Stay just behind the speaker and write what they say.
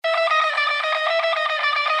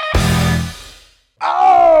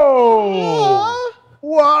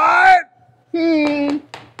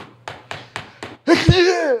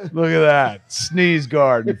Look at that. Sneeze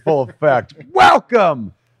guard in full effect.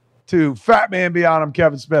 Welcome to Fat Man Beyond. I'm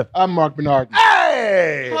Kevin Smith. I'm Mark Bernard.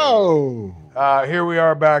 Hey! Oh. Here we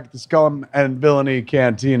are back at the Skull and Villainy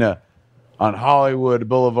Cantina on Hollywood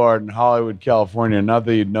Boulevard in Hollywood, California. Not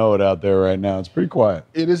that you'd know it out there right now. It's pretty quiet.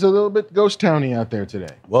 It is a little bit ghost towny out there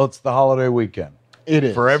today. Well, it's the holiday weekend. It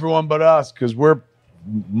is. For everyone but us, because we're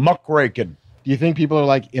muckraking. Do you think people are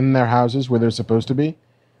like in their houses where they're supposed to be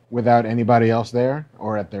without anybody else there,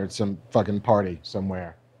 or at their some fucking party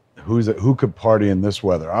somewhere? Who could party in this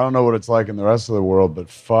weather? I don't know what it's like in the rest of the world, but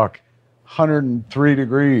fuck, 103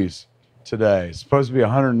 degrees today. It's supposed to be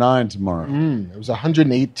 109 tomorrow. It was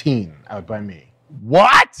 118 out by me.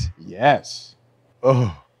 What? Yes.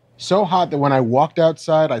 Oh, So hot that when I walked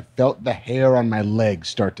outside, I felt the hair on my legs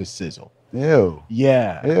start to sizzle. ew.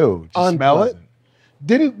 Yeah. Ew. Did you smell it?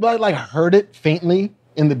 Didn't I like heard it faintly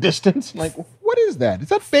in the distance? Like, what is that? Is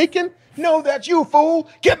that bacon? No, that's you, fool.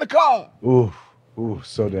 Get in the car. Ooh,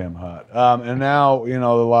 so damn hot. And now, a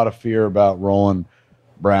lot of fear about rolling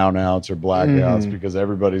brownouts or blackouts because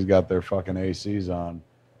everybody's got their fucking ACs on.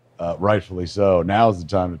 Rightfully so. Now's the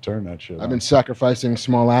time to turn that shit on. I've been sacrificing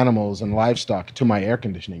small animals and livestock to my air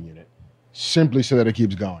conditioning unit simply so that it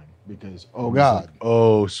keeps going. Because, oh God.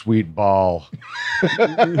 Oh, sweet ball.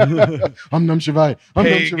 Om Nam Shivaya. Om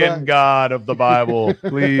Nam Pagan Shivaya. God of the Bible,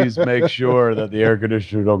 please make sure that the air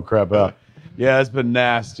conditioner don't crap out. Yeah, it's been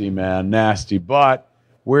nasty, man. Nasty. But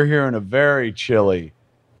we're here in a very chilly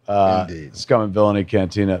Scum and Villainy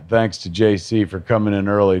Cantina. Thanks to JC for coming in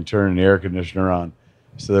early and turning the air conditioner on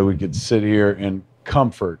so that we could sit here in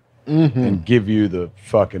comfort and give you the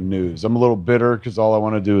fucking news. I'm a little bitter because all I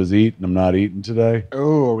want to do is eat, and I'm not eating today.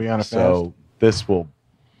 Oh, are we on a fast? So this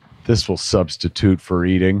will substitute for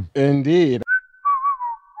eating. Indeed.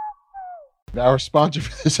 Our sponsor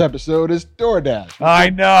for this episode is DoorDash. I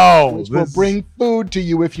know. Which will bring food to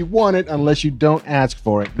you if you want it, unless you don't ask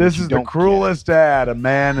for it. This is the cruelest ad a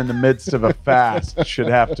man in the midst of a fast should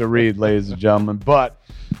have to read, ladies and gentlemen. But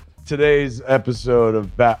today's episode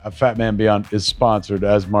of Fat Man Beyond is sponsored,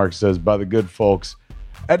 as Mark says, by the good folks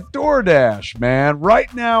at DoorDash, man.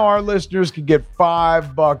 Right now, our listeners can get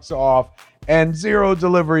 $5 off and 0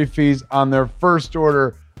 delivery fees on their first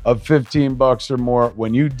order of $15 or more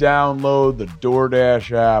when you download the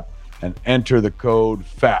DoorDash app and enter the code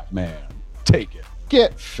FATMAN. Take it.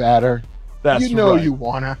 Get fatter. That's you know right. you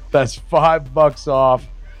wanna. That's $5 off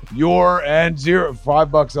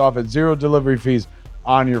 $5 off and 0 delivery fees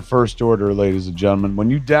on your first order, ladies and gentlemen. When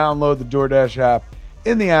you download the DoorDash app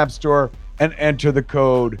in the App Store and enter the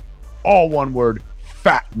code, all one word,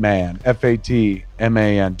 FATMAN,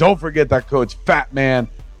 FATMAN. Don't forget that code's FATMAN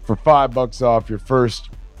for $5 off your first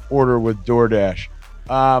order with DoorDash.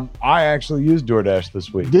 I actually used DoorDash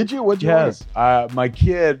this week. Did you? What'd you order? My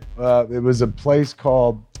kid, it was a place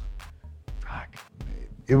called,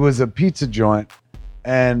 it was a pizza joint,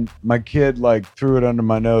 and my kid threw it under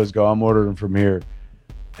my nose, I'm ordering from here.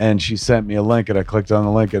 And she sent me a link, and I clicked on the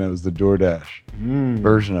link, and it was the DoorDash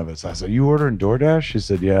version of it. So I said, "You ordering DoorDash?" She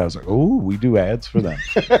said, "Yeah." I was like, "Oh, we do ads for them."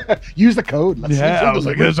 Use the code. Let's I was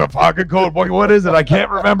like, "There's a fucking code. Boy, what is it? I can't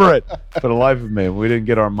remember it for the life of me." We didn't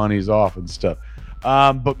get our monies off and stuff.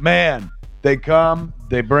 But man, they come,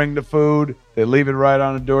 they bring the food, they leave it right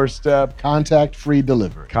on the doorstep. Contact-free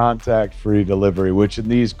delivery. Contact-free delivery, which in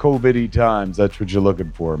these COVID-y times, that's what you're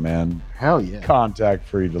looking for, man. Hell yeah.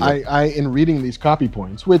 Contact-free delivery. I in reading these copy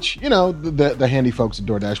points, which, the handy folks at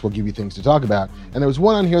DoorDash will give you things to talk about. And there was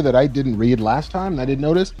one on here that I didn't read last time, and I didn't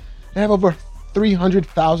notice. They have over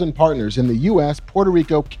 300,000 partners in the U.S., Puerto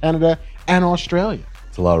Rico, Canada, and Australia.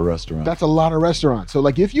 It's a lot of restaurants. That's a lot of restaurants. So,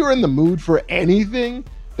 if you're in the mood for anything,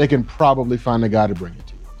 they can probably find a guy to bring it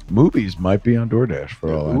to you. Movies might be on DoorDash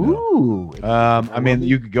for all I know. Ooh.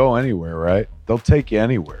 You could go anywhere, right? They'll take you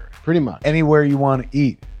anywhere. Pretty much. Anywhere you want to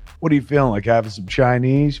eat. What are you feeling? Like having some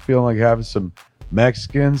Chinese? Feeling like having some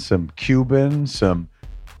Mexican, some Cuban, some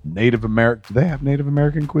Native American? Do they have Native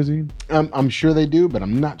American cuisine? I'm sure they do, but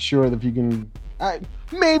I'm not sure if you can.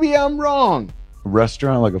 Maybe I'm wrong. A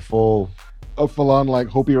restaurant, like a full-on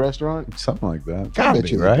Hopi restaurant? Something like that. I bet Gotta be,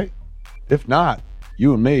 you right? If not,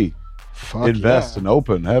 you and me invest in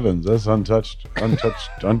open heavens. That's untouched,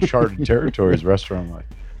 uncharted territories, restaurant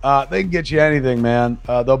life. They can get you anything, man.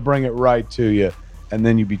 They'll bring it right to you, and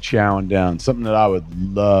then you be chowing down. Something that I would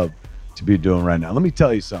love to be doing right now. Let me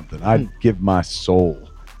tell you something. I'd give my soul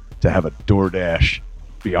to have a DoorDash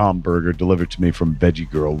Beyond Burger delivered to me from Veggie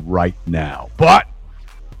Girl right now. But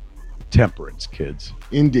temperance, kids.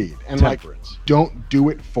 Indeed. And temperance. Don't do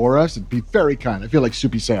it for us. It'd be very kind. I feel like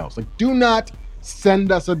Soupy Sales. Do not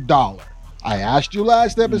send us $1. I asked you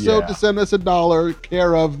last episode Yeah. to send us $1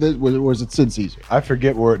 care of the was it Sid Caesar? I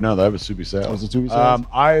forget where. No, that was Subi Sales. Was it Subi Sales?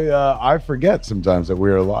 I forget sometimes that we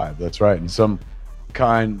are live. That's right. And some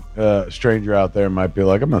kind stranger out there might be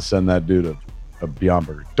like, I'm gonna send that dude a Beyond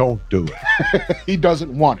Burger. Don't do it. He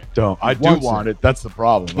doesn't want it. Don't. I do want it. That's the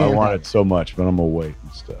problem. I want it so much, but I'm gonna wait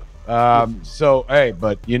and stuff. So hey,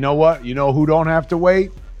 but you know what? You know who don't have to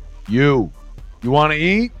wait? You. You want to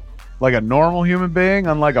eat like a normal human being,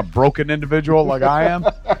 unlike a broken individual like I am?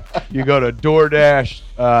 You go to DoorDash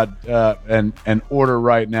and order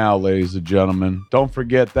right now, ladies and gentlemen. Don't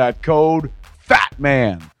forget that code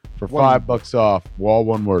FATMAN for $5 off. All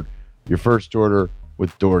one word. Your first order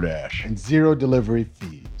with DoorDash. And 0 delivery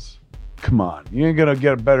fees. Come on. You ain't going to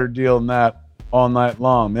get a better deal than that all night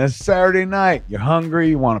long. Man, it's Saturday night. You're hungry.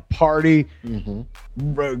 You want to party.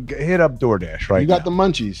 Mm-hmm. Hit up DoorDash right now. You got the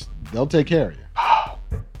munchies. They'll take care of you.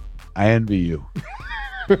 I envy you.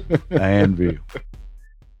 I envy you.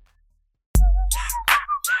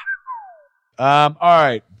 All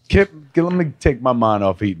right. Kip, let me take my mind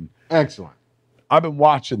off eating. Excellent. I've been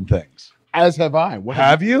watching things. As have I. What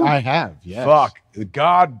Have you? I have, yes. Fuck.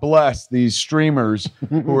 God bless these streamers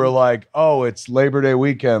who are like, oh, it's Labor Day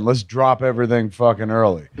weekend. Let's drop everything fucking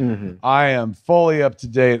early. Mm-hmm. I am fully up to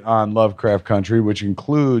date on Lovecraft Country, which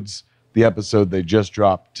includes the episode they just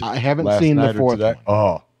dropped. I haven't seen the fourth one.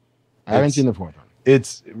 Oh. I haven't seen the fourth one.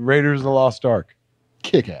 It's Raiders of the Lost Ark.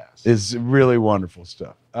 Kick ass. It's really wonderful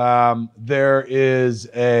stuff. There is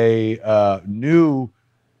a new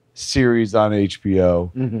series on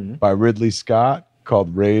HBO by Ridley Scott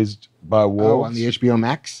called Raised by Wolves. Oh, on the HBO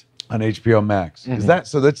Max? On HBO Max. Is that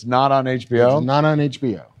so? That's not on HBO. It's not on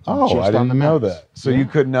HBO. Oh, I didn't know that. So you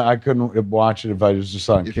couldn't. I couldn't watch it if I was just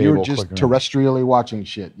on if cable. If you're just terrestrially watching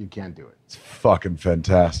shit, you can't do it. It's fucking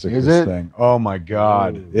fantastic. Is this it? thing? Oh my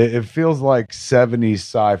god! It feels like 70s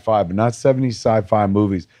sci-fi, but not 70s sci-fi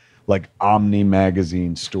movies. Like Omni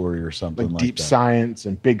magazine story or something like Deep that. Science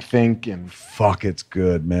and Big Think and fuck, it's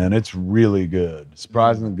good, man. It's really good.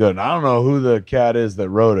 Surprisingly good. And I don't know who the cat is that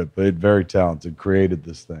wrote it, but very talented, created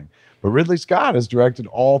this thing. But Ridley Scott has directed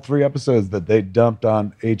all 3 episodes that they dumped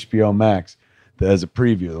on HBO Max as a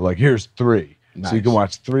preview. They're like, here's 3. Nice. So you can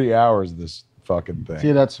watch 3 hours of this fucking thing.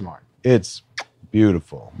 See, that's smart. It's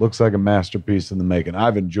beautiful. Looks like a masterpiece in the making.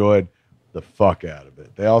 I've enjoyed the fuck out of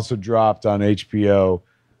it. They also dropped on HBO.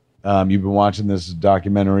 You've been watching this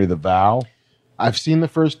documentary, The Vow. I've seen the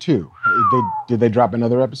first 2. Did they drop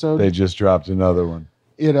another episode? They just dropped another one.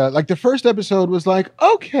 It like the first episode was like,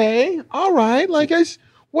 okay, all right, like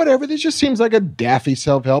whatever. This just seems like a daffy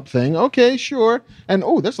self-help thing. Okay, sure. And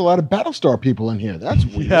there's a lot of Battlestar people in here. That's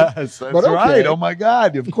weird. Yes, that's but okay. right. Oh my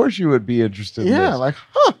God. Of course you would be interested in this. Like,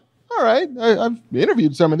 all right. I've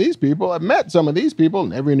interviewed some of these people. I've met some of these people.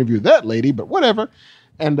 Never interviewed that lady, but whatever.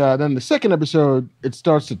 And then the second episode, it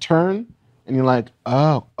starts to turn, and you're like,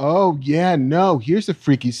 oh yeah, no, here's the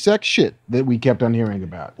freaky sex shit that we kept on hearing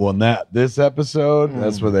about. Well, this episode,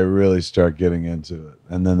 that's where they really start getting into it.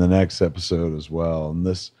 And then the next episode as well. And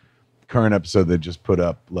this current episode they just put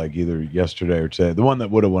up like either yesterday or today, the one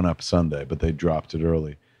that would have went up Sunday, but they dropped it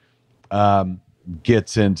early,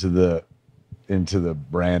 gets into the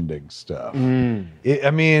branding stuff.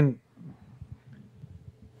 I mean,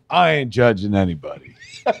 I ain't judging anybody.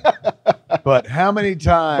 But how many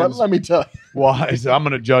times... But let me tell you. Well, I'm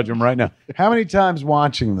going to judge them right now. How many times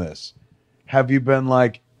watching this have you been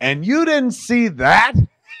like, and you didn't see that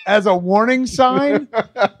as a warning sign?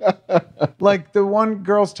 Like the one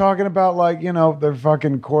girl's talking about like, they're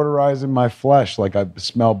fucking cauterizing my flesh. Like I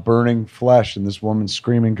smell burning flesh and this woman's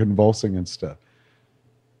screaming, convulsing and stuff.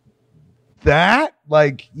 That,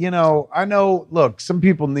 like, I know, look, some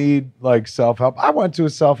people need like self-help. I went to a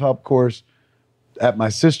self-help course at my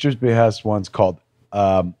sister's behest once called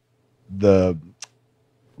the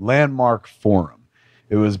Landmark Forum.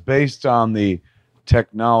 It was based on the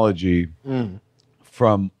technology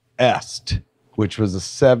from EST, which was a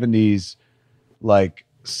 70s like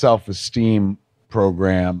self-esteem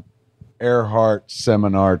program, Earhart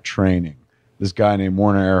seminar training. This guy named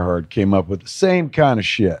Warner Earhart came up with the same kind of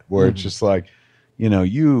shit where it's just like,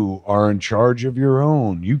 you are in charge of your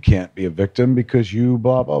own. You can't be a victim because you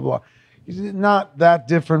blah, blah, blah. He's not that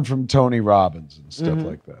different from Tony Robbins and stuff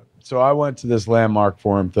like that. So I went to this Landmark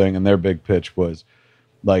Forum thing, and their big pitch was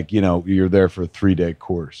like, you're there for a 3-day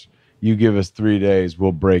course. You give us 3 days,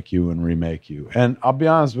 we'll break you and remake you. And I'll be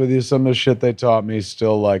honest with you, some of the shit they taught me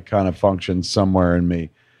still like kind of functions somewhere in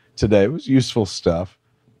me today. It was useful stuff.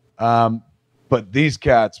 But these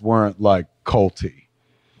cats weren't like culty.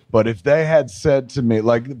 But if they had said to me,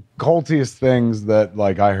 like the cultiest things that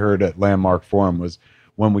like I heard at Landmark Forum was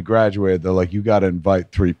when we graduated, they're like, you got to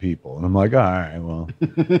invite 3 people. And I'm like, all right, well,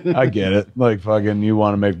 I get it. Like, fucking, you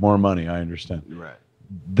want to make more money. I understand.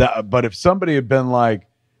 Right. But if somebody had been like,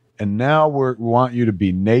 and now we want you to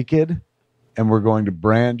be naked and we're going to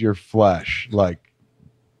brand your flesh, like,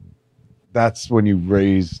 that's when you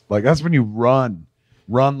that's when you run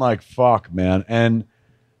like fuck, man. And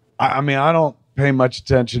I mean, I don't pay much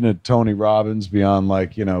attention to Tony Robbins beyond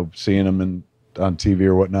like, seeing him on TV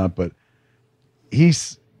or whatnot, but he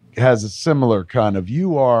has a similar kind of,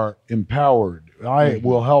 you are empowered. I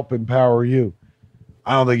will help empower you.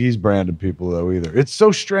 I don't think he's branded people though either. It's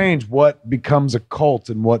so strange what becomes a cult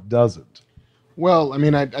and what doesn't. Well, I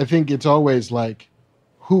mean, I think it's always like,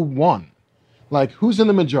 who won? Like, who's in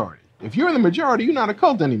the majority? If you're in the majority, you're not a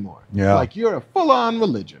cult anymore. Yeah. Like, you're a full-on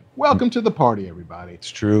religion. Welcome to the party, everybody. It's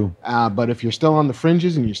true. But if you're still on the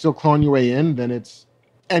fringes and you're still clawing your way in, then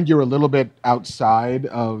and you're a little bit outside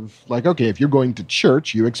of, like, okay, if you're going to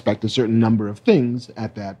church, you expect a certain number of things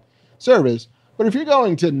at that service. But if you're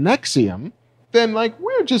going to Nexium, then, like,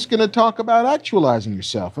 we're just going to talk about actualizing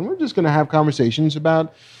yourself. And we're just going to have conversations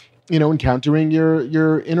about, encountering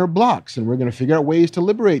your inner blocks. And we're going to figure out ways to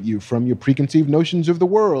liberate you from your preconceived notions of the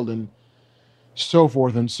world and so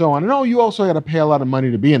forth and so on. And you also got to pay a lot of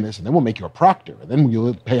money to be in this. And then we'll make you a proctor. And then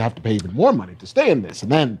you'll have to pay even more money to stay in this.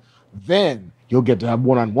 And then you'll get to have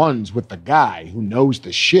one-on-ones with the guy who knows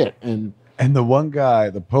the shit. And the one guy,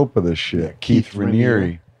 the Pope of this shit, Keith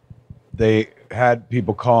Raniere, they had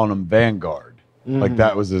people calling him Vanguard. Mm-hmm. Like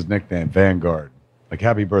that was his nickname, Vanguard. Like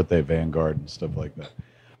happy birthday, Vanguard, and stuff like that.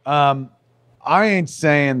 I ain't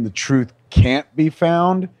saying the truth can't be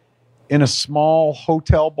found in a small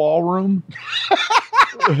hotel ballroom.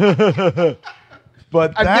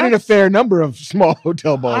 But I've been in a fair number of small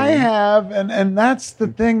hotel ballrooms. I have, and that's the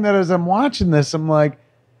thing that as I'm watching this, I'm like,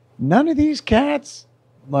 none of these cats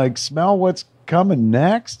like smell what's coming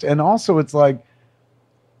next. And also it's like,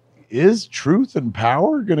 is truth and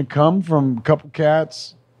power going to come from a couple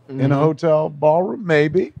cats in a hotel ballroom?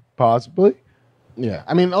 Maybe, possibly. Yeah.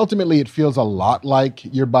 I mean, ultimately it feels a lot like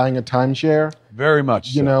you're buying a timeshare. Very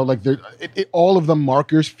much so. Like all of the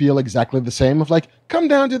markers feel exactly the same of like, come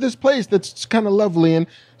down to this place that's kind of lovely and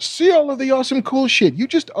see all of the awesome cool shit. You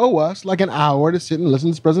just owe us like an hour to sit and listen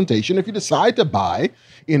to this presentation. If you decide to buy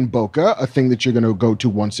in Boca a thing that you're going to go to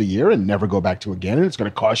once a year and never go back to again, and it's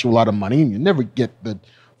going to cost you a lot of money and you never get the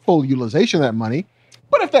full utilization of that money.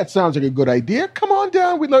 But if that sounds like a good idea, come on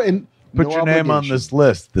down. Put your name on this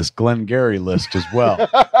list, this Glengarry list as well.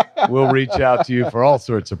 We'll reach out to you for all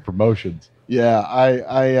sorts of promotions.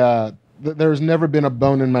 Yeah, there's never been a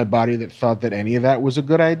bone in my body that thought that any of that was a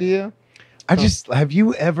good idea. Have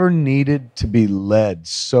you ever needed to be led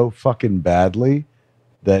so fucking badly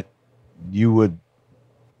that you would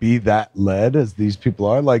be that led as these people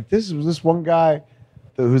are? Like this one guy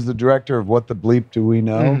who's the director of What the Bleep Do We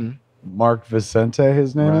Know? Mm-hmm. Mark Vicente,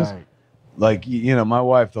 his name is. Like, my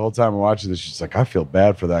wife, the whole time we're watching this, she's like, I feel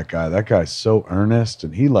bad for that guy. That guy's so earnest,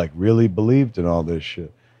 and he, like, really believed in all this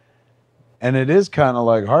shit. And it is kind of,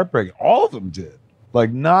 like, heartbreaking. All of them did.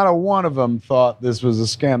 Like, not a one of them thought this was a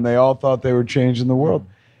scam. They all thought they were changing the world.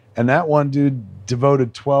 And that one dude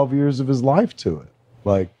devoted 12 years of his life to it,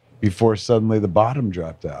 like, before suddenly the bottom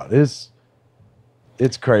dropped out. It's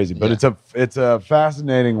crazy, but it's a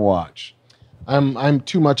fascinating watch. I'm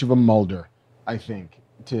too much of a Mulder, I think,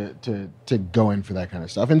 to go in for that kind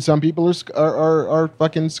of stuff. And some people are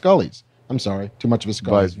fucking Scullys. I'm sorry, too much of a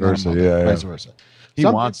Scully. Vice versa, yeah. Vice versa. He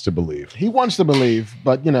wants to believe. He wants to believe,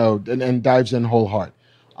 but and dives in whole heart.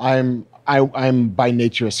 I'm by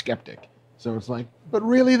nature a skeptic, so it's like, but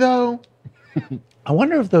really though. I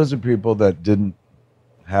wonder if those are people that didn't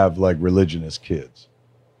have like religion as kids.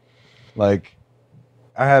 Like,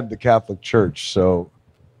 I had the Catholic Church, so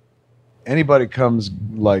anybody comes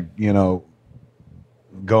like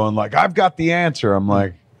going like, I've got the answer. I'm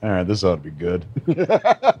like, all right, this ought to be good.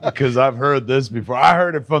 Because I've heard this before. I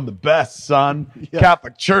heard it from the best, son. Yeah.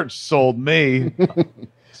 Catholic Church sold me.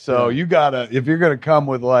 So you gotta, if you're gonna come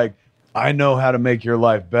with like, I know how to make your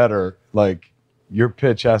life better, like your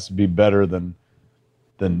pitch has to be better than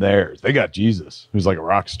theirs. They got Jesus, who's like a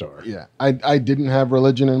rock star. Yeah. I didn't have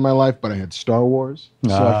religion in my life, but I had Star Wars.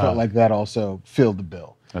 So I felt like that also filled the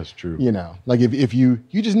bill. That's true. Like if you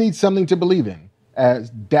just need something to believe in. As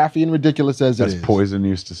daffy and ridiculous as it is. As Poison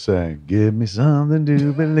used to say, give me something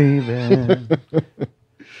to believe in.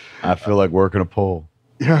 I feel like working a poll.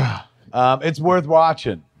 Yeah. It's worth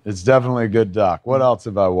watching. It's definitely a good doc. What else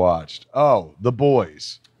have I watched? Oh, The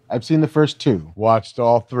Boys. I've seen the first 2. Watched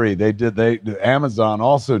all 3. Amazon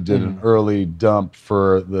also did an early dump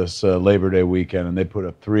for this Labor Day weekend, and they put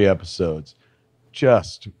up 3 episodes.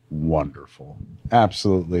 just wonderful.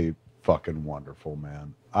 Absolutely fucking wonderful,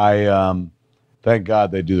 man. I thank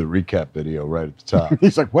God they do the recap video right at the top.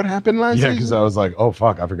 He's like, what happened last Yeah, season? because I was like, oh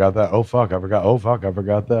fuck, I forgot that. Oh fuck, I forgot. Oh fuck, I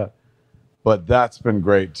forgot that. But that's been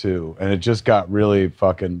great too. And it just got really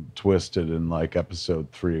fucking twisted in like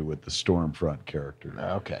episode 3 with the Stormfront character.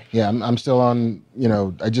 Okay. Yeah, I'm still on,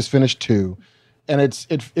 I just finished 2. And it's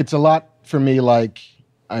a lot for me like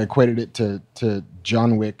I equated it to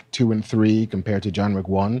John Wick 2 and 3 compared to John Wick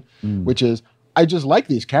 1, which is I just like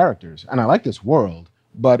these characters and I like this world,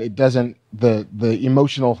 but it doesn't the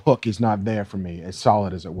emotional hook is not there for me as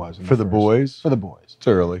solid as it was in For the boys? For the boys. It's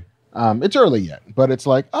early. It's early yet, but it's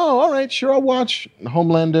like, oh, all right, sure, I'll watch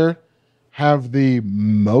Homelander have the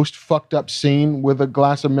most fucked up scene with a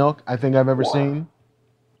glass of milk I think I've ever seen.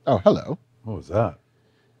 Oh, hello. What was that?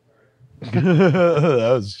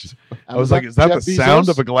 That was just, I was like, is that Jeff the sound Bezos?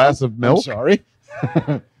 of a glass of milk? I'm sorry.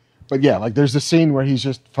 But yeah, like there's a scene where he's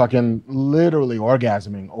just fucking literally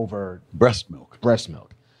orgasming over Breast milk. breast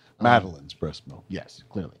milk. Madeline's breast milk. Yes,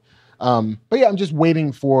 clearly. But yeah, I'm just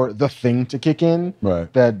waiting for the thing to kick in.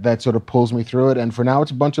 Right. That sort of pulls me through it. And for now,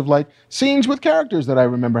 it's a bunch of like scenes with characters that I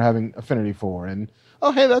remember having affinity for. And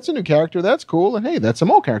oh, hey, that's a new character. That's cool. And hey, that's some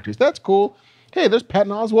old characters. That's cool. Hey, there's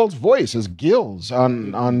Patton Oswalt's voice as Gills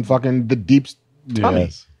on fucking the Deep's tummy.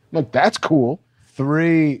 Yes. Like, that's cool.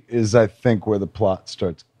 3 is, I think, where the plot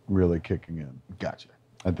starts really kicking in. Gotcha.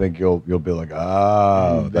 I think you'll be like,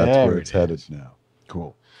 oh, that's There where it's it headed is. now.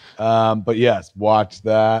 Cool. But yes, watch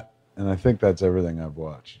that. And I think that's everything I've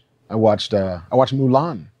watched. I watched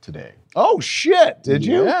Mulan today. Oh, shit. Did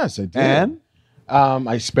you? Yes, I did. And?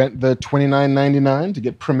 I spent the $29.99 to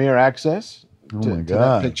get premiere access Oh to, my to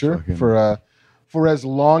God. that picture Fucking- for as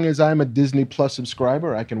long as I'm a Disney Plus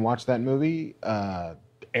subscriber. I can watch that movie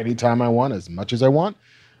anytime I want, as much as I want.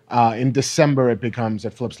 In December,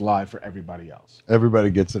 it flips live for everybody else. Everybody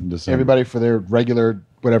gets it in December. Everybody for their regular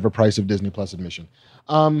whatever price of Disney Plus admission.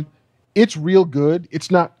 It's real good.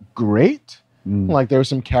 It's not great. Like there are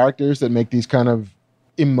some characters that make these kind of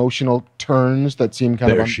emotional turns that seem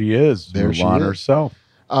kind There of she is. There she Mulan is. herself.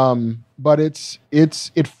 but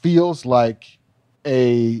it feels like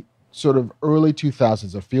a sort of early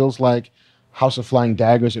 2000s. It feels like House of Flying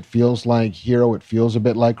Daggers. It feels like Hero. It feels a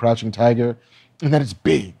bit like Crouching Tiger. And then it's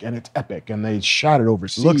big and it's epic and they shot it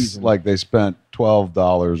overseas. Looks and- like they spent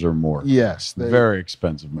 $12 or more. yes, Very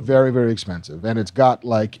expensive movie. very, very expensive. And it's got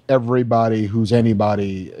like everybody who's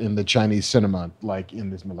anybody in the Chinese cinema, like in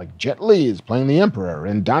this, like Jet Li is playing the Emperor,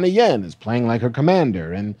 and Donnie Yen is playing like her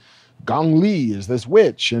commander, and Gong Li is this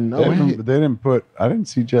witch, and They didn't put. I didn't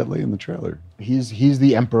see Jet Li in the trailer. he's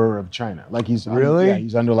the Emperor of China. Like he's Really? yeah,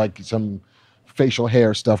 he's under like some facial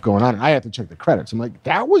hair stuff going on. And I have to check the credits. I'm like,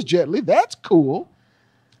 that was Jet Li. That's cool.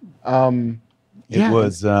 It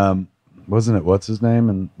was, wasn't it? What's his name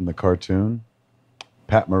in the cartoon?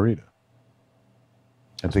 Pat Morita.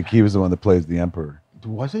 I think he was the one that plays the Emperor.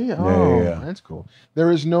 Was he? Oh, yeah. that's cool.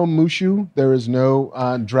 There is no Mushu. There is no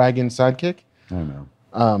dragon sidekick. I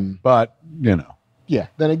know. But you know, Yeah.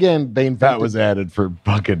 Then again, they invented that was added for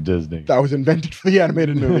fucking Disney. that was invented for the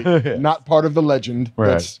animated movie, Yes. not part of the legend. Right.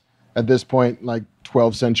 That's at this point like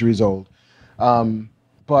 12 centuries old.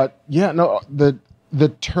 But yeah, no, the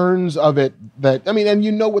turns of it and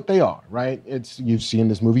you know what they are, right? You've seen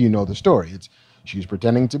this movie, you know the story. She's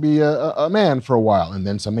pretending to be a man for a while, and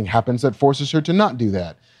then something happens that forces her to not do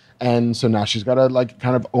that. And so now she's got to like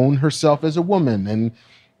kind of own herself as a woman,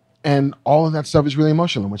 and all of that stuff is really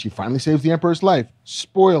emotional. And when she finally saves the Emperor's life,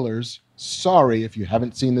 spoilers, sorry if you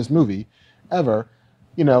haven't seen this movie ever,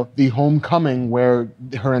 the homecoming where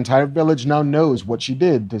her entire village now knows what she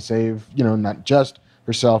did to save, not just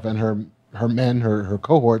herself and her men, her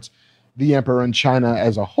cohorts, the Emperor and China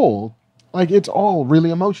as a whole. Like, it's all really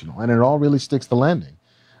emotional, and it all really sticks the landing.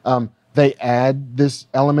 They add this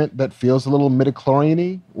element that feels a little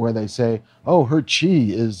midichlorian-y, where they say, oh, her chi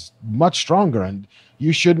is much stronger, and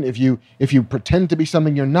you shouldn't, if you pretend to be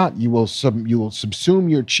something you're not, you will subsume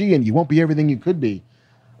your chi, and you won't be everything you could be.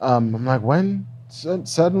 I'm like, when?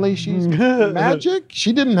 Suddenly she's magic?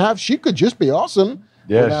 She could just be awesome.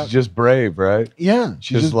 Yeah, she's just brave, right? Yeah.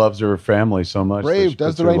 She just loves her family so much. that brave, she does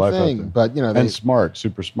puts the her right life out thing. there. But, and smart,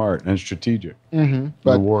 super smart, and strategic. Mm-hmm. A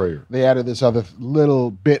But warrior. they added this other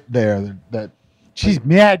little bit there that She's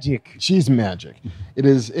magic. she's magic. It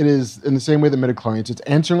is in the same way that midichlorians. It's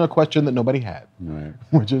answering a question that nobody had, Right.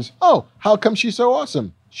 which is, oh, how come she's so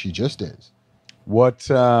awesome? She just is.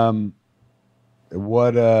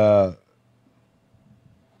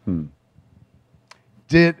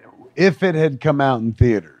 If it had come out in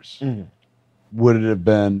theaters, would it have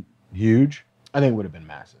been huge? I think it would have been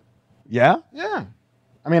massive. Yeah? Yeah.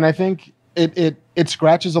 I mean, I think it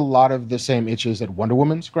scratches a lot of the same itches that Wonder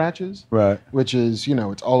Woman scratches. Right. Which is,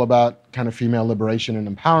 it's all about kind of female liberation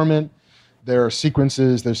and empowerment. There are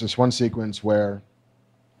sequences. There's this one sequence where,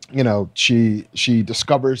 she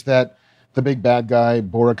discovers that the big bad guy,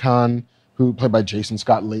 Borakan, who played by Jason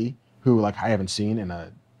Scott Lee, who I haven't seen in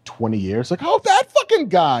 20 years. Like, oh, that fucking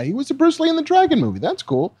guy. He was the Bruce Lee in the Dragon movie. That's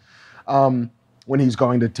cool. When he's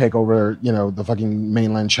going to take over, the fucking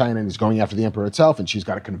mainland China, and he's going after the emperor itself, and she's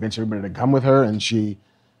got to convince everybody to come with her, and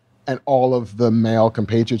all of the male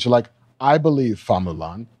compatriots are like, I believe Fa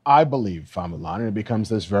Mulan. I believe Fa Mulan. And it becomes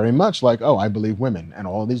this very much like, oh, I believe women. And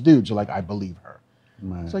all of these dudes are like, I believe her.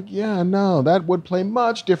 Right. It's like, yeah, no, that would play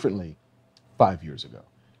much differently 5 years ago.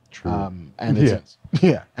 True. And it's,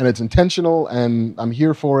 and it's intentional, and I'm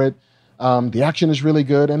here for it. The action is really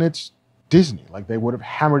good, and it's Disney. Like, they would have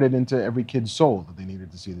hammered it into every kid's soul that they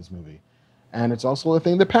needed to see this movie. And it's also a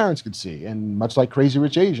thing that parents could see. And much like Crazy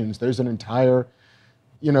Rich Asians, there's an entire,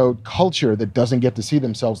 culture that doesn't get to see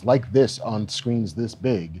themselves like this on screens this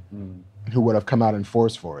big, who would have come out in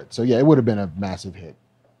force for it. So, yeah, it would have been a massive hit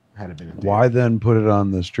had it been a theater. Why then put it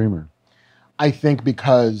on the streamer? I think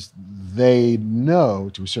because they know,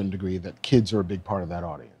 to a certain degree, that kids are a big part of that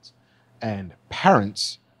audience. And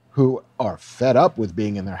parents who are fed up with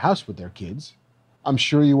being in their house with their kids, I'm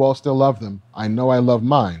sure you all still love them. I know I love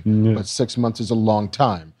mine, but 6 months is a long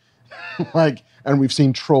time. And we've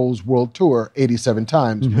seen Trolls World Tour 87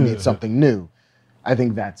 times. We need something new. I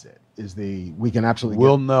think that's it. We can absolutely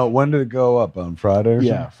We'll know. When did it go up? On Friday or something?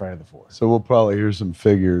 Yeah, Friday the 4th. So we'll probably hear some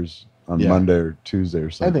figures on Monday or Tuesday or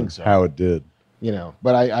something. I think so. How it did.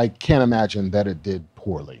 But I can't imagine that it did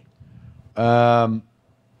poorly.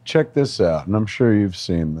 Check this out, and I'm sure you've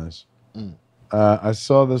seen this. I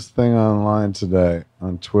saw this thing online today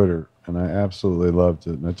on Twitter, and I absolutely loved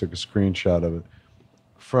it, and I took a screenshot of it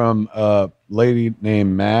from a lady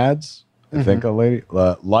named Mads, I think a lady,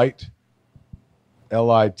 Light,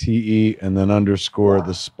 Lite, and then underscore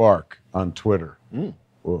the Spark on Twitter.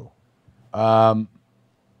 Whoa.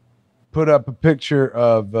 Put up a picture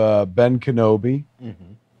of Ben Kenobi,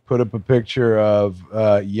 put up a picture of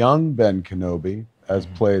young Ben Kenobi, as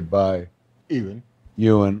played by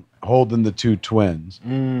Ewan, holding the two twins.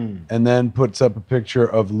 And then puts up a picture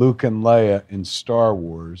of Luke and Leia in Star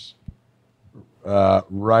Wars,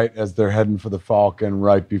 right as they're heading for the Falcon,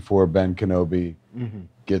 right before Ben Kenobi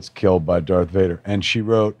gets killed by Darth Vader. And she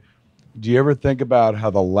wrote, do you ever think about how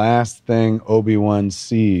the last thing Obi-Wan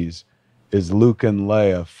sees is Luke and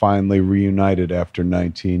Leia finally reunited after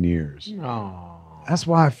 19 years? Aww. That's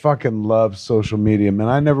why I fucking love social media, man.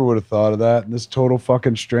 I never would have thought of that. And this total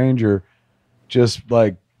fucking stranger just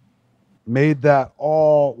made that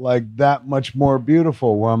all that much more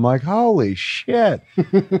beautiful, where I'm like, holy shit.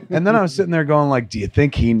 And then I was sitting there going do you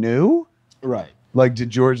think he knew? Right. Did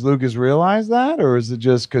George Lucas realize that? Or is it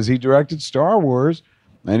just because he directed Star Wars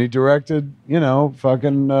and he directed,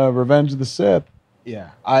 fucking Revenge of the Sith?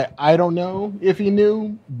 Yeah. I don't know if he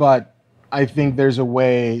knew, but I think there's a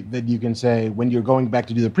way that you can say, when you're going back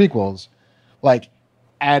to do the prequels,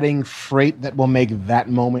 adding freight that will make that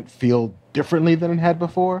moment feel differently than it had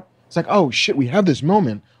before. It's like, oh shit, we have this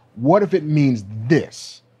moment. What if it means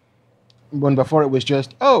this? When before it was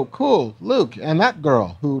just, oh, cool, Luke and that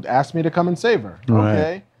girl who asked me to come and save her. Right.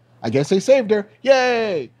 Okay. I guess they saved her.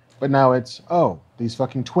 Yay! But now it's, oh, these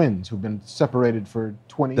fucking twins who've been separated for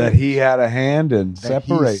 20 years. That he had a hand in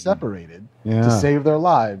separating. Separated to save their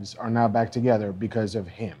lives are now back together because of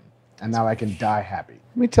him. And now I can die happy.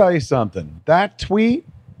 Let me tell you something. That tweet,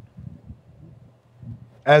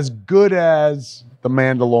 as good as The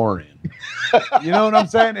Mandalorian. You know what I'm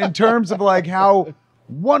saying? In terms of how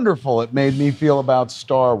wonderful it made me feel about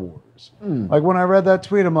Star Wars. When I read that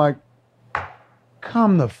tweet, I'm like,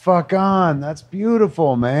 come the fuck on. That's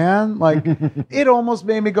beautiful, man. It almost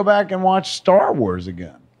made me go back and watch Star Wars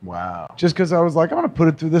again. Wow. Just because I was like, I'm going to put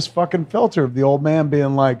it through this fucking filter of the old man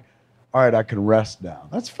being like, all right, I can rest now.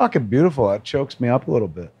 That's fucking beautiful. That chokes me up a little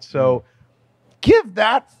bit. So give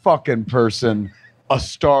that fucking person a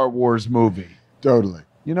Star Wars movie. Totally.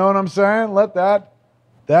 You know what I'm saying? Let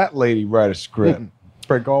that lady write a script.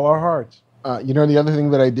 Break all our hearts. The other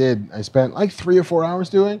thing that I did, I spent 3 or 4 hours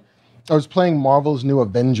doing, I was playing Marvel's new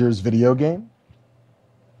Avengers video game.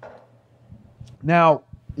 Now,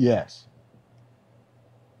 yes.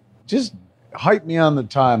 Just hype me on the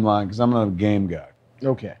timeline because I'm not a game guy.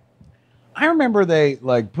 Okay. I remember they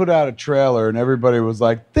put out a trailer and everybody was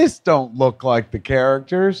like, this don't look like the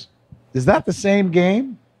characters. Is that the same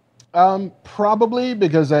game? Probably,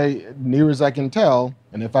 because near as I can tell,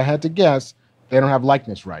 and if I had to guess, they don't have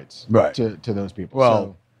likeness rights to those people.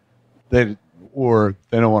 Well, they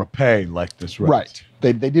don't want to pay likeness rights.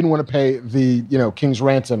 they didn't want to pay the king's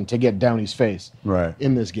ransom to get Downey's face Right.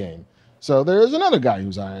 in this game. So there's another guy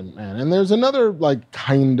who's Iron Man, and there's another like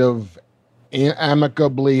kind of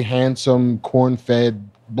amicably handsome, corn-fed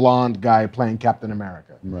blonde guy playing Captain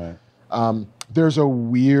America. Right. There's a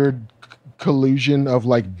weird collusion of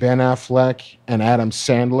like Ben Affleck and Adam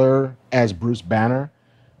Sandler as Bruce Banner,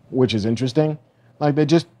 which is interesting. Like they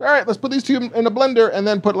just, all right, let's put these two in a blender and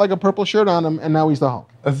then put like a purple shirt on him, and now he's the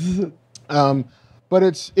Hulk. But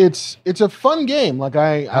it's a fun game. Like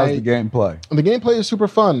How's the gameplay? The gameplay is super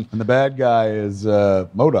fun. And the bad guy is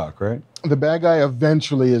MODOK, right? The bad guy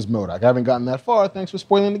eventually is MODOK. I haven't gotten that far. Thanks for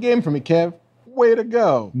spoiling the game for me, Kev. Way to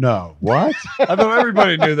go. No. What? I thought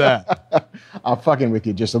everybody knew that. I'm fucking with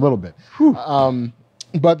you just a little bit.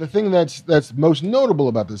 But the thing that's most notable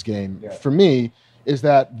about this game for me is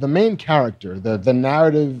that the main character, the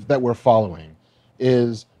narrative that we're following,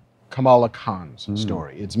 is Kamala Khan's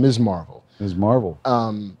story. It's Ms. Marvel. Ms. Marvel.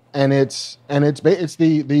 And it's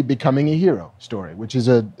the becoming a hero story, which is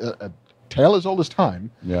a tale as old as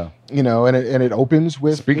time. Yeah. And it opens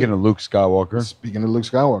with Speaking of Luke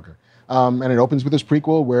Skywalker. And it opens with this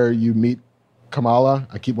prequel where you meet Kamala.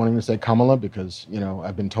 I keep wanting to say Kamala because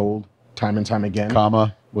I've been told time and time again.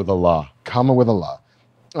 Comma with a la.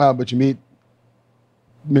 But you meet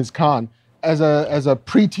Ms. Khan as a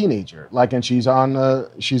pre-teenager, and she's on a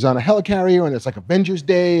helicarrier, and it's like Avengers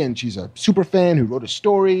Day, and she's a super fan who wrote a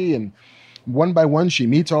story, and one by one she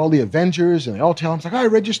meets all the Avengers, and they all tell him, I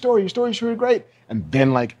read your story. Your story's really great. And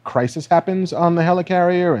then crisis happens on the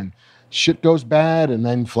helicarrier, and shit goes bad, and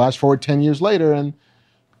then flash forward 10 years later, and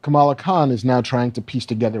Kamala Khan is now trying to piece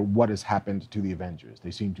together what has happened to the Avengers.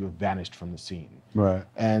 They seem to have vanished from the scene. Right.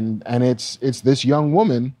 And it's this young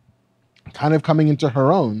woman kind of coming into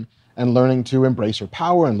her own and learning to embrace her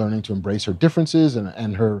power and learning to embrace her differences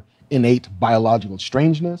and her innate biological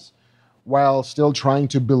strangeness, while still trying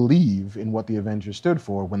to believe in what the Avengers stood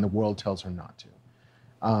for when the world tells her not to.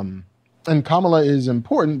 And Kamala is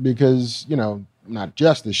important because, not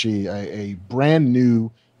just is she a brand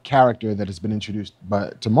new character that has been introduced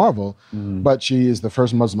to Marvel, but she is the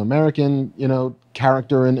first Muslim American,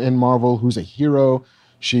 character in Marvel who's a hero.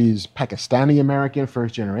 She's Pakistani American,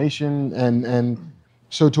 first generation, and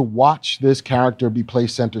so to watch this character be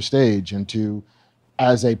placed center stage and to,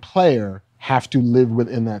 as a player, have to live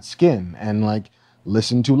within that skin and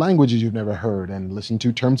listen to languages you've never heard and listen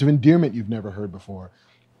to terms of endearment you've never heard before.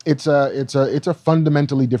 It's a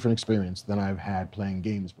fundamentally different experience than I've had playing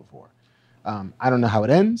games before. I don't know how it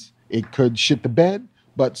ends. It could shit the bed,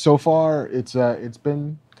 but so far it's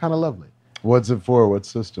been kind of lovely. What's it for? What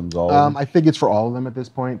systems? All of them? I think it's for all of them at this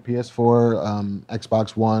point. PS4,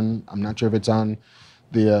 Xbox One. I'm not sure if it's on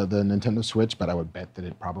the Nintendo Switch, but I would bet that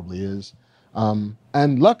it probably is. And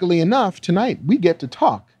luckily enough, tonight we get to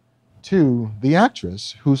talk to the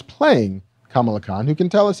actress who's playing Kamala Khan, who can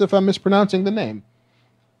tell us if I'm mispronouncing the name.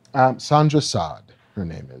 Sandra Saad, her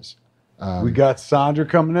name is. We got Sandra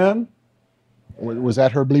coming in. Was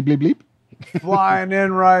that her bleep, bleep, bleep? Flying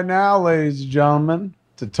in right now, ladies and gentlemen,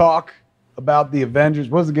 to talk about the Avengers.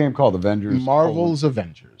 What's the game called? Avengers? Marvel's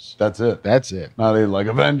Avengers. That's it. That's it. Not even like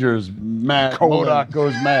Avengers, mad. MODOK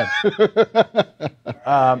goes mad.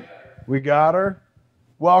 We got her.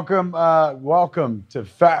 Welcome to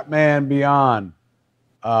Fat Man Beyond.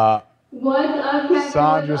 What's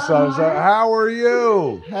up, Sandra, how are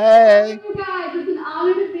you? Hey. You guys, it's an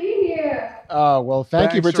honor to be here. Well,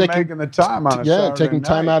 thank you for making the time on a Saturday taking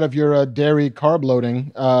time night. out of your dairy carb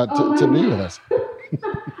loading to be with us.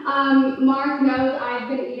 Mark knows I've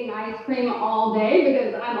been eating ice cream all day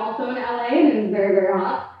because I'm also in LA and it is very, very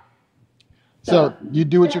hot. So you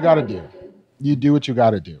do what you got to do. You do what you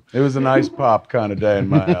got to do. It was an ice pop kind of day in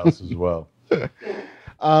my house as well.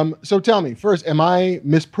 So tell me first, am I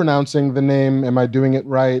mispronouncing the name? Am I doing it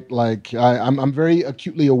right? I'm very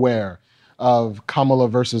acutely aware of Kamala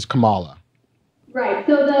versus Kamala. Right.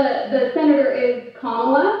 So the senator is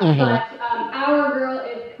Kamala, but our girl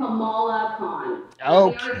is Kamala Khan.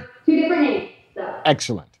 Okay. They are two different names. So.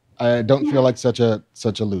 Excellent. I don't feel like such a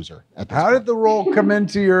loser at this How point. did the role come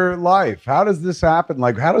into your life? How does this happen?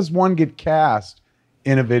 How does one get cast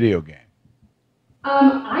in a video game?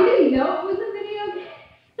 I didn't know it was a video game.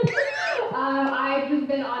 I've just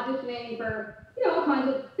been auditioning for, all kinds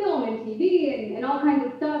of film and TV and all kinds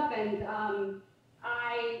of stuff. And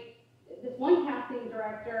this one casting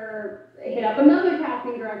director hit up another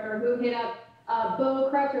casting director who hit up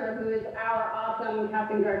Bo Crutcher, who is our awesome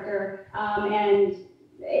casting director. And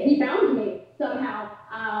he found me somehow.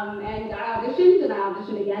 And I auditioned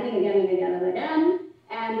again and again and again and again.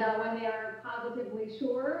 And when they are positively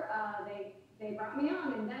sure, they brought me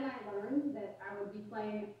on, and then I learned that I would be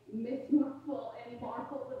playing Miss Marvel in Marvel.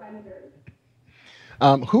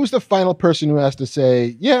 Avengers. Who's the final person who has to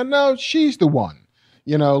say, yeah, no, she's the one?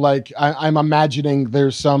 You know, like I'm imagining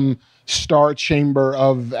there's some star chamber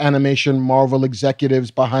of animation Marvel executives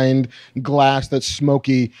behind glass that's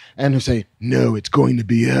smoky and who say, no, it's going to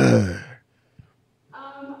be her.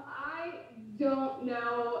 I don't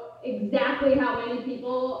know exactly how many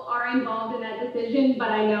people are involved in that decision, but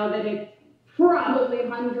I know that it's probably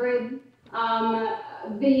hundreds.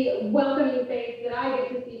 The welcoming face that I get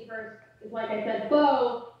to see first is, like I said,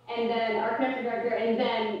 Bo, and then our casting director, and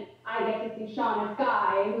then I get to see Sean and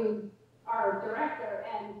Sky, who's our director,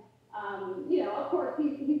 and of course,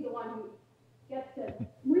 he's the one who gets to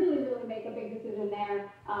really make a big decision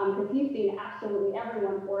there, because he's seen absolutely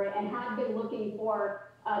everyone for it, and had been looking for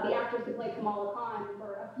the actress to play Kamala Khan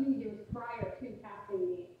for a few years prior to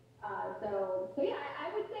casting me. So yeah,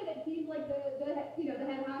 I would say that he's like the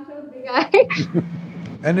head honcho, the big guy.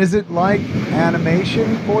 And is it like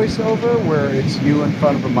animation voiceover where it's you in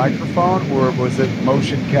front of a microphone, or was it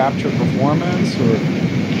motion capture performance? Or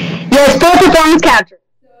Yes, full performance capture.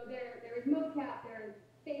 So there is mocap, there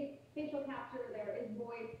is facial capture, there is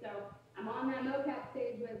voice. So I'm on that mocap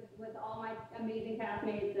stage with all my amazing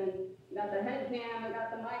castmates, and I got the head cam, I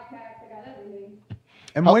got the mic packs, I got everything.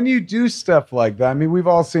 And when you do stuff like that, I mean, we've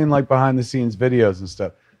all seen like behind the scenes videos and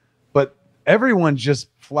stuff, but everyone's just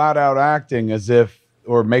flat out acting as if,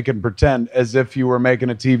 or making pretend as if you were making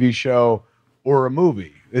a TV show or a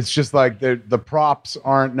movie. It's just like the props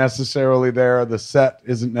aren't necessarily there. The set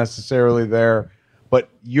isn't necessarily there, but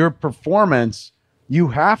your performance, you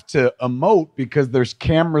have to emote because there's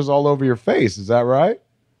cameras all over your face. Is that right?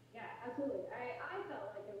 Yeah, absolutely. I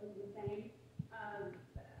felt like it was the same.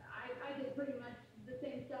 I did pretty much the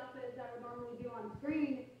same stuff as I would normally do on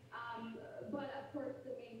screen. But of course,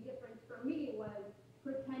 the main difference for me was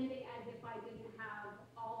pretending as if I didn't have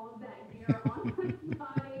all of that gear on my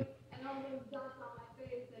body and all those dots on my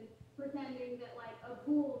face, and pretending that like a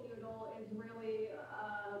pool noodle is really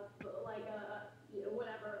like a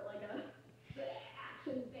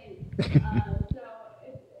action thing. So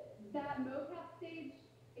that mocap stage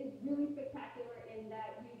is really spectacular in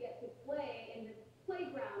that you get to play in this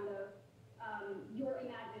playground of your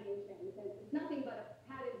imagination, because it's nothing but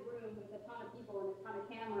a padded room with a ton of people and a ton of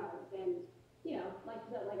cameras, and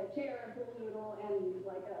like a chair, a pool noodle, and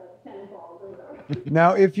like a tennis ball or whatever.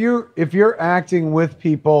 Now, if you're acting with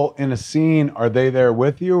people in a scene, are they there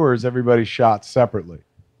with you, or is everybody shot separately?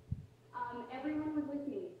 Everyone was with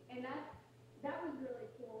me, and that was really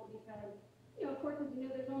cool because, of course, as you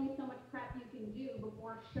know, there's only so much prep you can do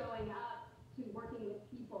before showing up to working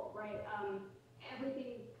with people, right?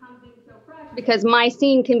 Everything comes in so fresh because my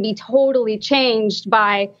scene can be totally changed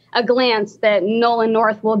by a glance that Nolan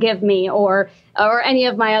North will give me, or any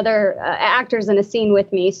of my other actors in a scene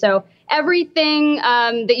with me. So everything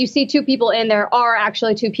that you see two people in, there are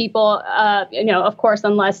actually two people, of course,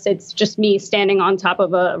 unless it's just me standing on top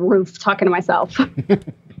of a roof talking to myself.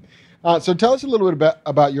 So tell us a little bit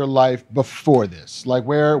about your life before this. Like,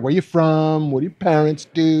 where you from? What do your parents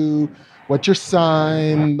do? What's your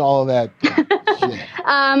sign? All of that shit.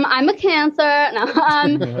 I'm a Cancer.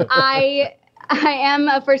 No, I am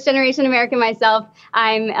a first-generation American myself.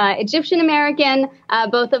 I'm Egyptian American.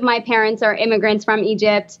 Both of my parents are immigrants from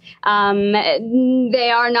Egypt. They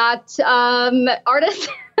are not artists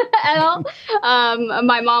at all.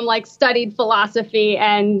 My mom studied philosophy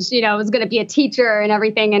and was going to be a teacher and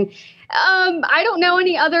everything. And I don't know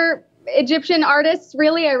any other Egyptian artists,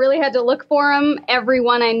 really. I really had to look for them.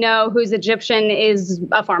 Everyone I know who's Egyptian is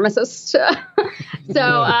a pharmacist. So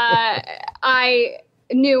I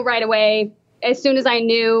knew right away. As soon as I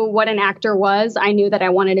knew what an actor was, I knew that I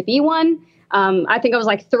wanted to be one. I think I was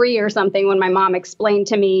like 3 or something when my mom explained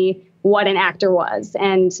to me what an actor was.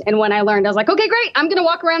 And when I learned, I was like, okay, great. I'm going to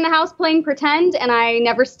walk around the house playing pretend. And I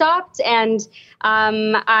never stopped. And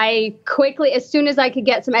I quickly, as soon as I could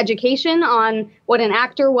get some education on what an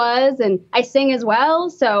actor was, and I sing as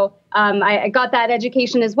well. So I got that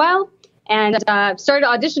education as well, and started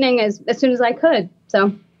auditioning as soon as I could.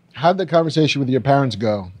 So. How'd the conversation with your parents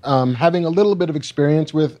go? Having a little bit of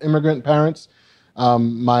experience with immigrant parents,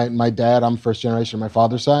 my dad, I'm first generation on my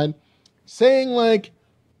father's side, saying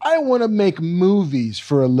I want to make movies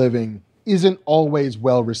for a living isn't always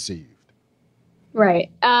well received. Right.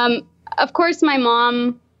 Of course, my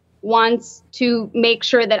mom wants to make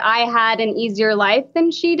sure that I had an easier life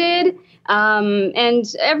than she did. And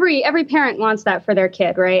every parent wants that for their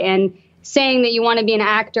kid, right? And saying that you want to be an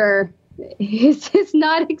actor is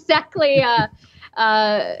not exactly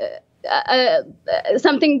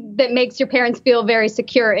something that makes your parents feel very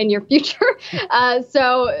secure in your future.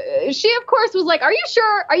 So she, of course, was like, "Are you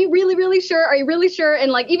sure? Are you really, really sure? Are you really sure?"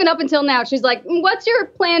 And like, even up until now, she's like, "What's your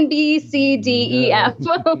plan B, C, D, E, F?"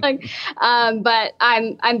 Like, but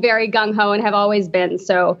I'm very gung ho and have always been.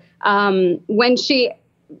 So when she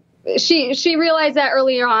realized that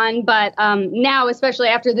earlier on, but now, especially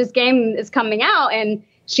after this game is coming out and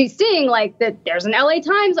she's seeing like that there's an LA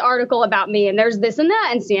Times article about me and there's this and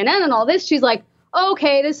that and CNN and all this, she's like,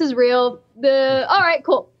 okay, this is real. All right,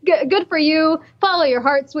 cool. Good for you. Follow your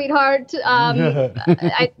heart, sweetheart.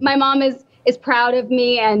 My mom is proud of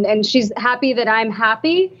me and she's happy that I'm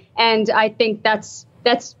happy. And I think that's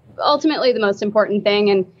ultimately the most important thing.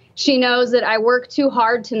 And she knows that I work too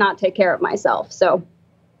hard to not take care of myself. So.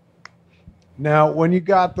 Now, when you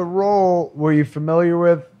got the role, were you familiar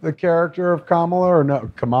with the character of Kamala or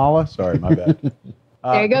no? Kamala? Sorry, my bad.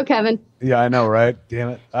 There you go, Kevin. Yeah, I know, right? Damn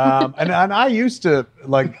it. And I used to,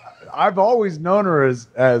 like, I've always known her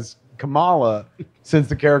as Kamala since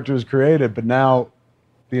the character was created, but now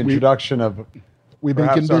the introduction of we've been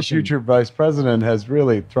perhaps our conditioned. future vice president has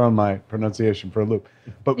really thrown my pronunciation for a loop.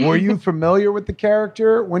 But were you familiar with the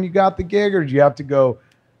character when you got the gig, or did you have to go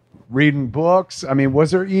reading books? I mean,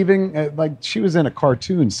 was there even, like, she was in a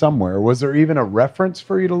cartoon somewhere. Was there even a reference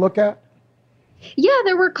for you to look at? Yeah,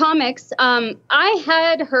 there were comics. I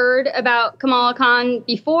had heard about Kamala Khan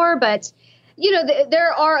before, but, you know,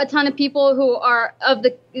 there are a ton of people who are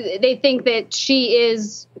they think that she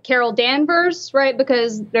is Carol Danvers, right?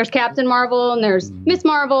 Because there's Captain Marvel and there's Miss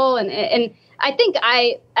Marvel. And I think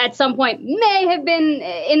I, at some point, may have been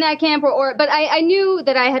in that camp, but I knew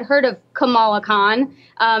that I had heard of Kamala Khan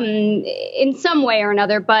in some way or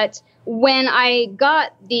another. But when I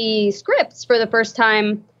got the scripts for the first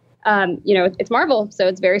time, you know, it's Marvel, so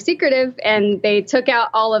it's very secretive. And they took out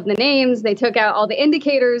all of the names. They took out all the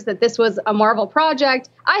indicators that this was a Marvel project.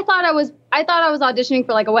 I thought I was auditioning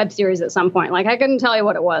for like a web series at some point. Like, I couldn't tell you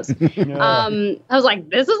what it was. I was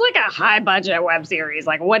like, this is like a high budget web series.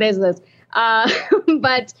 Like, what is this?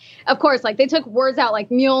 But of course, like, they took words out like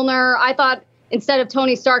Mjolnir. I thought instead of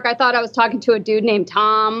Tony Stark, I thought I was talking to a dude named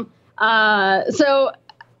Tom. So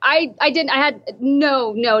I had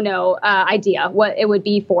no idea what it would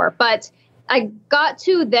be for, but I got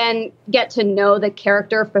to then get to know the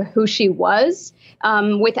character for who she was,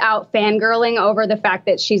 without fangirling over the fact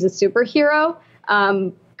that she's a superhero.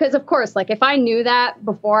 Because of course, like, if I knew that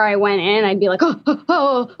before I went in, I'd be like,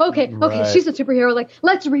 okay, Right. she's a superhero. Like,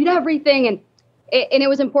 let's read everything. And it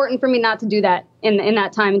was important for me not to do that in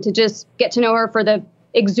that time and to just get to know her for the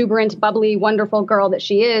exuberant, bubbly, wonderful girl that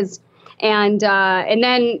she is. And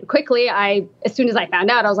then quickly, as soon as I found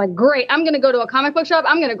out, I was like, great, I'm going to go to a comic book shop.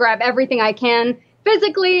 I'm going to grab everything I can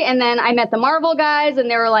physically. And then I met the Marvel guys and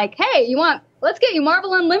they were like, hey, let's get you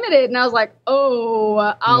Marvel Unlimited. And I was like,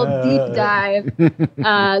 oh, I'll deep dive.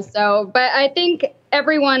 But I think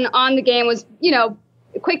everyone on the game was, you know,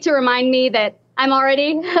 quick to remind me that I'm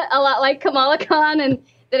already a lot like Kamala Khan and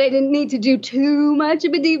that I didn't need to do too much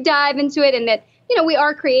of a deep dive into it. And that, you know, we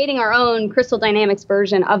are creating our own Crystal Dynamics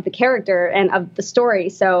version of the character and of the story.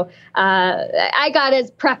 So I got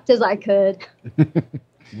as prepped as I could.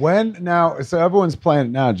 So everyone's playing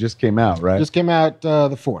it now. It just came out, right? Just came out the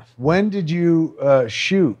 4th. When did you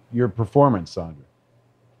shoot your performance, Sandra?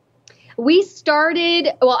 I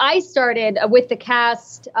started with the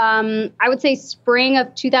cast, I would say spring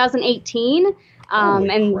of 2018.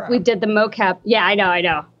 And crap. we did the mocap. Yeah, I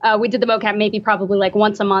know. We did the mocap probably like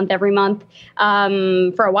once a month, every month,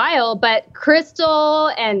 for a while. But Crystal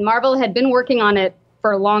and Marvel had been working on it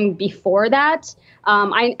for long before that.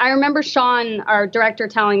 I remember Sean, our director,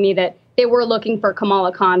 telling me that they were looking for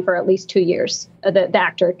Kamala Khan for at least 2 years, the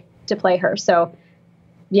actor, to play her. So,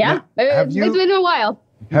 yeah, it's been a while.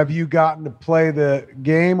 Have you gotten to play the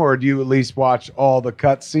game, or do you at least watch all the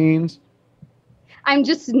cutscenes? I'm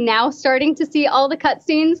just now starting to see all the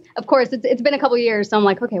cutscenes. Of course, it's been a couple years, so I'm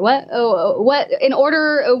like, okay, what in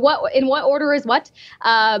what order is what?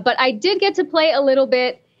 But I did get to play a little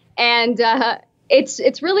bit, and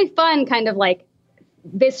it's really fun, kind of like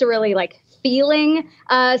viscerally, like feeling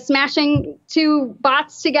smashing two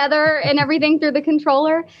bots together and everything through the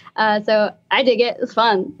controller. So I dig it. It's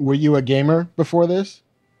fun. Were you a gamer before this?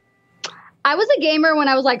 I was a gamer when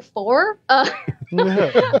I was like 4.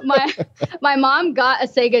 My mom got a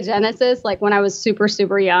Sega Genesis like when I was super,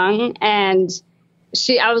 super young. And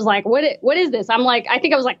I was like, what is this? I'm like, I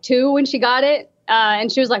think I was like 2 when she got it.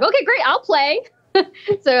 And she was like, okay, great, I'll play.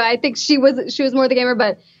 So I think she was more the gamer,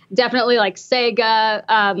 but definitely like Sega,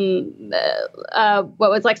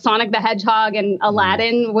 what was like Sonic the Hedgehog and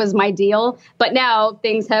Aladdin was my deal. But now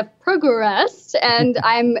things have progressed and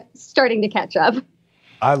I'm starting to catch up.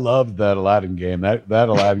 I loved that Aladdin game. That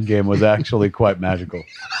Aladdin game was actually quite magical.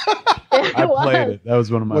 I played it. That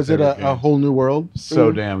was one of my favorite games. Was it a whole new world?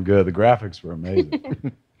 So damn good. The graphics were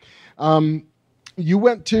amazing. You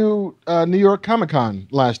went to New York Comic-Con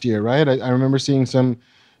last year, right? I remember seeing some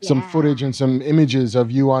footage and some images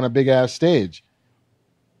of you on a big-ass stage.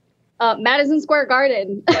 Madison Square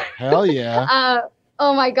Garden. Hell yeah.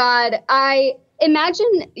 Oh, my God. I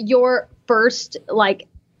imagine your first, like,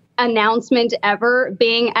 announcement ever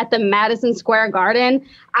being at the Madison Square Garden.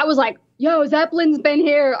 I was like, yo, Zeppelin's been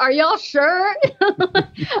here. Are y'all sure?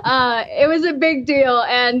 It was a big deal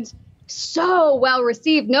and so well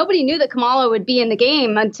received. Nobody knew that Kamala would be in the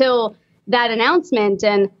game until that announcement.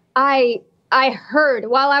 And I heard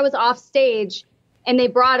while I was off stage and they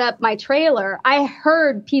brought up my trailer, I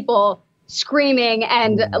heard people screaming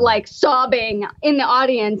and like sobbing in the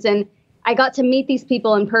audience. And I got to meet these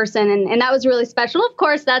people in person. And that was really special. Of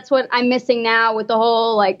course, that's what I'm missing now with the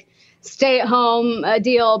whole like stay at home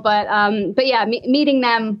deal. But yeah, meeting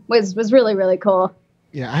them was really, really cool.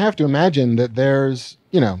 Yeah, I have to imagine that there's,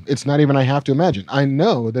 it's not even I have to imagine. I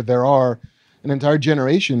know that there are an entire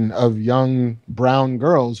generation of young brown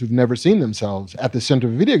girls who've never seen themselves at the center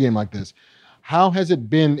of a video game like this. How has it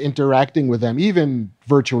been interacting with them, even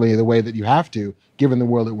virtually the way that you have to, given the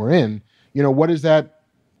world that we're in? What does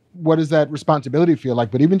that responsibility feel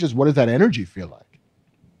like? But even just what does that energy feel like?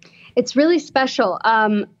 It's really special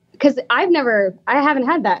because I haven't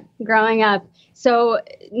had that growing up. So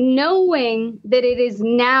knowing that it is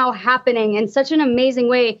now happening in such an amazing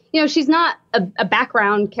way, she's not a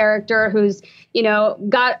background character who's,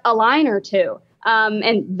 got a line or two.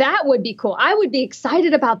 And that would be cool. I would be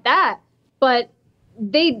excited about that. But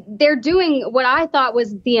they're doing what I thought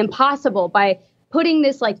was the impossible by putting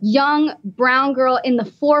this like young brown girl in the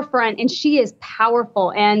forefront, and she is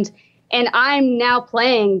powerful. And I'm now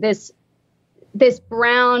playing this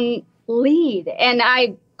brown lead. And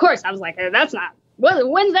of course, I was like, that's not,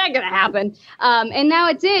 when's that going to happen? And now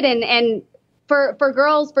it did. And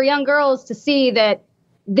for young girls to see that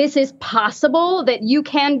this is possible, that you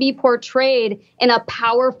can be portrayed in a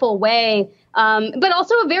powerful way, but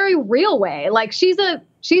also a very real way. Like she's a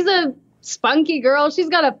spunky girl. She's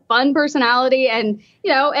got a fun personality and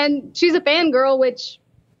she's a fangirl, which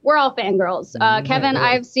we're all fangirls. Kevin,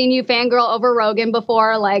 I've seen you fangirl over Rogan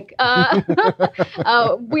before. Like,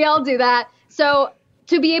 we all do that. So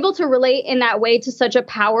to be able to relate in that way to such a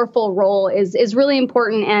powerful role is really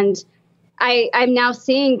important. And I'm now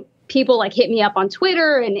seeing people like hit me up on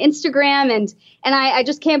Twitter and Instagram. And I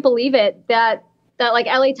just can't believe it that like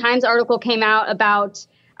LA Times article came out about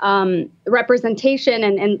representation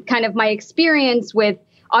and kind of my experience with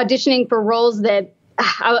auditioning for roles that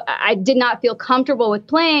I did not feel comfortable with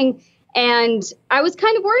playing. And I was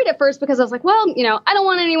kind of worried at first because I was like, well, I don't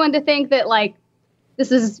want anyone to think that like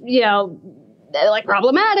this is, like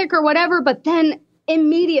problematic or whatever. But then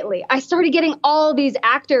immediately I started getting all these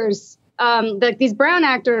actors, like these brown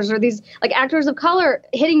actors or these like actors of color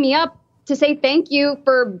hitting me up to say thank you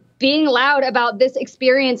for being loud about this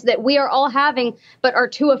experience that we are all having, but are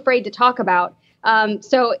too afraid to talk about.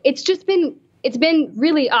 So it's been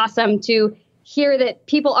really awesome to hear that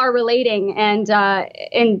people are relating and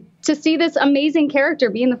to see this amazing character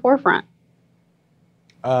be in the forefront.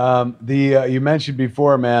 You mentioned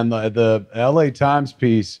before, man, the LA Times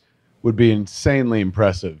piece would be insanely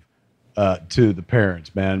impressive to the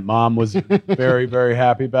parents, man. Mom was very, very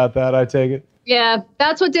happy about that, I take it. Yeah,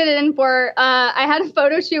 that's what did it in for. I had a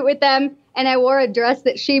photo shoot with them and I wore a dress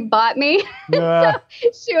that she bought me. Yeah. So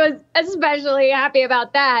she was especially happy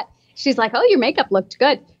about that. She's like, oh, your makeup looked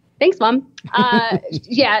good. Thanks, Mom.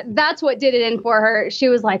 Yeah, that's what did it in for her. She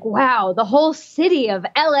was like, wow, the whole city of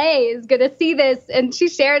LA is going to see this. And she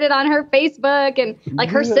shared it on her Facebook and like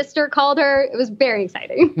her sister called her. It was very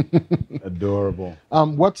exciting. Adorable.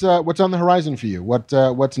 What's on the horizon for you?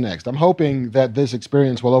 What's next? I'm hoping that this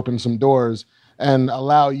experience will open some doors and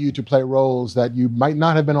allow you to play roles that you might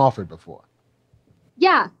not have been offered before.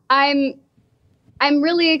 Yeah, I'm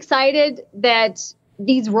really excited that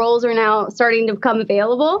these roles are now starting to become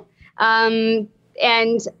available. And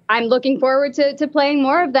I'm looking forward to playing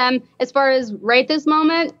more of them. As far as right this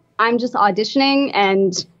moment, I'm just auditioning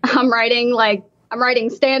and I'm writing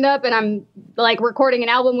stand up and I'm like recording an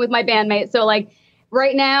album with my bandmate. So like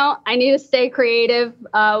right now I need to stay creative,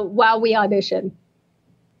 while we audition.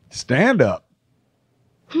 Stand up.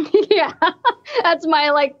 Yeah, that's my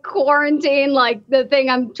like quarantine, like the thing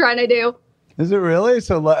I'm trying to do. Is it really?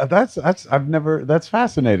 So that's that's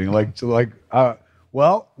fascinating.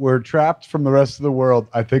 Well, we're trapped from the rest of the world.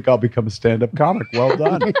 I think I'll become a stand-up comic. Well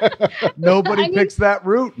done. Nobody picks that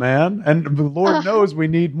route, man. And the Lord knows we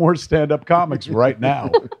need more stand-up comics right now.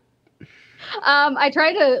 I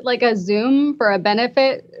tried a Zoom for a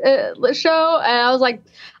benefit show, and I was like,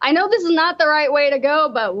 I know this is not the right way to go,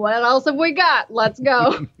 but what else have we got? Let's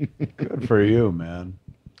go. Good for you, man.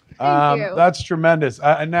 Thank you. That's tremendous.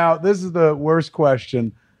 Now, this is the worst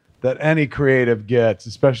question that any creative gets,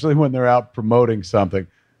 especially when they're out promoting something.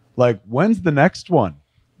 Like, when's the next one?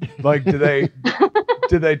 Like, do they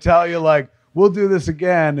tell you, like, we'll do this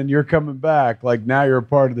again and you're coming back? Like, now you're a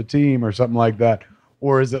part of the team or something like that?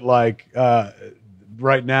 Or is it like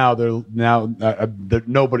right now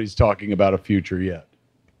nobody's talking about a future yet?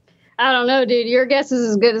 I don't know, dude. Your guess is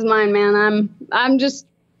as good as mine, man. I'm just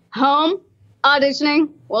home auditioning.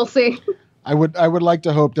 We'll see. I would like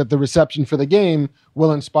to hope that the reception for the game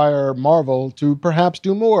will inspire Marvel to perhaps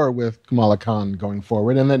do more with Kamala Khan going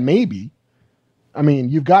forward, and then maybe, I mean,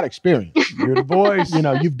 you've got experience. You're the voice.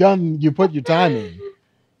 You put your time in.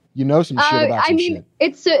 You know some shit about some shit.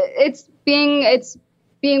 It's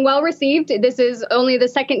being well received. This is only the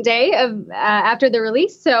second day of after the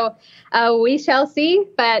release, so we shall see.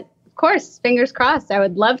 But of course, fingers crossed. I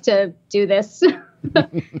would love to do this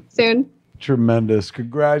soon. Tremendous.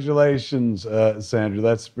 Congratulations, Sandra.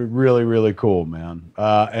 That's really, really cool, man.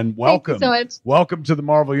 And welcome. Thank you so much. Welcome to the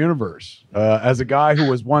Marvel Universe. As a guy who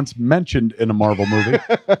was once mentioned in a Marvel movie,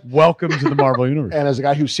 welcome to the Marvel Universe. And as a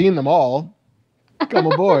guy who's seen them all, come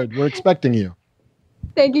aboard. We're expecting you.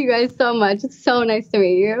 Thank you guys so much. It's so nice to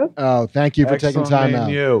meet you. Oh, thank you for taking time out.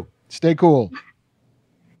 You. Stay cool.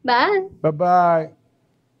 Bye. Bye-bye.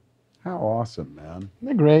 How awesome, man.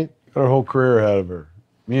 They're great. Got our whole career ahead of her.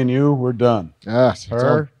 Me and you, we're done. Yes, it's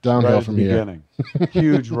all downhill right from the here. Beginning.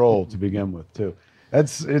 Huge role to begin with, too.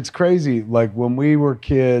 It's crazy. Like when we were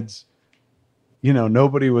kids,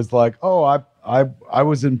 nobody was like, "Oh, I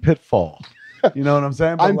was in Pitfall." You know what I'm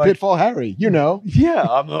saying? But I'm Pitfall Harry. Yeah,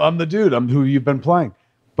 I'm the dude. I'm who you've been playing.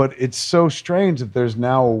 But it's so strange that there's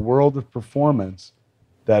now a world of performance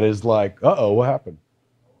that is like, what happened?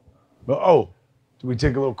 Did we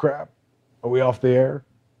take a little crap? Are we off the air?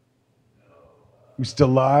 We still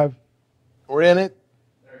live? We're in it.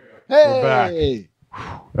 Hey, we're back.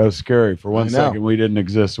 That was scary. For one second, we didn't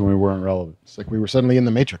exist and we weren't relevant. It's like we were suddenly in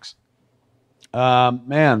the Matrix.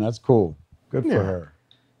 Man, that's cool. Good for her.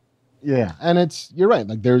 Yeah, and you're right.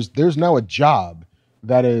 Like there's now a job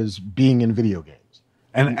that is being in video games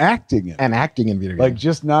and acting in video games.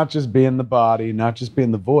 Like not just being the body, not just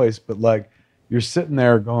being the voice, but like you're sitting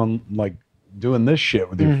there going like doing this shit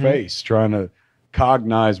with your face, trying to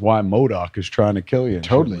cognize why MODOK is trying to kill you.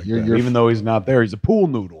 Totally. Like even though he's not there, he's a pool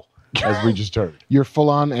noodle, as we just heard. You're full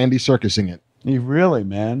on Andy Serkising it. You really,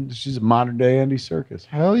 man. She's a modern day Andy Serkis.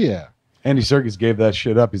 Hell yeah. Andy Serkis gave that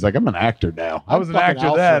shit up. He's like, I'm an actor now. I was an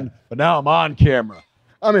actor then, but now I'm on camera.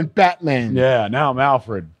 I'm in Batman. Yeah, now I'm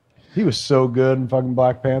Alfred. He was so good in fucking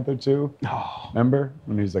Black Panther too. Oh. Remember?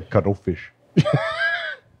 When he's like cuttlefish.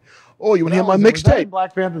 Oh, you want to hear my mixtape?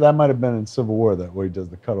 Black Panther? That might have been in Civil War, that where he does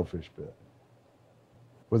the cuttlefish bit.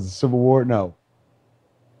 Was it Civil War? No.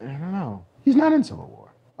 I don't know. He's not in Civil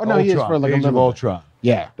War. Oh, no, Ultron, he is for like Age of Ultron.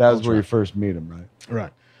 Yeah. That was where you first meet him, right?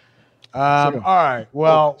 Right. All right.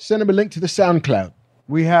 Well, send him a link to the SoundCloud.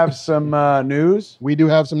 We have some news. We do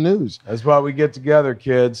have some news. That's why we get together,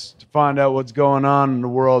 kids, to find out what's going on in the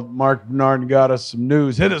world. Mark Bernard got us some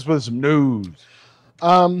news. Hit us with some news.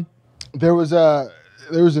 There was a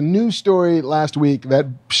news story last week that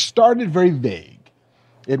started very vague.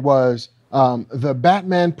 It was the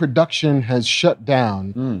Batman production has shut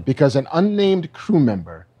down because an unnamed crew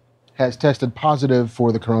member has tested positive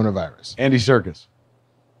for the coronavirus. Andy Serkis.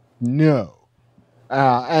 No.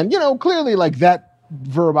 And, clearly like that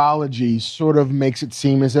verbology sort of makes it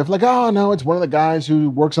seem as if like, oh, no, it's one of the guys who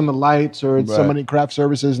works on the lights or it's somebody in craft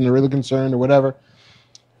services and they're really concerned or whatever.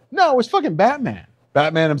 No, it's fucking Batman.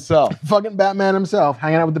 Batman himself. Fucking Batman himself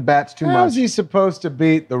hanging out with the bats too much. How is he supposed to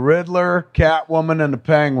beat the Riddler, Catwoman, and the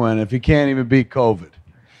Penguin if he can't even beat COVID?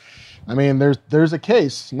 I mean, there's a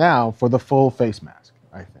case now for the full face mask,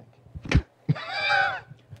 I think.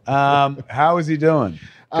 How is he doing?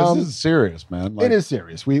 Because this is serious, man. It is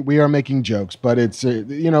serious. We are making jokes, but it's,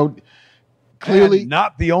 clearly... And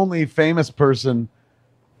not the only famous person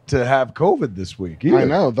to have COVID this week either. I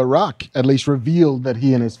know. The Rock at least revealed that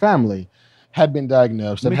he and his family had been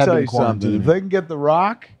diagnosed and had been quarantined. If they can get The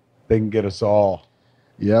Rock, they can get us all.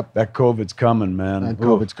 Yep. That COVID's coming, man. That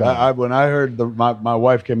COVID's coming. When I heard my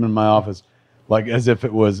wife came in my office, like as if I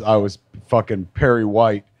was fucking Perry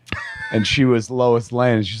White, and she was Lois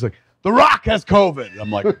Lane, and she's like, The Rock has COVID.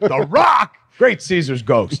 I'm like, The Rock? Great Caesar's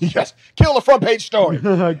ghost. Yes, kill the front page story.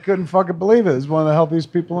 I couldn't fucking believe it. He's one of the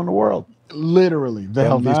healthiest people in the world. Literally the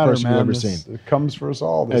healthiest person we've ever seen. It comes for us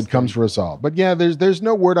all. It comes for us all. But yeah, there's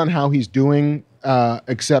no word on how he's doing,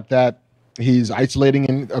 except that he's isolating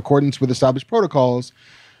in accordance with established protocols.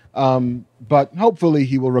 But hopefully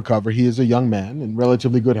he will recover. He is a young man in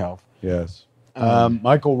relatively good health. Yes.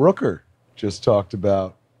 Michael Rooker just talked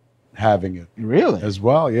about having it. Really? As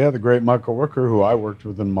well. Yeah, the great Michael Rooker, who I worked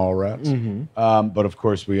with in Mallrats. Mm-hmm. But of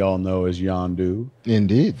course, we all know as Yondu.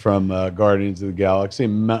 Indeed. From Guardians of the Galaxy,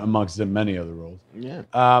 amongst many other roles.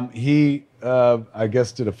 Yeah. He, I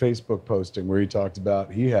guess, did a Facebook posting where he talked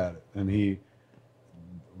about he had it and he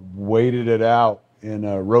waited it out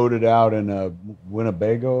and wrote it out in a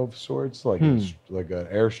Winnebago of sorts, like like an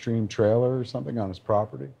Airstream trailer or something on his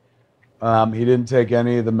property. He didn't take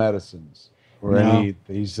any of the medicines or any.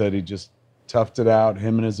 He said he just toughed it out.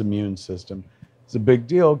 Him and his immune system. It's a big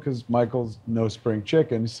deal because Michael's no spring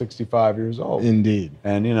chicken. He's 65 years old. Indeed.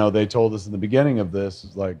 And they told us in the beginning of this,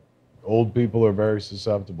 like, old people are very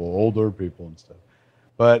susceptible, older people and stuff.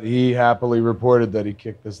 But he happily reported that he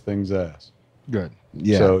kicked this thing's ass. Good.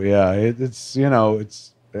 Yeah. So yeah, it's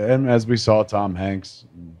and as we saw, Tom Hanks,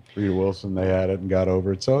 and Rita Wilson, they had it and got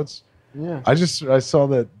over it. So it's I saw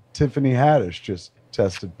that Tiffany Haddish just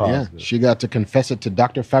tested positive. Yeah, she got to confess it to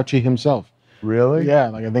Dr. Fauci himself. Really? Yeah,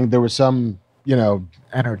 like I think there was some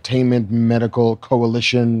entertainment medical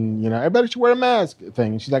coalition. Everybody should wear a mask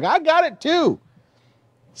thing, and she's like, I got it too.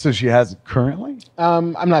 So she has it currently?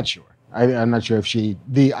 I'm not sure. I'm not sure if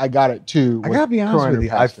I got it too. I gotta be honest with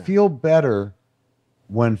you. I feel better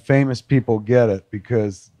when famous people get it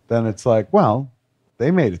because then it's like, well,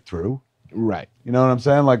 they made it through. Right. You know what I'm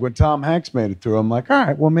saying? Like when Tom Hanks made it through, I'm like, all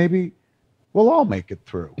right, well, maybe we'll all make it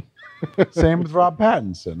through. Same with Rob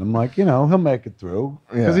Pattinson. I'm like, he'll make it through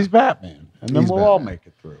because he's Batman, and then we'll all make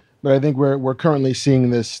it through. But I think we're currently seeing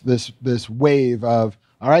this wave of,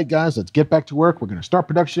 all right, guys, let's get back to work. We're going to start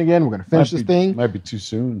production again. We're going to finish this thing. Might be too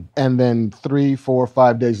soon. And then 3, 4,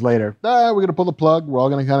 5 days later, we're going to pull the plug. We're all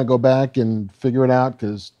going to kind of go back and figure it out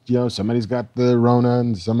because, somebody's got the Rona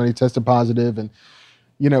and somebody tested positive. And,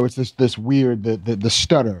 it's this weird, the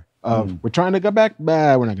stutter of, we're trying to go back.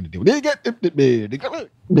 We're not going to do it.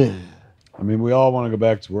 I mean, we all want to go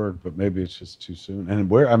back to work, but maybe it's just too soon. And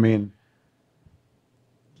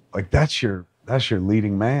that's your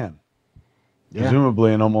leading man. Yeah.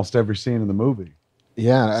 Presumably in almost every scene in the movie.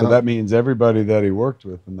 Yeah. So that means everybody that he worked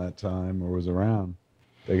with in that time or was around,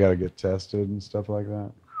 they got to get tested and stuff like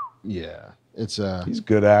that. Yeah. He's a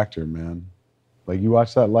good actor, man. Like, you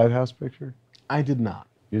watched that Lighthouse picture? I did not.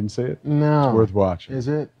 You didn't see it? No. It's worth watching. Is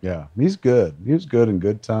it? Yeah. He's good. He was good in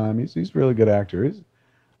Good Time. He's a really good actor.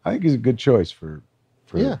 I think he's a good choice for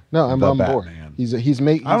yeah. No, I'm on board.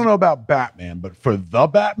 Batman. I don't know about Batman, but for the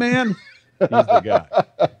Batman, he's the guy.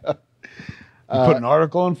 You put an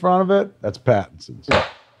article in front of it, that's Pattinson's.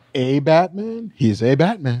 A Batman? He's a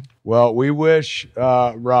Batman. Well, we wish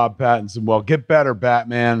Rob Pattinson, get better,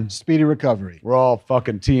 Batman. Speedy recovery. We're all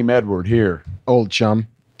fucking Team Edward here. Old chum.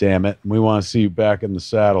 Damn it. We want to see you back in the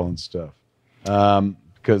saddle and stuff.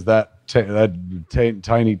 Because that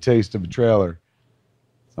tiny taste of a trailer,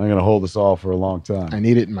 it's not going to hold us all for a long time. I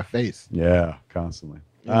need it in my face. Yeah, constantly.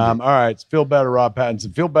 All right, feel better, Rob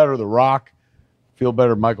Pattinson. Feel better, The Rock. Feel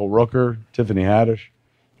better, Michael Rooker, Tiffany Haddish.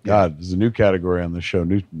 God, there's a new category on the show,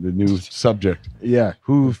 the new subject. Yeah.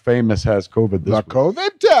 Who famous has COVID this week? The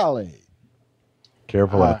COVID tally.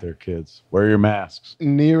 Careful out there, kids. Wear your masks.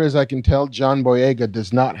 Near as I can tell, John Boyega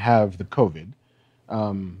does not have the COVID,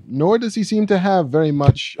 nor does he seem to have very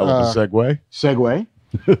much... Segue.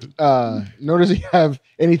 Nor does he have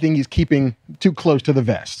anything he's keeping too close to the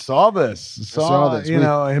vest. Saw this.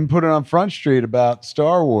 Him put it on Front Street about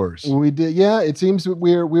Star Wars. We did. Yeah, it seems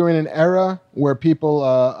we're in an era where people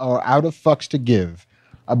are out of fucks to give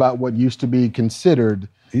about what used to be considered.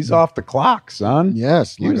 He's off the clock, son.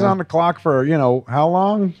 Yes. He was on the clock for, how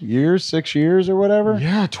long? 6 years or whatever?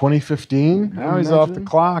 Yeah, 2015. Now he's off the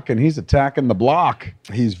clock and he's attacking the block.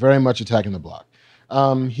 He's very much attacking the block.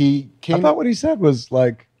 I thought what he said was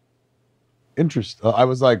like interesting. I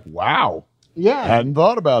was like, wow. Yeah. I hadn't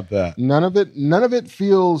thought about that. None of it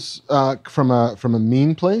feels from a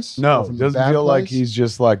mean place. No, it doesn't feel like he's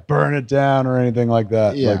just like burn it down or anything like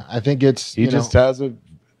that. Yeah, like, I think it's he just has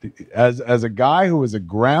as a guy who was a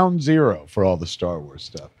ground zero for all the Star Wars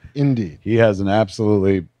stuff. Indeed. He has an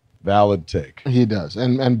absolutely valid take. He does.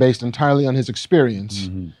 And based entirely on his experience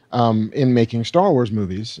in making Star Wars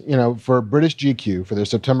movies, for British GQ, for their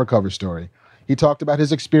September cover story, he talked about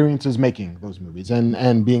his experiences making those movies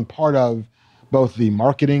and being part of both the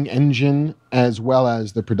marketing engine as well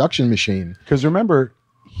as the production machine. Because remember,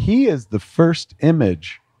 he is the first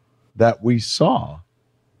image that we saw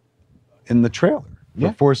in the trailer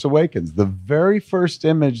for Force Awakens. The very first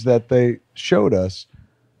image that they showed us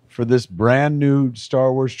for this brand new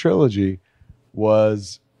Star Wars trilogy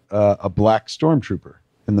was a black stormtrooper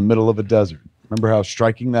in the middle of a desert. Remember how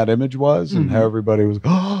striking that image was and how everybody was,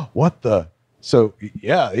 oh, what the? So,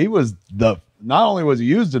 yeah, he was not only was he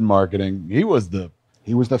used in marketing, he was the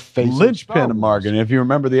face linchpin of marketing. If you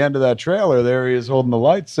remember the end of that trailer, there he is holding the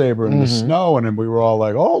lightsaber in the snow, and we were all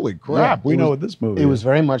like, holy crap, we know what this movie is. It was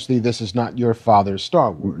very much this is not your father's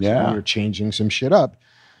Star Wars. Yeah. You're changing some shit up.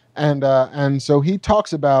 And so he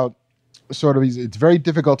talks about sort of, it's very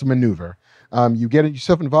difficult to maneuver. You get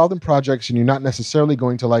yourself involved in projects and you're not necessarily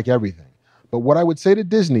going to like everything. But what I would say to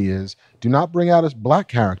Disney is, do not bring out a black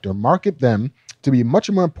character, market them to be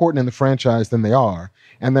much more important in the franchise than they are,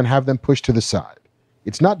 and then have them pushed to the side.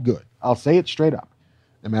 It's not good. I'll say it straight up.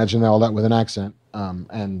 Imagine all that with an accent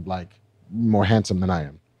and like more handsome than I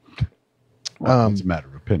am. Well, it's a matter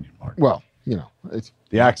of opinion, Mark. Well, you know, it's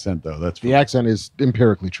the accent though. The accent is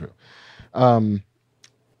empirically true. You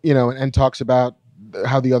know, and talks about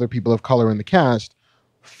how the other people of color in the cast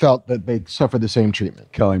felt that they suffered the same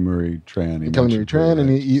treatment. Kelly Marie Tran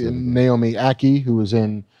and Naomi Ackie, who was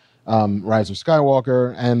in Rise of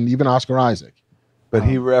Skywalker, and even Oscar Isaac. But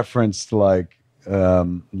he referenced like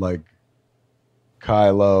Kylo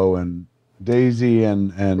and Daisy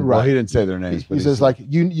and well, he didn't say their names. He says like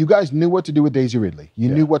you guys knew what to do with Daisy Ridley. You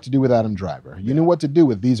knew what to do with Adam Driver. You knew what to do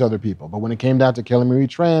with these other people. But when it came down to Kelly Marie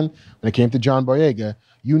Tran, when it came to John Boyega,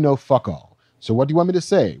 you know fuck all. So what do you want me to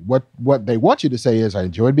say? What they want you to say is, I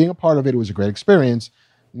enjoyed being a part of it. It was a great experience.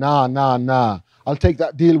 Nah. I'll take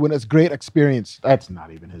that deal when it's great experience. That's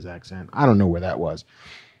not even his accent. I don't know where that was.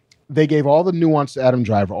 They gave all the nuance to Adam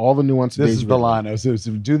Driver, all the nuance to Daisy Daisy Ridley. This is the line.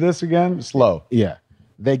 So do this again? Slow. Yeah.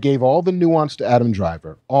 They gave all the nuance to Adam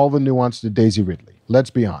Driver, all the nuance to Daisy Ridley.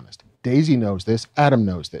 Let's be honest. Daisy knows this. Adam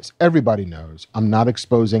knows this. Everybody knows. I'm not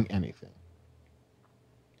exposing anything.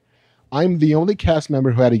 I'm the only cast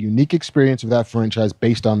member who had a unique experience of that franchise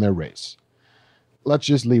based on their race. Let's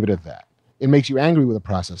just leave it at that. It makes you angry with a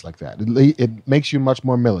process like that. It makes you much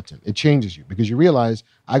more militant. It changes you because you realize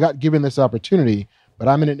I got given this opportunity, but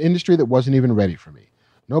I'm in an industry that wasn't even ready for me.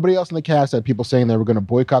 Nobody else in the cast had people saying they were going to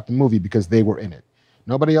boycott the movie because they were in it.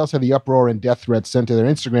 Nobody else had the uproar and death threats sent to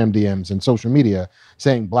their Instagram DMs and social media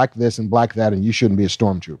saying black this and black that and you shouldn't be a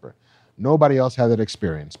stormtrooper. Nobody else had that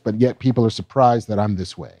experience, but yet people are surprised that I'm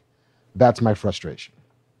this way. That's my frustration.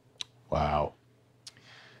 Wow.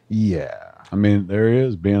 Yeah. I mean, there he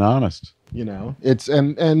is, being honest. You know, it's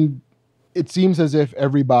and it seems as if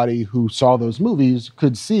everybody who saw those movies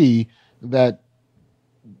could see that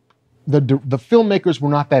the filmmakers were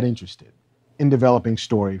not that interested in developing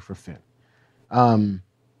story for Finn.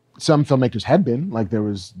 Some filmmakers had been, like there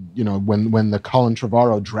was, you know, when the Colin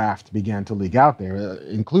Trevorrow draft began to leak out there,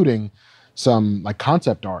 including some like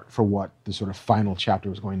concept art for what the sort of final chapter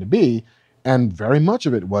was going to be. And very much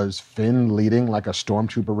of it was Finn leading like a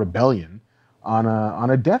stormtrooper rebellion on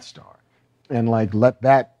a Death Star, and like let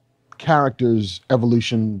that character's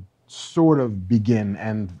evolution sort of begin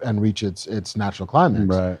and reach its natural climax.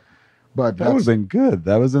 Right. But that would have been good.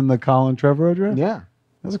 That was in the Colin Trevorrow draft? Yeah.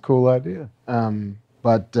 That's a cool idea.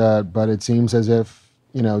 But it seems as if,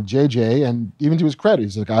 you know, JJ, and even to his credit,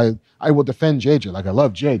 he's like, I will defend JJ. Like, I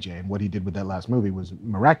love JJ, and what he did with that last movie was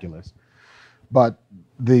miraculous. But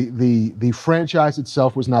the franchise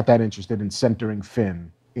itself was not that interested in centering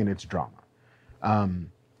Finn in its drama.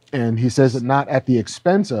 And he says that not at the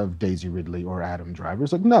expense of Daisy Ridley or Adam Driver.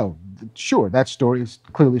 It's like, no, sure, that story is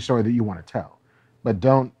clearly a story that you want to tell. But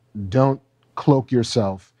don't cloak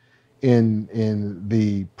yourself in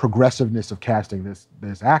the progressiveness of casting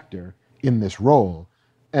this actor in this role,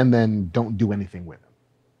 and then don't do anything with him.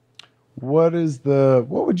 What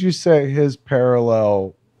would you say his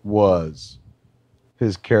parallel was,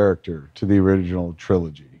 his character to the original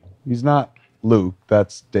trilogy? He's not Luke,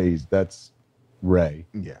 that's Daisy, that's Rey.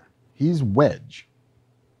 Yeah. He's Wedge.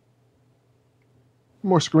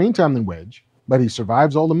 More screen time than Wedge, but he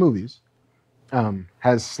survives all the movies.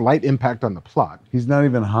 Has slight impact on the plot. He's not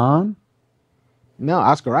even Han? No,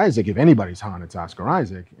 Oscar Isaac, if anybody's Han, it's Oscar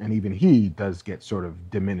Isaac. And even he does get sort of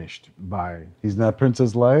diminished by... He's not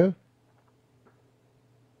Princess Leia?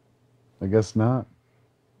 I guess not.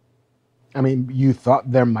 I mean, you thought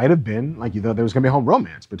there might have been, like you thought there was going to be a whole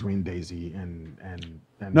romance between Daisy and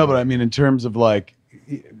no, but I mean in terms of like,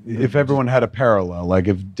 if everyone had a parallel, like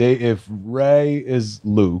if Rey is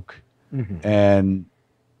Luke and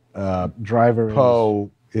Driver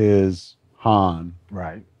Poe is Han,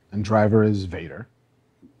 right, And Driver is Vader.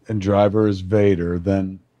 And Driver is Vader,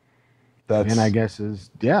 then that's... And I guess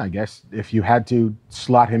if you had to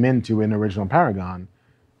slot him into an original Paragon,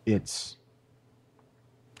 it's...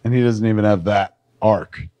 And he doesn't even have that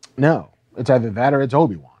arc. No. It's either that or it's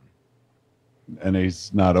Obi-Wan. And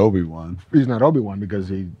he's not Obi-Wan. He's not Obi-Wan because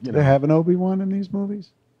he... Do they have an Obi-Wan in these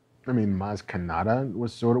movies? I mean, Maz Kanata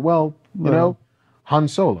was sort of... Well, you know, Han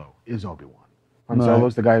Solo is Obi-Wan. Han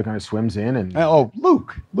Solo's the guy who kind of swims in and... Oh,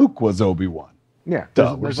 Luke. Luke was Obi-Wan. Yeah.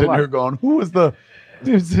 We're sitting here going, who was the...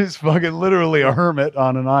 He's fucking literally a hermit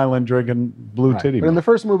on an island drinking blue titty. But in the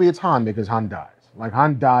first movie, it's Han because Han dies. Like,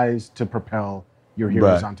 Han dies to propel your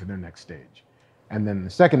heroes onto their next stage. And then the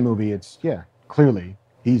second movie, it's, clearly,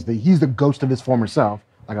 he's the ghost of his former self,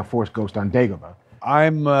 like a Force ghost on Dagobah. I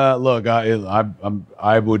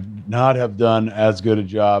would not have done as good a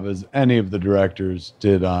job as any of the directors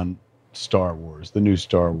did on Star Wars, the new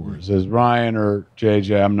Star Wars. As Ryan or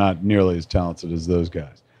JJ, I'm not nearly as talented as those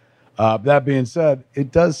guys. That being said,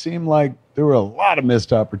 it does seem like there were a lot of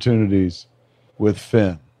missed opportunities with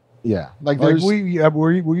Finn. Yeah. Like were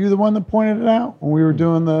you the one that pointed it out when we were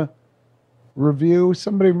doing the review?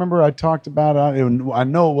 Somebody, remember I talked about it? I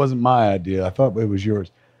know it wasn't my idea. I thought it was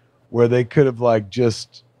yours. Where they could have the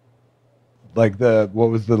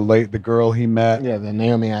girl he met? Yeah, the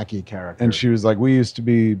Naomi Aki character. And she was like, we used to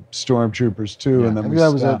be stormtroopers too, and then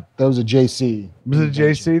that was a JC. Was it a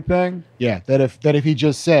JC thing? Yeah, that if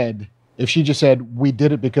she just said, we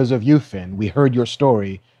did it because of you, Finn. We heard your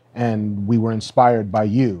story and we were inspired by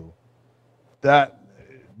you. That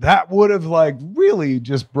would have really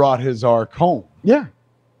just brought his arc home. Yeah.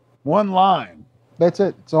 One line. That's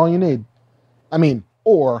it. That's all you need. I mean,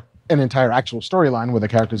 or an entire actual storyline where the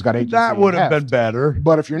character's got agency. That would have been better.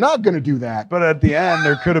 But if you're not going to do that... But at the end,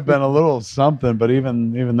 there could have been a little something, but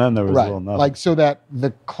even then, there was a little nothing. So that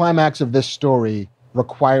the climax of this story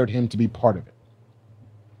required him to be part of it.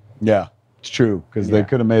 Yeah, it's true, because they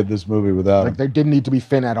could have made this movie without him. There didn't need to be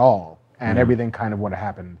Finn at all, and everything kind of would have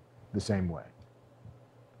happened the same way.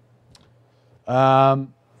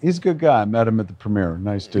 He's a good guy. I met him at the premiere.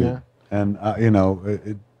 Nice dude. Yeah. And,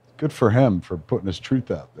 good for him for putting his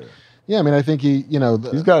truth out there. Yeah, I mean, I think he's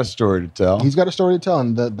got a story to tell. He's got a story to tell,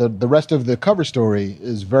 and the rest of the cover story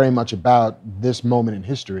is very much about this moment in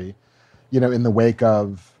history, in the wake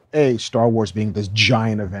of Star Wars being this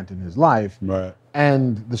giant event in his life, right?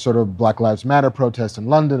 And the sort of Black Lives Matter protest in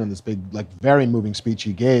London, and this big, very moving speech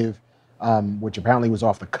he gave, which apparently was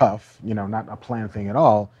off the cuff, not a planned thing at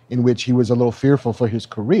all, in which he was a little fearful for his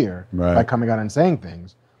career by coming out and saying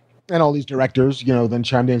things. And all these directors, then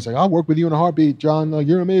chimed in and say, I'll work with you in a heartbeat, John.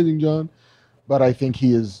 You're amazing, John. But I think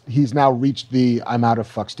he's now reached the I'm out of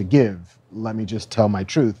fucks to give. Let me just tell my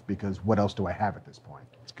truth, because what else do I have at this point?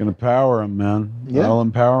 It's going to power him, man. Yeah. I'll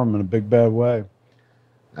empower him in a big, bad way.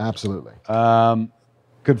 Absolutely.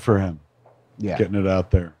 Good for him. Yeah. Getting it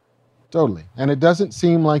out there. Totally. And it doesn't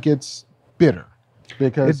seem like it's bitter.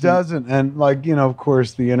 Because it doesn't, and of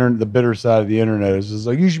course, the bitter side of the internet is just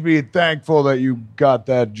you should be thankful that you got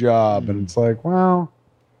that job, and it's well,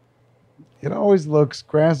 it always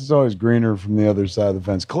grass is always greener from the other side of the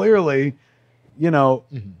fence. Clearly,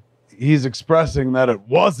 he's expressing that it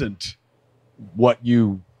wasn't what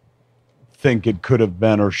you think it could have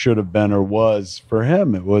been or should have been or was for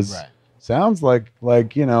him. It was sounds like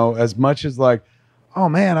as much as oh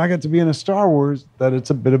man, I got to be in a Star Wars, that it's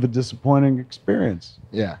a bit of a disappointing experience.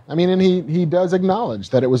 Yeah. I mean, and he does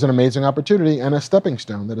acknowledge that it was an amazing opportunity and a stepping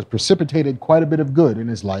stone that has precipitated quite a bit of good in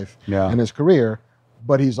his life and his career,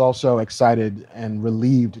 but he's also excited and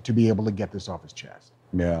relieved to be able to get this off his chest.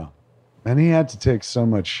 Yeah. And he had to take so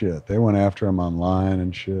much shit. They went after him online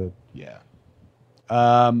and shit. Yeah.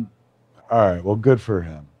 All right. Well, good for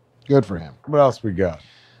him. Good for him. What else we got?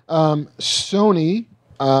 Sony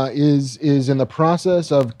is in the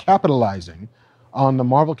process of capitalizing on the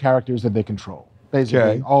Marvel characters that they control,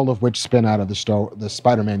 basically all of which spin out of the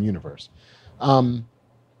Spider-Man universe. And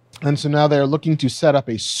so now they're looking to set up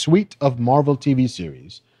a suite of Marvel TV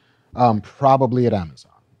series, probably at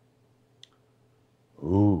Amazon.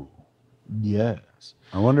 Ooh. Yes.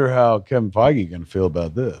 I wonder how Kevin Feige going to feel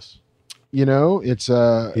about this. It's...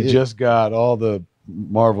 he just got all the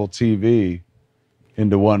Marvel TV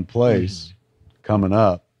into one place. Coming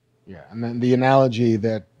up. Yeah, and then the analogy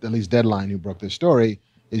that at least Deadline, who broke this story,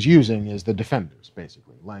 is using is the Defenders,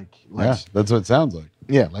 basically. That's what it sounds like.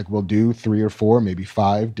 Yeah, we'll do 3 or 4, maybe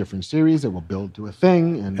 5 different series that will build to a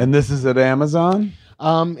thing. And this is at Amazon?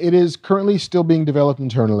 It is currently still being developed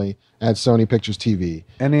internally at Sony Pictures TV.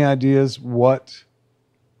 Any ideas what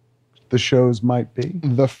the shows might be?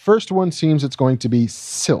 The first one seems it's going to be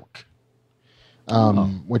Silk.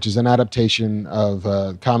 which is an adaptation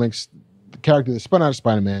of comics. The character that spun out of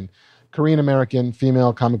Spider-Man, Korean-American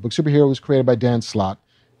female comic book superhero, was created by Dan Slott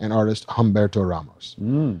and artist Humberto Ramos.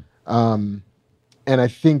 And I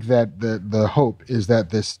think that the hope is that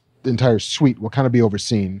this entire suite will kind of be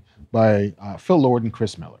overseen by Phil Lord and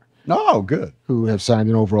Chris Miller. Oh, good. Who have signed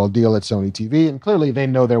an overall deal at Sony TV, and clearly they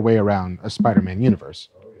know their way around a Spider-Man universe.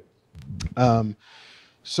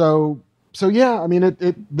 So yeah, I mean,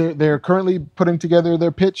 they're currently putting together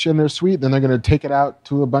their pitch and their suite. Then they're going to take it out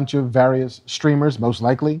to a bunch of various streamers, most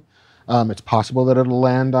likely. It's possible that it'll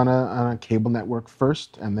land on a cable network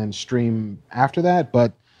first and then stream after that.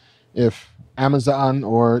 But if Amazon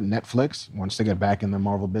or Netflix wants to get back in the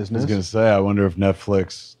Marvel business, I was going to say, I wonder if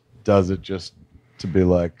Netflix does it just to be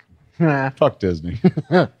like, fuck Disney.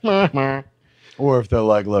 Or if they're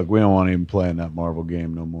like, look, we don't want to even play in that Marvel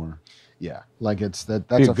game no more. Yeah, like that's be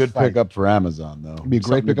a good pickup for Amazon, though. It'd be a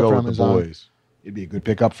great pickup for Amazon. It'd be a good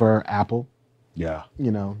pickup for Apple. Yeah,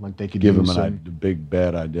 like they could give them a big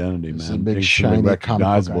bad identity, man. A big shiny,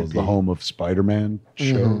 recognizable as the home of Spider-Man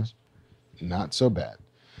shows. Not so bad.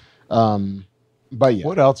 But yeah,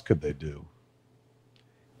 what else could they do?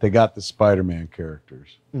 They got the Spider-Man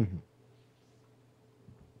characters.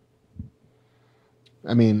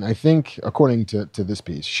 I mean, I think, according to this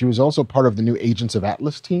piece, she was also part of the new Agents of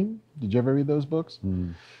Atlas team. Did you ever read those books?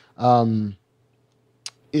 I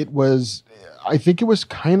think it was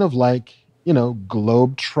kind of like,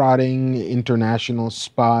 globe-trotting international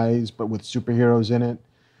spies, but with superheroes in it.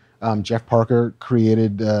 Jeff Parker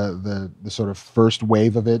created the sort of first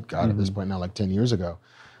wave of it, at this point now, like 10 years ago.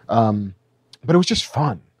 But it was just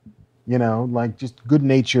fun, like just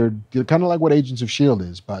good-natured, kind of like what Agents of S.H.I.E.L.D.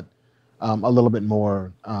 is, but a little bit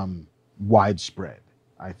more widespread,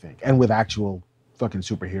 I think, and with actual fucking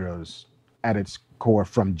superheroes at its core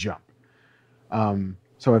from jump.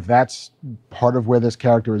 So if that's part of where this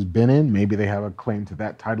character has been in, maybe they have a claim to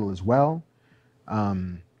that title as well. I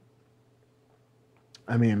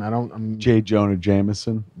mean, J. Jonah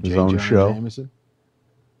Jameson, his own show. Jameson.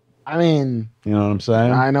 I mean, you know what I'm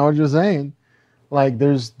saying? I know what you're saying. Like,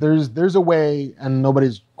 there's a way, and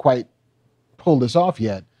nobody's quite pulled this off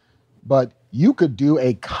yet, but you could do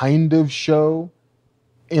a kind of show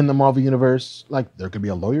in the Marvel Universe. Like, there could be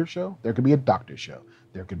a lawyer show, there could be a doctor show,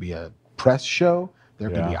 there could be a press show, there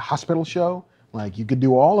could be a hospital show. Like, you could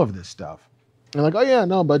do all of this stuff. And like, oh yeah,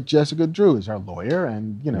 no, but Jessica Drew is our lawyer,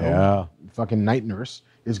 and fucking Night Nurse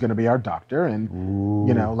is going to be our doctor, and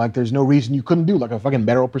like, there's no reason you couldn't do like a fucking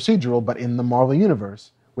medical procedural, but in the Marvel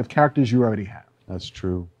Universe with characters you already have. That's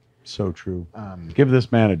true, so true. Give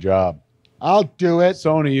this man a job. I'll do it.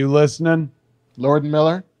 Sony, you listening? Lord and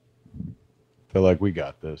Miller? They're like, we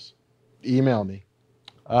got this. Email me.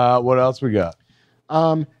 What else we got?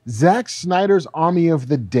 Zack Snyder's Army of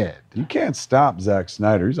the Dead. You can't stop Zack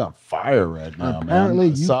Snyder. He's on fire right now, Apparently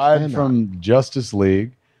man. Aside from Justice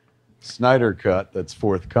League, Snyder Cut, that's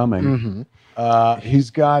forthcoming. He's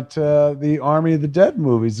got the Army of the Dead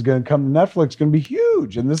movies. It's going to come to Netflix. It's going to be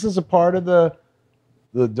huge. And this is a part of the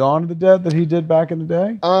Dawn of the Dead that he did back in the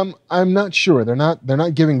day? I'm not sure. They're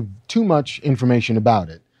not giving too much information about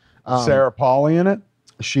it. Sarah Polley in it?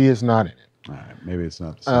 She is not in it. All right, maybe it's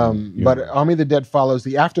not the same. But Army of the Dead follows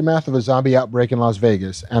the aftermath of a zombie outbreak in Las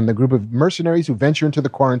Vegas and the group of mercenaries who venture into the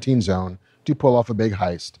quarantine zone to pull off a big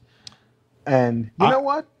heist. And you know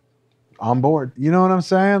what? On board. You know what I'm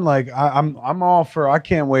saying? Like, I'm all for. I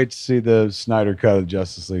can't wait to see the Snyder Cut of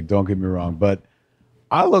Justice League. Don't get me wrong, but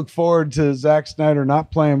I look forward to Zack Snyder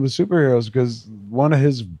not playing with superheroes, because one of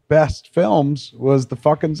his best films was the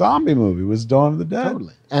fucking zombie movie, was Dawn of the Dead.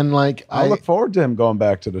 Totally. And like, I look forward to him going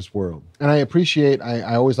back to this world. And I appreciate,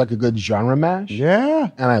 I always like a good genre mash. Yeah.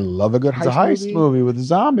 And I love a good heist movie with a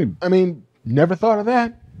zombie. I mean, never thought of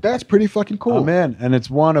that. That's pretty fucking cool. I'm in. And it's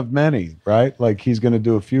one of many, right? Like, he's going to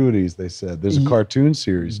do a few of these, they said. There's a cartoon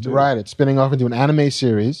series, too. Right. It's spinning off into an anime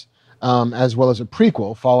series. As well as a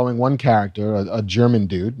prequel following one character, a German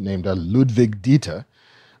dude named Ludwig Dieter,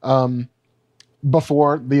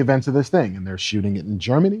 before the events of this thing. And they're shooting it in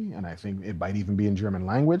Germany, and I think it might even be in German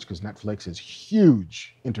language, because Netflix is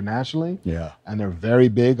huge internationally. Yeah. And they're very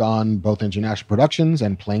big on both international productions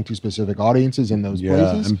and playing to specific audiences in those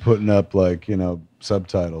places. And putting up, like,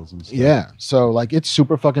 subtitles and stuff. Yeah. So, like, it's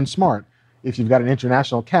super fucking smart. If you've got an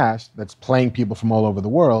international cast that's playing people from all over the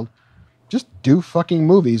world, just do fucking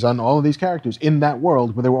movies on all of these characters in that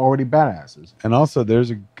world where they were already badasses. And also, there's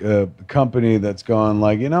a company that's gone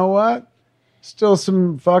like, you know what? Still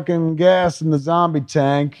some fucking gas in the zombie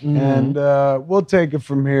tank, and we'll take it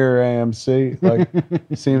from here, AMC. Like,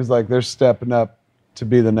 it seems like they're stepping up to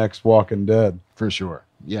be the next Walking Dead. For sure.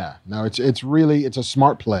 Yeah. No, it's really a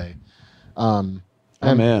smart play.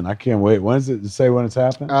 I'm in. I can't wait. When is it? Say when it's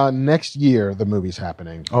happening? Next year, the movie's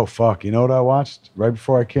happening. Oh, fuck. You know what I watched right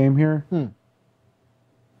before I came here?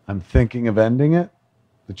 I'm thinking of ending it.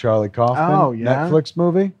 The Charlie Kaufman Netflix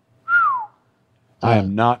movie. I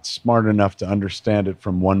am not smart enough to understand it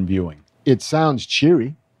from one viewing. It sounds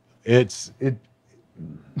cheery. It's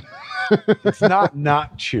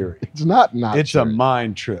not cheery. It's not It's cheery. a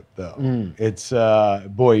mind trip, though. It's,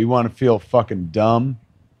 boy, you want to feel fucking dumb.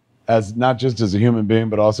 As not just as a human being,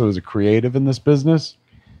 but also as a creative in this business.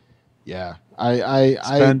 Yeah, I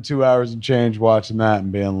spend 2 hours and change watching that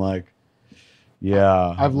and being like,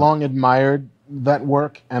 yeah. I've long admired that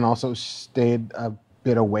work and also stayed a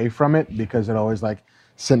bit away from it because it always like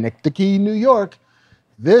Synecdoche, New York.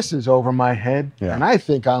 This is over my head, and I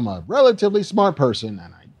think I'm a relatively smart person,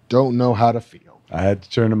 and I don't know how to feel. I had to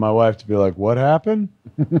turn to my wife to be like, "What happened?"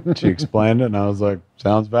 She explained it, and I was like,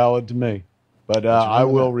 "Sounds valid to me." But I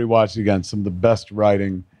will rewatch it again. Some of the best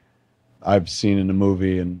writing I've seen in a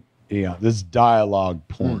movie, and this dialogue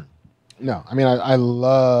porn. No, I mean I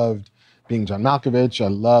loved being John Malkovich. I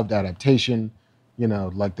loved adaptation. You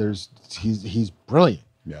know, like he's brilliant.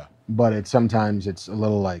 Yeah. But sometimes it's a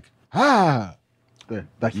little like the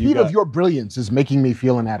heat of your brilliance is making me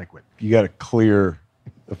feel inadequate. You got to clear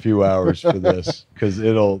a few hours for this because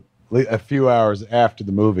it'll. A few hours after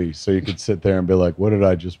the movie, so you could sit there and be like, what did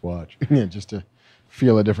I just watch? Yeah, just to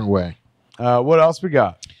feel a different way. What else we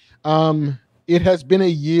got? It has been a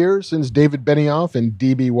year since David Benioff and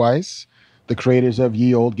D.B. Weiss, the creators of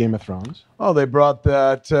Ye Olde Game of Thrones. Oh, they brought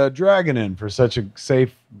that dragon in for such a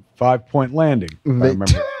safe 5-point landing, if I remember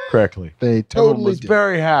correctly. They Everyone was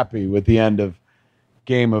very happy with the end of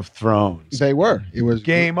Game of Thrones. They were. It was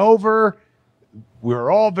game over. We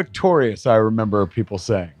were all victorious, I remember people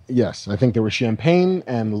saying. Yes, I think there was champagne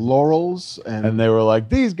and laurels. And they were like,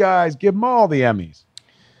 these guys, give them all the Emmys.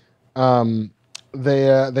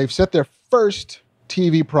 They've set their first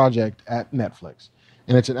TV project at Netflix.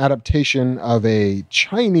 And it's an adaptation of a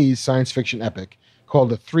Chinese science fiction epic called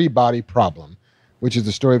The Three-Body Problem, which is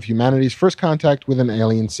the story of humanity's first contact with an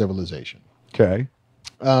alien civilization. Okay.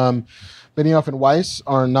 Benioff and Weiss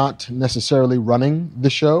are not necessarily running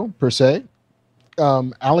the show, per se.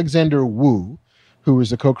 Alexander Wu, who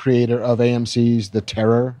is the co-creator of AMC's The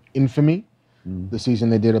Terror Infamy, the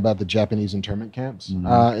season they did about the Japanese internment camps,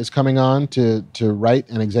 is coming on to write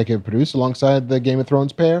and executive produce alongside the Game of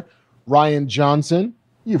Thrones pair. Ryan Johnson,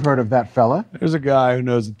 you've heard of that fella. There's a guy who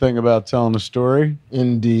knows a thing about telling a story.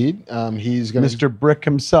 Indeed. He's going to... Mr. Brick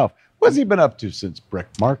himself. What's he been up to since Brick,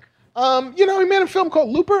 Mark? He made a film called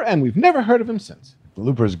Looper, and we've never heard of him since.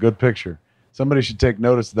 Looper's a good picture. Somebody should take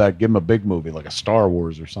notice of that. Give him a big movie, like a Star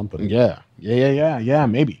Wars or something. Yeah,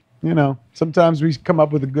 maybe. Sometimes we come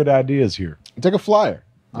up with good ideas here. Take a flyer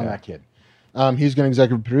on that kid. He's going to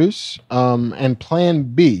executive produce. And Plan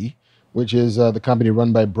B, which is the company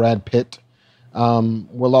run by Brad Pitt,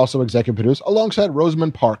 will also executive produce alongside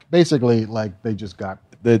Rosamund Pike. Basically, like they just got...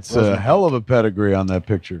 It's a hell of a pedigree on that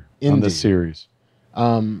picture, on this series.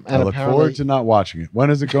 And I look forward to not watching it. When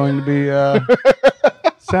is it going to be...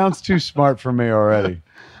 Sounds too smart for me already.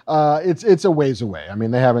 It's a ways away. I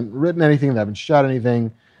mean, they haven't written anything. They haven't shot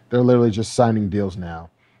anything. They're literally just signing deals now.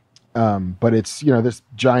 But it's, this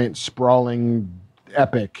giant sprawling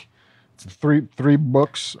epic. It's three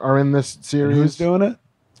books are in this series. And who's doing it?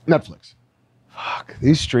 Netflix. Fuck.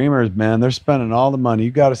 These streamers, man, they're spending all the money.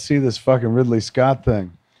 You got to see this fucking Ridley Scott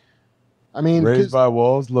thing. I mean, Raised by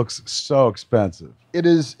Wolves looks so expensive. It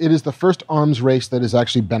is the first arms race that is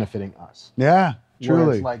actually benefiting us. Yeah.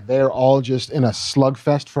 Truly. It's like they're all just in a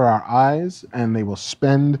slugfest for our eyes, and they will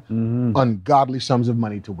spend ungodly sums of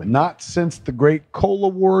money to win. Not since the great cola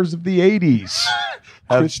wars of the 80s.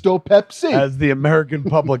 Crystal Pepsi. As the American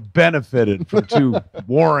public benefited from two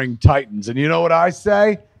warring titans. And you know what I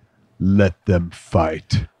say? Let them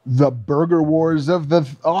fight. The burger wars of the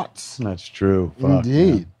aughts. That's true. Fuck,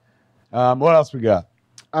 indeed. What else we got?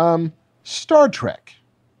 Star Trek.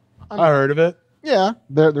 I heard of it. Yeah,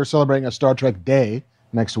 they're celebrating a Star Trek Day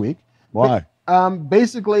next week. Why?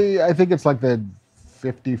 Basically, I think it's like the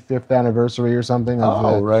 55th anniversary or something.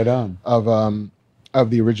 Right on. Of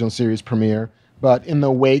the original series premiere. But in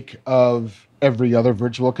the wake of every other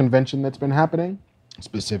virtual convention that's been happening,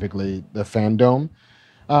 specifically the Fandom,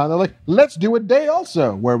 they're like, let's do a day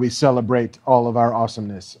also where we celebrate all of our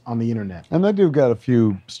awesomeness on the internet. And they do got a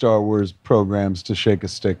few Star Wars programs to shake a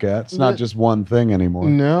stick at. It's not just one thing anymore.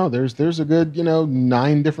 No, there's a good,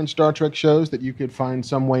 9 different Star Trek shows that you could find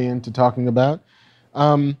some way into talking about.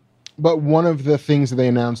 But one of the things that they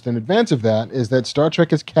announced in advance of that is that Star Trek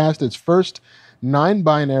has cast its first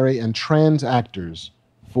non-binary and trans actors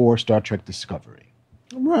for Star Trek Discovery.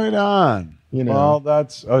 Right on. You know. Well,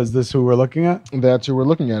 that's. Oh, is this who we're looking at? That's who we're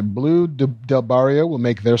looking at. Blue Del Barrio will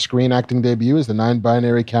make their screen acting debut as the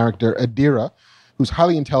non-binary character Adira, who's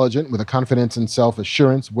highly intelligent with a confidence and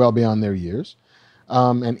self-assurance well beyond their years.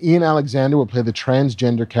 And Ian Alexander will play the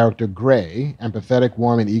transgender character Gray, empathetic,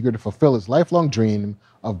 warm, and eager to fulfill his lifelong dream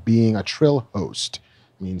of being a Trill host.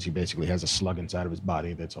 Means he basically has a slug inside of his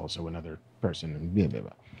body that's also another person. And blah, blah,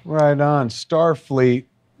 blah. Right on. Starfleet,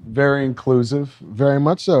 very inclusive. Very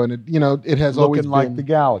much so. And, it has always Looking like been the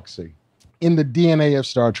galaxy. in the DNA of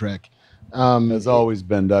Star Trek. Has always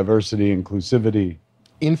been diversity, inclusivity.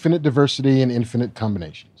 Infinite diversity and infinite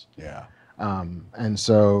combinations. Yeah. And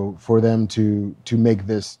so for them to make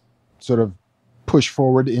this sort of push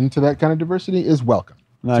forward into that kind of diversity is welcome.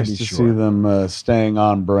 Nice to see them staying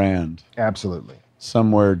on brand. Absolutely.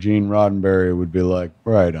 Somewhere Gene Roddenberry would be like,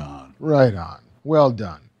 right on. Right on. Well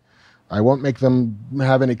done. I won't make them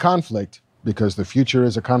have any conflict because the future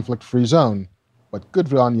is a conflict-free zone, but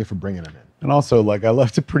good on you for bringing them in. And also, I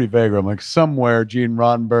left it pretty vague. I'm like, somewhere Gene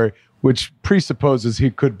Roddenberry, which presupposes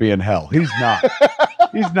he could be in hell. He's not.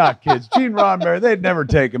 He's not, kids. Gene Roddenberry, they'd never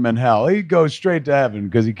take him in hell. He'd go straight to heaven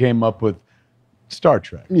because he came up with Star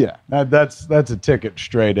Trek. Yeah. That's a ticket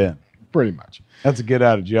straight in. Pretty much. That's a get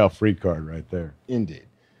out of jail free card right there. Indeed.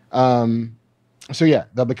 So yeah,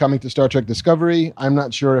 they'll be coming to Star Trek Discovery. I'm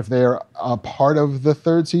not sure if they're a part of the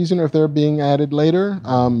third season or if they're being added later,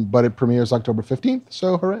 but it premieres October 15th,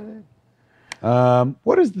 so hooray.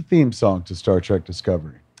 What is the theme song to Star Trek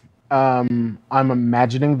Discovery? I'm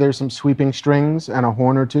imagining there's some sweeping strings and a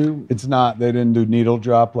horn or two. It's not. They didn't do Needle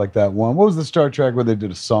Drop like that one. What was the Star Trek where they did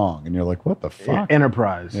a song? And you're like, what the fuck?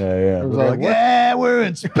 Enterprise. Yeah. It was They're like, yeah, we're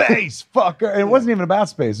in space, fucker. And it wasn't even about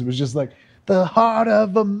space. It was just like, the heart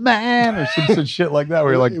of a man or some shit like that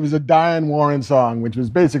where you're like, it was a Diane Warren song, which was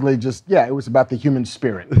basically just, it was about the human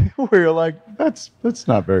spirit. where you're like, that's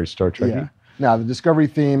not very Star Trek. Yeah. Now, the Discovery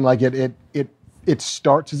theme, it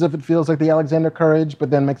starts as if it feels like the Alexander Courage, but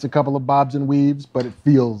then makes a couple of bobs and weaves, but it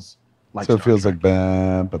feels like So it Star feels Trek. like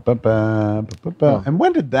bam, ba, ba, bam, ba, ba, bam. And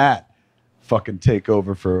when did that fucking take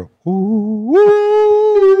over for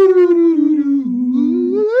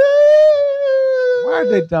why'd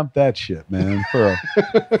they dump that shit, man, for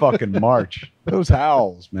a fucking march? Those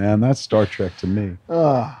howls, man, that's Star Trek to me.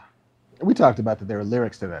 We talked about that there are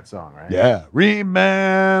lyrics to that song, right? Yeah.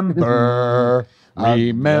 Remember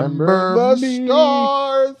the me.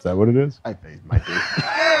 stars. Is that what it is? I think it might be.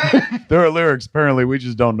 There are lyrics. Apparently, we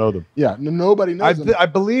just don't know them. Yeah, nobody knows them. I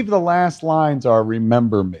believe the last lines are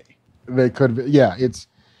 "Remember me." They could be. Yeah, it's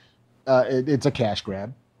a cash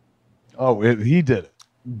grab. Oh, he did it.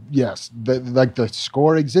 Yes, the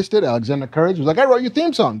score existed. Alexander Courage was like, I wrote your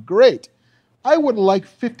theme song. Great. I would like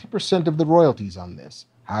 50% of the royalties on this.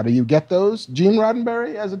 How do you get those? Gene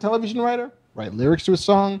Roddenberry, as a television writer, write lyrics to a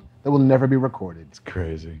song that will never be recorded. It's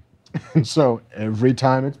crazy. And so every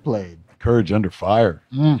time it's played. Courage Under Fire.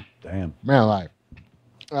 Damn. Man alive.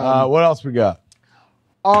 What else we got?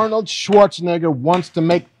 Arnold Schwarzenegger wants to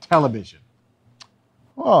make television.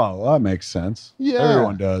 Oh, well, that makes sense. Yeah.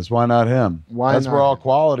 Everyone does. Why not him? Why That's not where all him?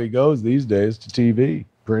 quality goes these days, to TV.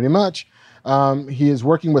 Pretty much. He is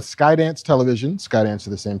working with Skydance Television. Skydance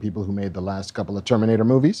are the same people who made the last couple of Terminator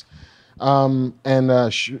movies. Creator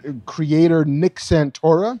Nick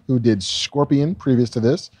Santora, who did Scorpion previous to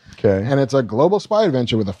this. Okay. And it's a global spy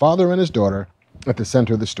adventure with a father and his daughter at the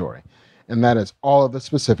center of the story. And that is all of the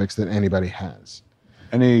specifics that anybody has.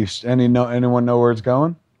 Anyone know where it's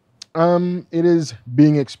going? It is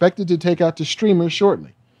being expected to take out to streamers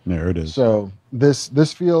shortly. There it is. So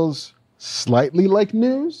this feels slightly like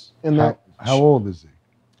news. In that How old is he?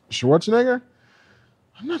 Schwarzenegger?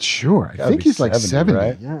 I'm not sure. I Gotta think be he's like 70, 70.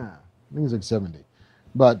 right? Yeah, I think he's like 70.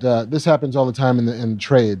 But this happens all the time in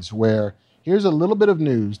trades where here's a little bit of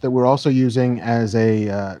news that we're also using as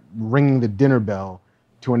a ringing the dinner bell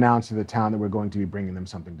to announce to the town that we're going to be bringing them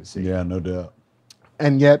something to see. Yeah, no doubt.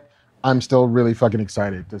 And yet, I'm still really fucking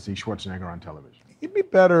excited to see Schwarzenegger on television. It'd be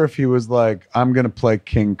better if he was like, I'm going to play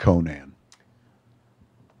King Conan.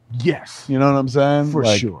 Yes. You know what I'm saying? For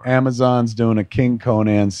like, sure. Amazon's doing a King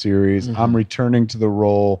Conan series. Mhm. I'm returning to the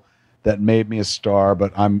role that made me a star,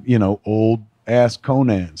 but I'm, old ass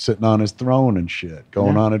Conan sitting on his throne and shit,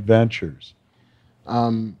 going on adventures.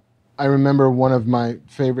 I remember one of my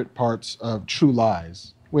favorite parts of True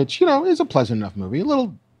Lies, which, is a pleasant enough movie, a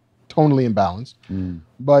little tonally imbalanced,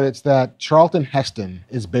 but it's that Charlton Heston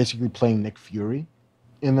is basically playing Nick Fury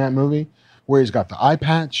in that movie, where he's got the eye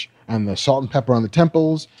patch and the salt and pepper on the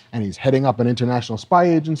temples, and he's heading up an international spy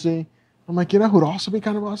agency. I'm like, who'd also be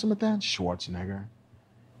kind of awesome at that? Schwarzenegger.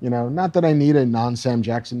 Not that I need a non-Sam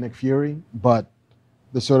Jackson Nick Fury, but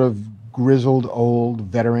the sort of grizzled old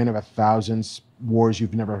veteran of 1,000 wars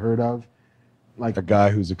you've never heard of. Like A guy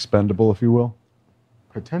who's expendable, if you will.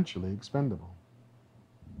 potentially expendable.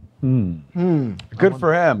 Good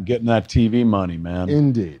for him getting that TV money, man.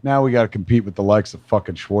 Indeed. Now we got to compete with the likes of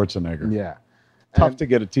fucking Schwarzenegger. Yeah. Tough to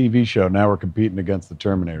get a TV show. Now we're competing against the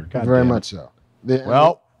Terminator. God Very damn it. much so.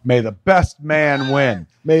 Well, may the best man win.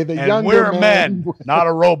 May the And younger we're man men, not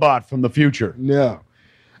a robot from the future. No.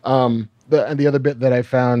 And the other bit that I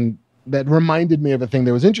found that reminded me of a thing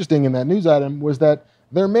that was interesting in that news item was that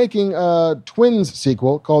they're making a Twins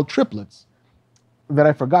sequel called Triplets that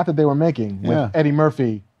I forgot that they were making with Eddie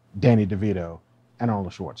Murphy, Danny DeVito, and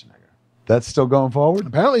Arnold Schwarzenegger. That's still going forward?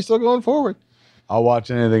 Apparently still going forward. I'll watch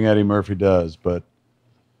anything Eddie Murphy does, but...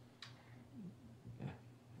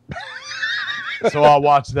 So I'll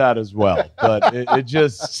watch that as well. But it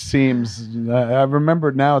just seems... I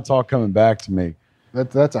remember now it's all coming back to me.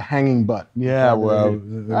 That's a hanging butt. Yeah, well...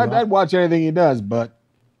 I'd watch anything he does, but...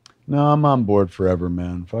 No, I'm on board forever,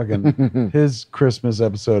 man. Fucking his Christmas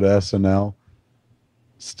episode of SNL,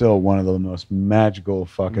 still one of the most magical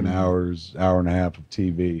fucking hour and a half of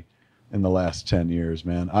TV in the last 10 years,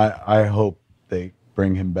 man. I hope they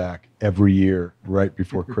bring him back every year right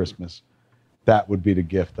before Christmas. That would be the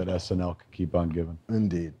gift that SNL could keep on giving.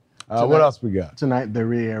 Indeed. What else we got? Tonight they're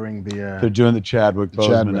re-airing the... They're doing the Chadwick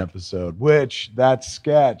Boseman episode, which that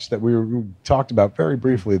sketch that we talked about very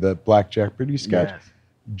briefly, the Black Jeopardy sketch,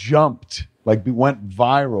 jumped, like went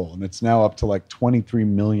viral, and it's now up to like 23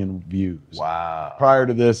 million views. Wow. Prior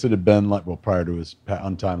to this, it had been like, well, prior to his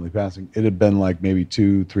untimely passing, it had been like maybe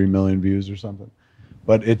 2-3 million views or something.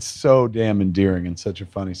 But it's so damn endearing and such a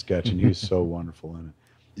funny sketch, and he's so wonderful in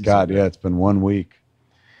it. God, yeah, it's been 1 week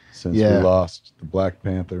since we lost the Black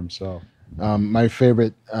Panther himself. My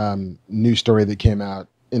favorite news story that came out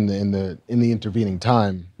in the intervening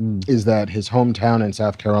time is that his hometown in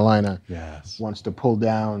South Carolina wants to pull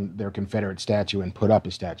down their Confederate statue and put up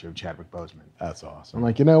a statue of Chadwick Boseman. That's awesome. I'm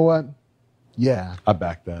like, you know what? Yeah. I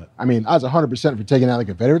back that. I mean, I was 100% for taking out the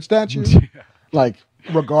Confederate statue, like,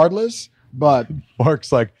 regardless, but...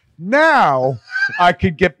 Mark's like, now I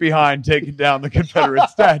could get behind taking down the Confederate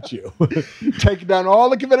statue. Taking down all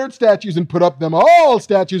the Confederate statues and put up them all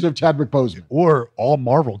statues of Chadwick Boseman. Or all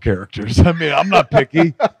Marvel characters. I mean, I'm not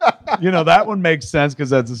picky. You know, that one makes sense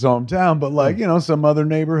because that's his hometown. But like, you know, some other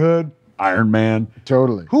neighborhood, Iron Man.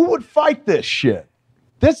 Totally. Who would fight this shit?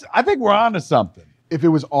 I think we're on to something. If it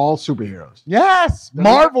was all superheroes. Yes.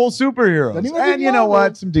 Marvel superheroes. And you know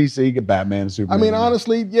what? Some DC, get Batman, Superman. I mean,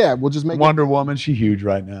 honestly, yeah, we'll just make Wonder Woman, she's huge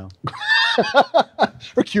right now.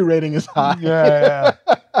 Her Q rating is high. Yeah.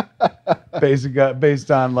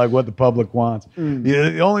 Based on like what the public wants. Yeah,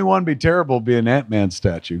 the only one be terrible would be an Ant-Man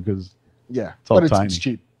statue because it's all tiny. It's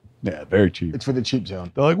cheap. Yeah, very cheap. It's for the cheap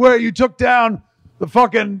zone. They're like, well, you took down the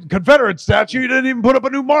fucking Confederate statue. You didn't even put up a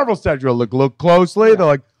new Marvel statue. I look closely. Yeah. They're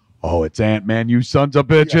like, oh, it's Ant-Man, you sons of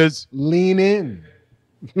bitches. Yeah. Lean in.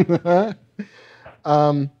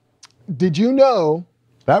 Did you know?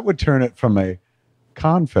 That would turn it from a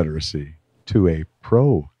confederacy to a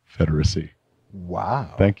pro-federacy.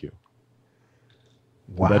 Wow. Thank you.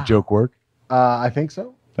 Wow. Did that joke work? I think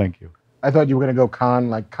so. Thank you. I thought you were going to go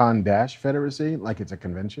con-federacy, like it's a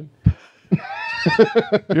convention.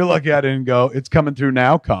 You're lucky I didn't go, it's coming through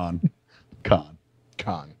now, con.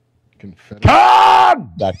 Confederate.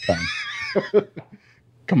 Khan! That Khan.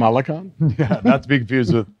 Kamala Khan? Yeah, not to be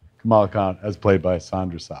confused with Kamala Khan, as played by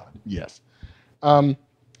Sandra Saad. Yes. Do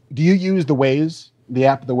you use the Waze, the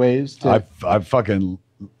app, the Waze? I fucking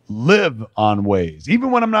live on Waze. Even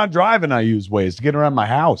when I'm not driving, I use Waze to get around my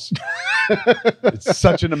house. It's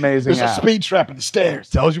such an amazing There's app. a speed trap at the stairs.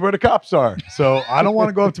 Tells you where the cops are. So I don't want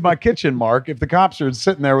to go up to my kitchen, Mark, if the cops are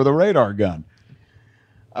sitting there with a radar gun.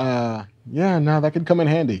 Yeah, no, that could come in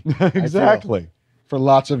handy. Exactly. For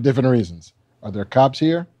lots of different reasons. Are there cops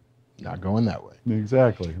here? Not going that way.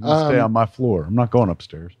 Exactly. I'm going to stay on my floor. I'm not going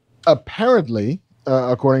upstairs. Apparently,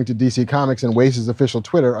 according to DC Comics and Waze's official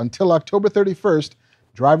Twitter, until October 31st,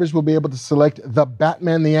 drivers will be able to select the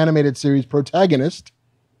Batman the Animated Series protagonist,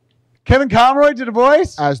 Kevin Conroy did a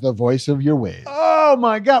voice? as the voice of your Waze. Oh,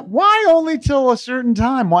 my God. Why only till a certain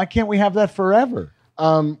time? Why can't we have that forever?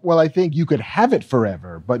 Well, I think you could have it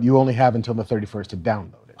forever, but you only have until the 31st to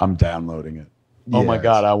download it. I'm downloading it. Oh my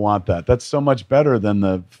God, I want that. That's so much better than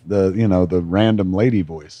the random lady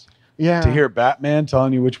voice. Yeah. To hear Batman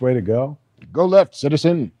telling you which way to go. Go left,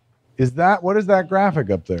 citizen. What is that graphic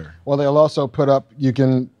up there? Well, they'll also put up,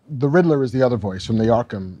 the Riddler is the other voice from the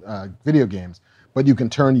Arkham video games, but you can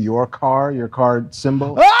turn your car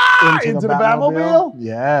symbol into the Batmobile?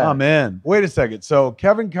 Yeah. I'm in. Wait a second. So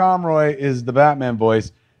Kevin Conroy is the Batman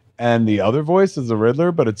voice, And the other voice is the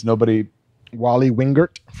Riddler, but it's nobody. Wally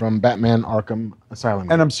Wingert from Batman Arkham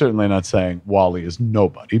Asylum. And I'm certainly not saying Wally is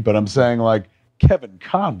nobody, but I'm saying like Kevin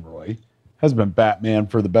Conroy has been Batman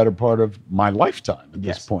for the better part of my lifetime at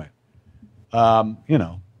this point. You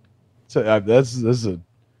know, so this is a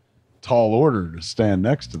tall order to stand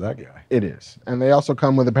next to that guy. It is. And they also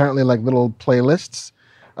come with apparently like little playlists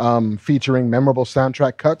featuring memorable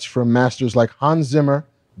soundtrack cuts from masters like Hans Zimmer,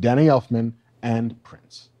 Danny Elfman, and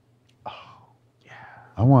Prince.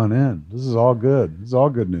 I want in. This is all good. This is all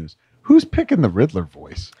good news. Who's picking the Riddler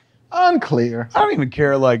voice? Unclear. I don't even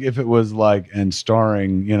care like if it was like and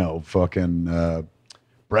starring, you know, fucking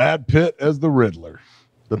Brad Pitt as the Riddler,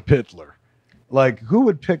 the Pittler. Like who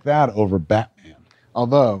would pick that over Batman?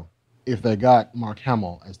 Although, if they got Mark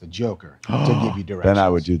Hamill as the Joker to give you directions. Then I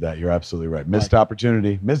would do that. You're absolutely right. Missed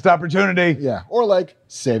opportunity. Missed opportunity. Yeah. Or like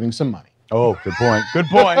saving some money. Oh, good point. Good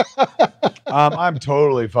point. I'm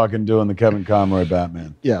totally fucking doing the Kevin Conroy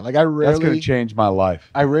Batman. Yeah, like That's going to change my life.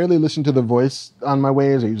 I rarely listen to the voice on my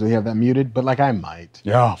ways. I usually have that muted, but like I might.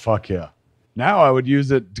 Yeah, fuck yeah. Now I would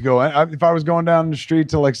use it to go, if I was going down the street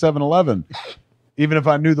to like 7-Eleven, even if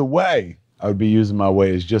I knew the way, I would be using my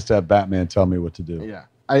ways just to have Batman tell me what to do. Yeah.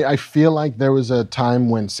 I feel like there was a time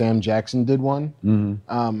when Sam Jackson did one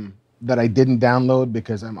that I didn't download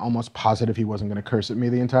because I'm almost positive he wasn't going to curse at me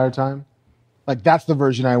the entire time. Like, that's the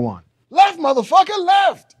version I want. Left, motherfucker,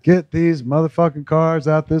 left! Get these motherfucking cars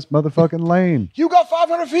out this motherfucking lane. You got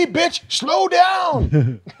 500 feet, bitch! Slow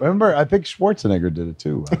down! Remember, I think Schwarzenegger did it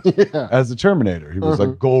too. As the Terminator. He was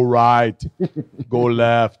like, go right, go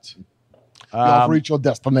left. You'll reach your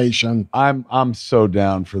destination. I'm so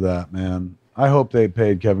down for that, man. I hope they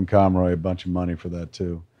paid Kevin Conroy a bunch of money for that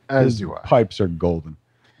too. As you are. Pipes are golden.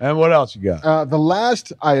 And what else you got? The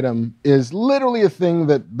last item is literally a thing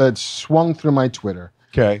that swung through my Twitter.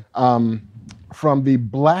 Okay. From the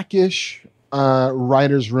Blackish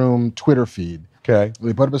Writers Room Twitter feed. Okay.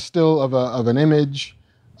 They put up a still of an image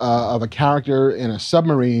of a character in a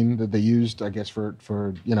submarine that they used, I guess, for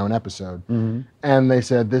an episode. Mm-hmm. And they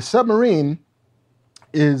said this submarine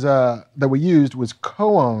is that we used is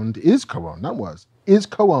co-owned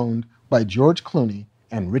by George Clooney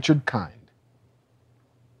and Richard Kind.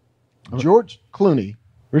 George Clooney.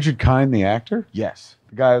 Richard Kind, the actor? Yes.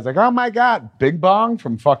 The guy was like, oh my God, Bing Bong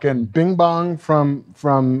from fucking... Bing Bong from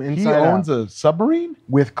Inside He owns a submarine?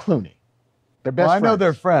 With Clooney. They're best friends. I know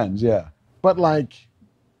they're friends, yeah. But like...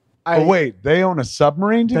 Oh wait, they own a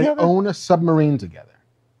submarine together? They own a submarine together.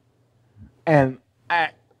 And I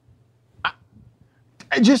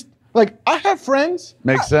just, like, I have friends.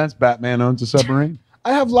 Makes sense. Batman owns a submarine.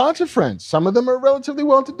 I have lots of friends. Some of them are relatively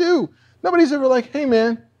well-to-do. Nobody's ever like, hey,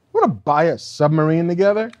 man, want to buy a submarine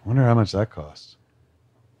together? I wonder how much that costs.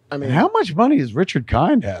 I mean, and how much money does Richard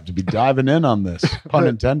Kind have to be diving in on this? Pun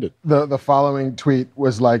intended. The following tweet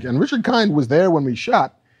was like, and Richard Kind was there when we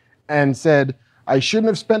shot and said, I shouldn't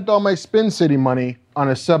have spent all my Spin City money on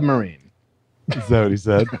a submarine. Is that what he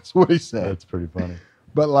said? That's what he said. That's pretty funny.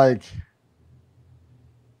 But like,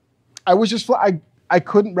 I was just, I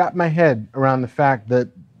couldn't wrap my head around the fact that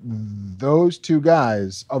those two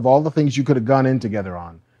guys, of all the things you could have gone in together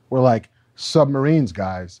on, were like, submarines,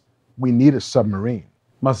 guys. We need a submarine.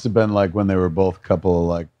 Must have been like when they were both a couple of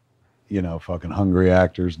like, fucking hungry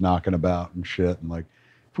actors knocking about and shit. And like,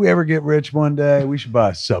 if we ever get rich one day, we should buy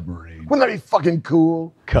a submarine. Wouldn't that be fucking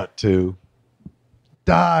cool? Cut to.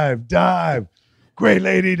 Dive. Great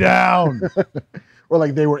lady down. Or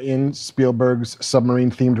like they were in Spielberg's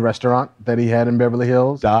submarine-themed restaurant that he had in Beverly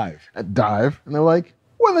Hills. Dive. At Dive. And they're like,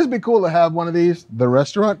 wouldn't this be cool to have one of these? The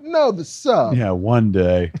restaurant? No, the sub. Yeah, one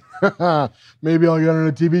day. Maybe I'll get on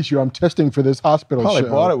a TV show. I'm testing for this hospital Probably show.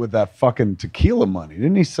 bought it with that fucking tequila money.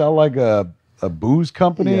 Didn't he sell like a booze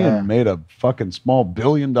company and made a fucking small $1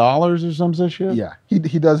 billion or some such shit? Yeah, he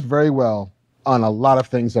does very well on a lot of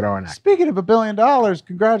things that are on acting. Speaking of $1 billion,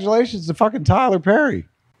 congratulations to fucking Tyler Perry.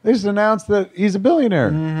 They just announced that he's a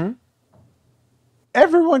billionaire. Mm-hmm.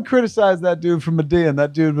 Everyone criticized that dude from Medea, and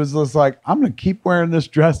that dude was just like, I'm going to keep wearing this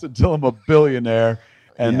dress until I'm a billionaire.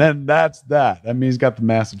 And then that's that. I mean, he's got the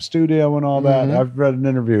massive studio and all that. I've read an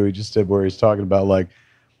interview he just did where he's talking about, like,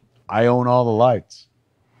 I own all the lights.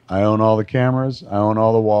 I own all the cameras. I own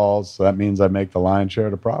all the walls. So that means I make the lion's share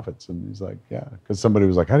of the profits. And he's like, yeah. Because somebody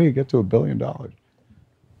was like, how do you get to $1 billion?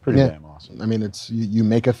 Pretty damn awesome. I mean, it's you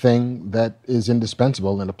make a thing that is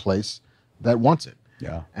indispensable in a place that wants it.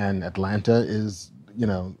 Yeah. And Atlanta is,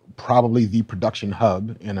 probably the production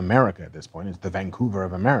hub in America at this point. It's the Vancouver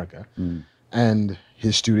of America. Mm. And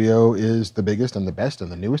his studio is the biggest and the best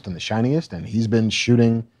and the newest and the shiniest. And he's been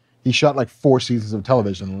shooting, he shot like 4 seasons of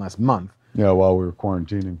television in the last month. Yeah, while we were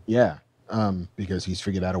quarantining. Yeah. because he's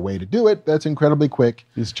figured out a way to do it that's incredibly quick.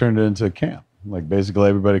 He's turned it into a camp. Like basically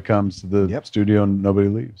everybody comes to the studio and nobody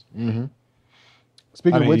leaves. Mm-hmm.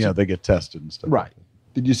 Speaking of which, they get tested and stuff. Right.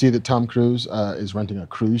 Did you see that Tom Cruise is renting a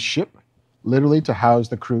cruise ship, literally, to house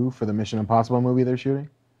the crew for the Mission Impossible movie they're shooting?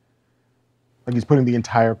 Like he's putting the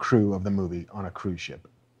entire crew of the movie on a cruise ship.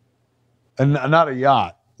 And not a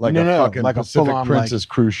yacht, like a fucking like Pacific a full-on, Princess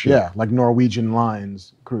cruise ship. Yeah, like Norwegian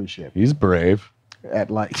Lines cruise ship. He's brave.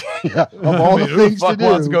 Of all the things to do.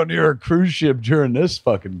 Who wants to go near a cruise ship during this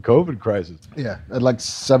fucking COVID crisis? Yeah, at like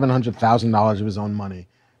 $700,000 of his own money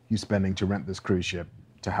he's spending to rent this cruise ship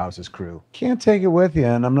to house his crew. Can't take it with you.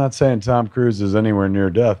 And I'm not saying Tom Cruise is anywhere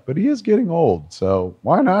near death, but he is getting old. So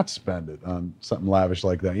why not spend it on something lavish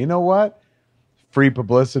like that? You know what? Free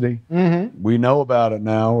publicity. Mm-hmm. We know about it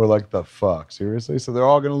now. We're like, the fuck? Seriously? So they're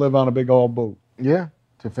all going to live on a big old boat. Yeah,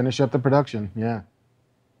 to finish up the production. Yeah.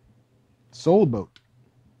 Soul Boat.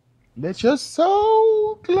 It's just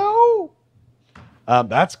so close.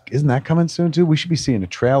 Isn't that coming soon too? We should be seeing a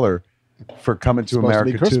trailer for Coming to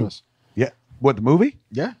America 2. Christmas. Yeah. What, the movie?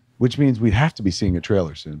 Yeah. Which means we'd have to be seeing a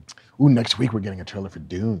trailer soon. Ooh, next week we're getting a trailer for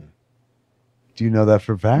Dune. Do you know that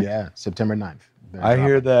for a fact? Yeah, September 9th. I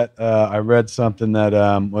hear that. I read something that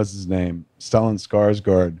what's his name? Stellan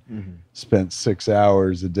Skarsgård spent 6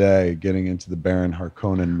 hours a day getting into the Baron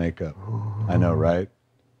Harkonnen makeup. Ooh. I know, right?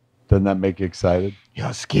 Doesn't that make you excited?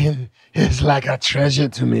 Your skin is like a treasure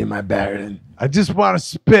to me, my Baron. I just want to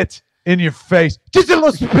spit in your face. Just a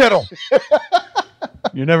little spittle.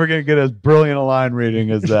 You're never going to get as brilliant a line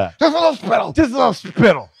reading as that. Just a little spittle. Just a little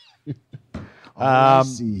spittle. Is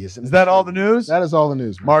that all the news? That is all the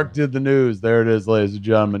news. Mark did the news. There it is, ladies and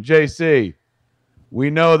gentlemen. JC, we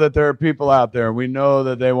know that there are people out there. We know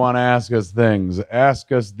that they want to ask us things.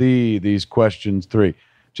 Ask us these questions 3.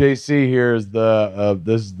 JC here is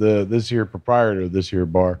this here proprietor of this here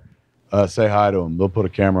bar. Say hi to him. They'll put a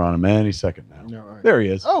camera on him any second now. No, right. There he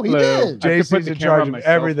is. Oh, he did. JC's in charge of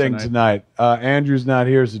everything tonight. Andrew's not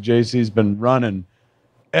here, so JC's been running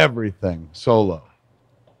everything solo.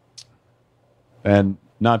 And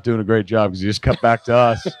not doing a great job because he just cut back to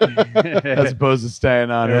us as opposed to staying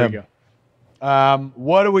on him. There we go.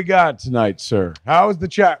 What do we got tonight, sir? How has the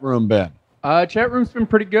chat room been? Chat room's been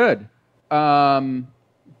pretty good.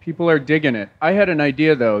 People are digging it. I had an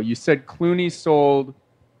idea, though. You said Clooney sold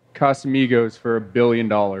Casamigos for $1 billion.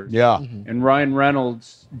 Yeah. Mm-hmm. And Ryan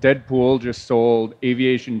Reynolds, Deadpool, just sold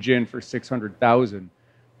Aviation Gin for $600,000.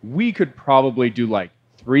 We could probably do like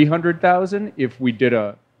 $300,000 if we did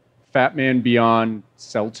a Fat Man Beyond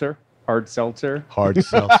seltzer, hard seltzer. Hard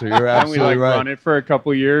seltzer. You're absolutely and we right. run it for a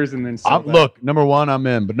couple years and then sell that. Look, number 1, I'm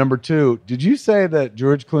in. But number 2, did you say that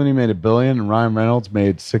George Clooney made $1 billion and Ryan Reynolds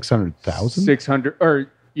made 600,000? 600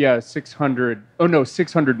 or yeah, 600. Oh no,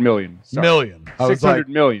 600 million. Sorry. Million. 600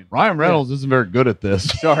 million. Ryan Reynolds isn't very good at this.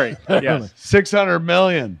 Sorry. Yes. 600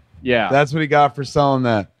 million. Yeah. That's what he got for selling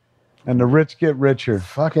that. And the rich get richer.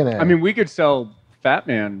 Fucking A. I mean, we could sell Fat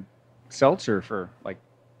Man seltzer for like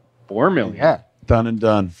 $4 million. Yeah. Done and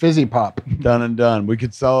done. Fizzy Pop. Done and done. We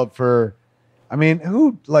could sell it for, I mean,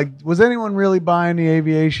 was anyone really buying the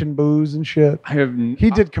aviation booze and shit? He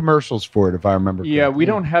did commercials for it, if I remember correctly. Yeah, we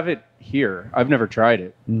don't have it here. I've never tried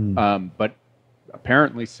it. But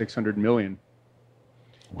apparently 600 million.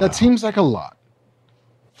 Wow. That seems like a lot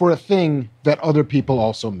for a thing that other people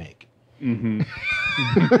also make. Mm-hmm.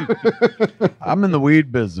 I'm in the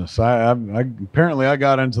weed business. I apparently I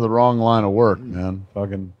got into the wrong line of work, man.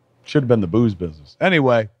 Fucking should have been the booze business.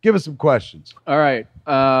 Anyway, give us some questions. All right.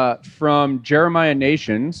 From Jeremiah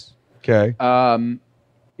Nations. Okay.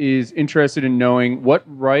 Is interested in knowing what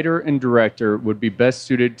writer and director would be best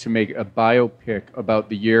suited to make a biopic about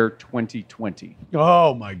the year 2020.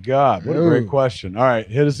 Oh my God. What a great question. All right.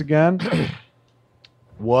 Hit us again.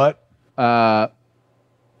 What writer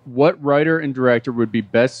and director would be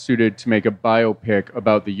best suited to make a biopic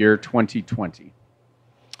about the year 2020?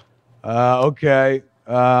 Okay.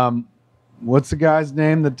 What's the guy's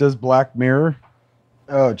name that does Black Mirror?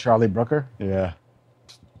 Oh, Charlie Brooker? Yeah.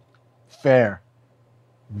 Fair.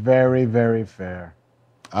 Very, very fair.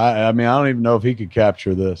 I mean, I don't even know if he could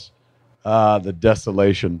capture this. The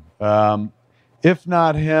desolation. If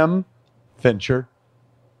not him, Fincher.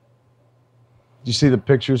 Did you see the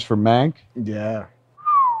pictures for Mank? Yeah.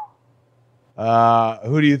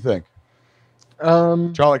 Who do you think?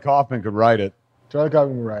 Charlie Kaufman could write it. Charlie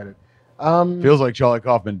Kaufman would write it. Feels like Charlie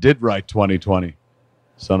Kaufman did write 2020.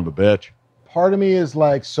 Son of a bitch. Part of me is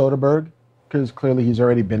like Soderbergh, because clearly he's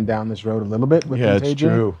already been down this road a little bit with Contagion. It's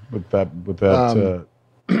true. With that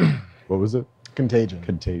what was it?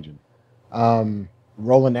 Contagion.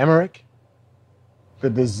 Roland Emmerich, the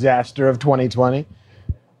disaster of 2020.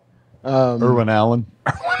 Irwin Allen.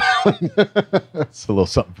 It's a little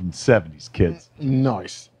something from the 70s, kids.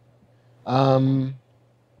 Nice.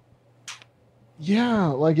 Yeah,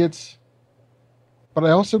 like it's. But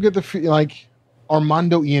I also get the feel like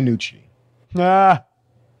Armando Iannucci. To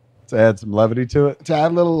add some levity to it. To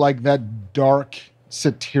add a little like that dark,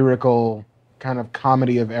 satirical kind of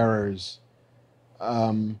comedy of errors.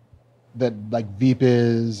 That like Veep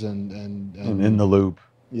is and In the Loop.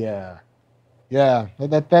 Yeah. Yeah.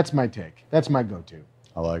 That's my take. That's my go-to.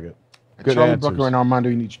 I like it. And Good Charlie answers. Brooker and Armando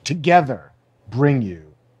Iannucci together bring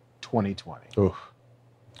you 2020. Oof.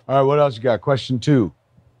 All right, what else you got? Question 2.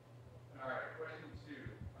 All right, question 2.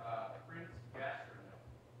 Prince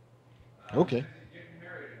Gastronome. Okay. Getting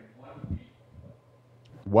married in 1 week.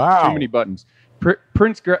 Wow. Too many buttons.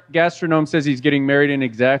 Prince Gastronome says he's getting married in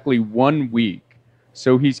exactly 1 week.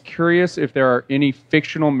 So he's curious if there are any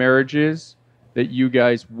fictional marriages that you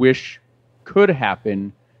guys wish could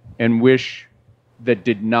happen and wish that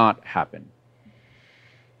did not happen.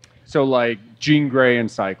 So like Jean Grey and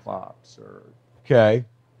Cyclops, or Okay.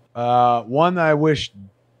 One that I wish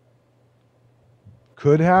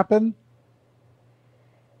could happen,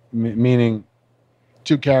 meaning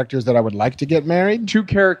 2 characters that I would like to get married. 2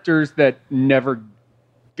 characters that never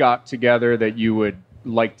got together that you would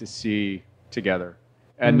like to see together.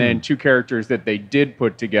 And then 2 characters that they did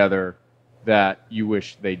put together that you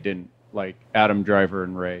wish they didn't, like Adam Driver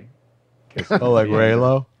and Ray. oh, like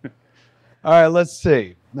Raylo. All right, let's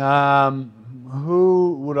see.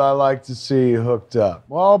 Who would I like to see hooked up?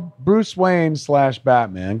 Well, Bruce Wayne /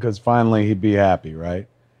 Batman, because finally he'd be happy, right?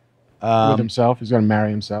 With himself. He's going to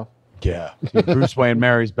marry himself. Yeah. Bruce Wayne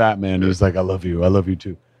marries Batman. He's like, I love you. I love you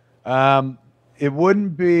too. It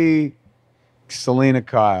wouldn't be Selena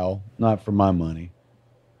Kyle, not for my money.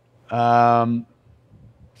 I'm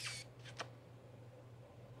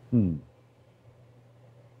going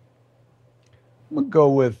to go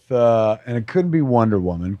with, and it couldn't be Wonder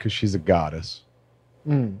Woman because she's a goddess.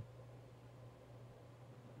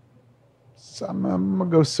 So I'm going to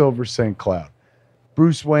go Silver St. Cloud.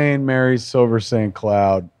 Bruce Wayne marries Silver St.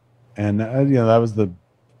 Cloud. And, that was the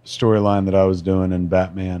storyline that I was doing in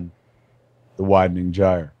Batman, The Widening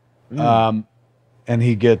Gyre. And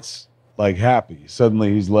he gets, like, happy.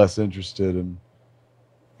 Suddenly he's less interested in,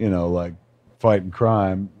 like, fighting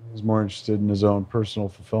crime. He's more interested in his own personal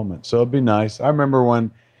fulfillment. So it'd be nice. I remember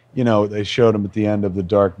when, they showed him at the end of The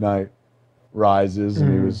Dark Knight Rises,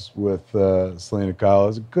 and he was with Selena Kyle. I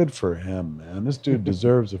was good for him, man. This dude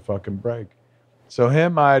deserves a fucking break. So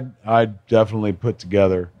him, I'd definitely put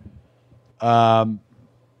together.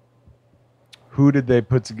 Who did they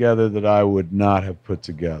put together that I would not have put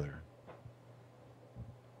together?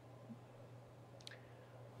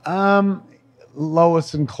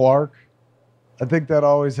 Lois and Clark. I think that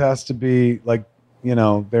always has to be like, they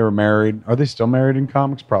were married. Are they still married in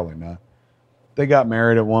comics? Probably not. They got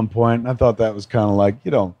married at one point, and I thought that was kind of like, you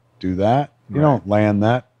don't do that. You don't land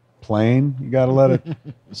that plane. You got to let it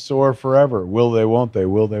soar forever. Will they, won't they?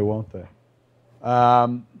 Will they, won't they?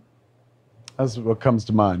 That's what comes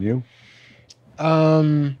to mind. You?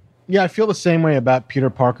 Yeah, I feel the same way about Peter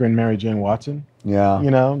Parker and Mary Jane Watson. Yeah.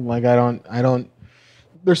 Like I don't,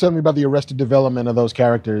 there's something about the arrested development of those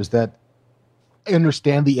characters that I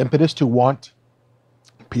understand the impetus to want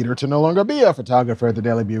Peter to no longer be a photographer at the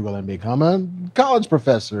Daily Bugle and become a college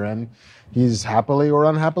professor, and he's happily or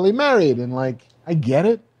unhappily married, and like I get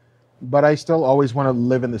it, but I still always want to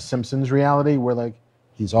live in the Simpsons reality where like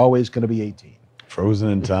he's always going to be 18, frozen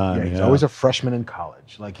in time. he's always a freshman in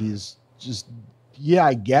college. Like he's just,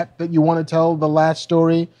 I get that you want to tell the last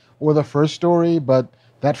story or the first story, but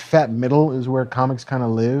that fat middle is where comics kind of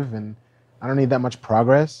live, and I don't need that much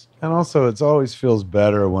progress. And also, it always feels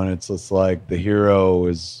better when it's just like the hero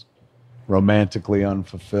is romantically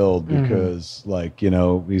unfulfilled because, like,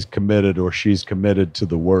 he's committed or she's committed to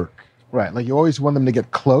the work. Right. Like, you always want them to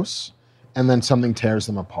get close, and then something tears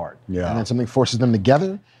them apart. Yeah. And then something forces them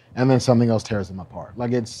together, and then something else tears them apart.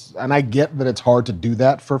 Like, and I get that it's hard to do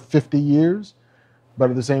that for 50 years, but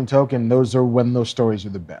at the same token, those are when those stories are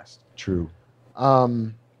the best. True.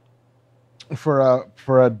 For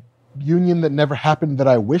a union that never happened that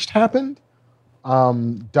I wished happened,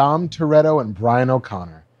 Dom Toretto and Brian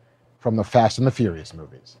O'Connor from the Fast and the Furious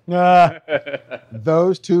movies.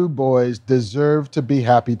 Those 2 boys deserve to be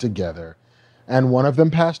happy together. And one of them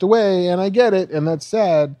passed away, and I get it, and that's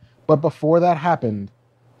sad. But before that happened,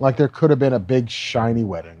 like there could have been a big, shiny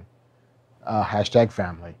wedding.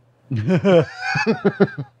 #family.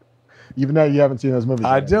 Even though you haven't seen those movies.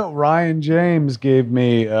 I don't. Ryan James gave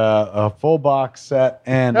me a full box set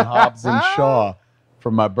and Hobbs and Shaw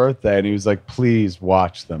for my birthday, and he was like, "Please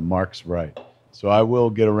watch them." Mark's right. So I will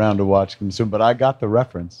get around to watching them soon. But I got the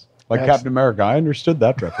reference. Like Captain America, I understood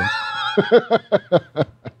that reference.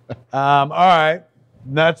 All right.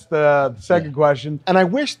 That's the second question. And I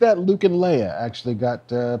wish that Luke and Leia actually got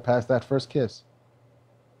past that first kiss.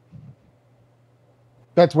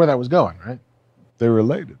 That's where that was going, right? They're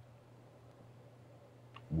related.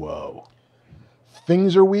 Whoa.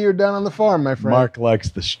 Things are weird down on the farm, my friend. Mark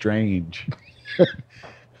likes the strange.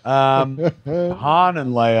 Han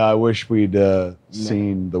and Leia, I wish we'd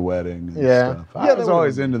seen the wedding and stuff. I was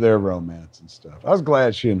always into their romance and stuff. I was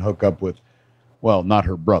glad she didn't hook up with, well, not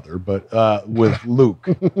her brother, but with Luke.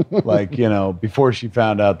 Like, you know, before they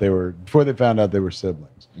found out they were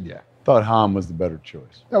siblings. Yeah. Thought Han was the better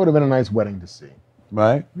choice. That would have been a nice wedding to see.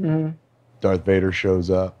 Right? Mm-hmm. Darth Vader shows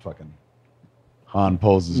up. Fucking Han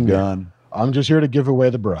pulls his gun. I'm just here to give away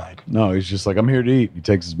the bride. No, he's just like, I'm here to eat. He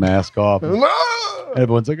takes his mask off. And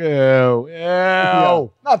everyone's like, ew, ew. Yeah,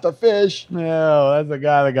 not the fish. Ew, that's the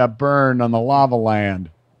guy that got burned on the lava land.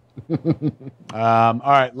 All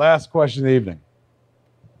right, last question of the evening.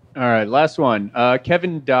 All right, last one.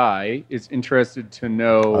 Kevin Dye is interested to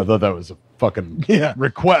know. I thought that was a fucking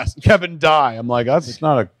request. Kevin Dye. I'm like, that's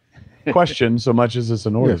not a question so much as it's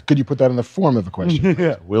an order. Could you put that in the form of a question?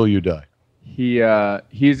 Yeah. Will you die?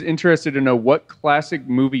 He's interested to know what classic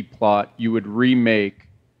movie plot you would remake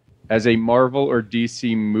as a Marvel or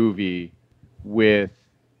DC movie with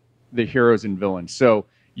the heroes and villains. So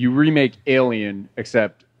you remake Alien,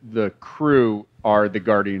 except the crew are the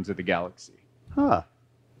Guardians of the Galaxy. Huh.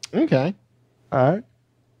 Okay. All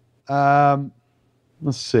right.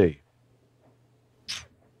 Let's see.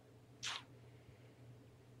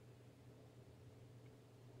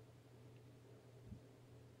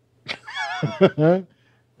 All right,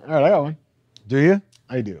 I got one. Do you?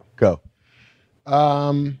 I do. Go.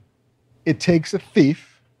 It takes a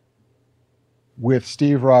thief with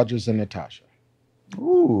Steve Rogers and Natasha.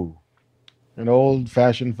 Ooh. An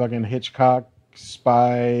old-fashioned fucking Hitchcock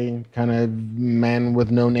spy kind of man with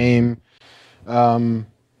no name,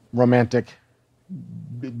 romantic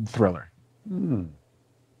thriller.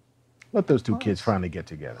 Let those two kids finally get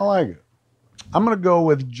together. I like it. I'm going to go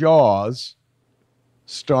with Jaws,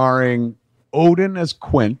 starring Odin as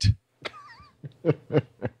Quint,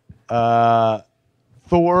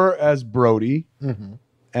 Thor as Brody,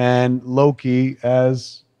 and Loki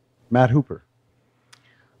as Matt Hooper.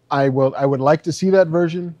 I would like to see that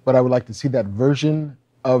version, but I would like to see that version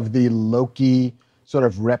of the Loki sort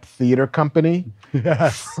of rep theater company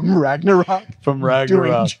from Ragnarok. From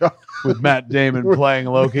Ragnarok. With Matt Damon playing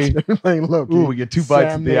Loki. Playing Loki. Ooh, we get two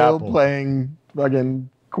bites Sam of the Neill apple. playing fucking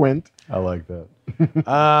Quint. I like that.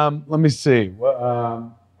 Let me see.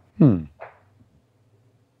 Oh,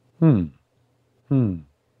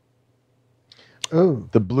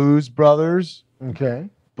 The Blues Brothers, okay.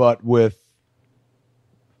 but with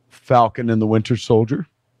Falcon and the Winter Soldier.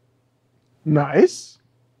 Nice.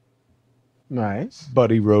 Nice.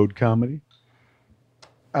 Buddy road comedy.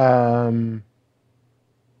 I'm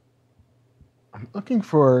looking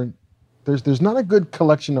for. There's not a good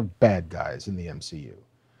collection of bad guys in the MCU.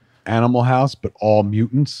 Animal House, but all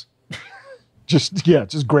mutants. Just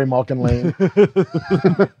Gray Malkin Lane.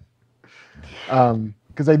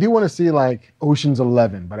 Because I do want to see like Ocean's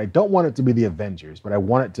 11, but I don't want it to be the Avengers, but I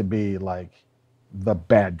want it to be like the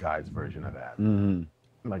bad guys version of that.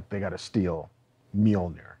 Like they got to steal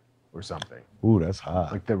Mjolnir or something. Ooh, that's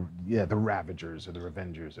hot. Like the Ravagers or the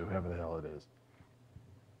Revengers or whoever the hell it is.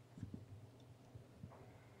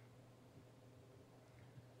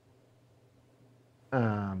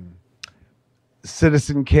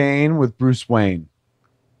 Citizen Kane with Bruce Wayne.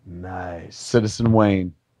 Nice. Citizen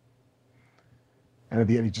Wayne. And at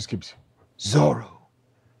the end, he just keeps Zorro.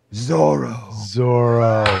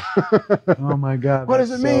 Oh my God. What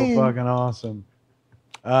does it mean? So fucking awesome.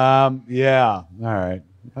 Yeah. All right.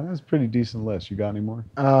 That's a pretty decent list. You got any more?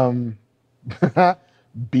 BJ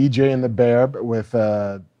and the Bear with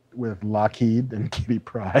Lockheed and Kitty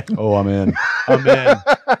Pryde. Oh, I'm in.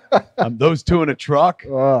 Those two in a truck.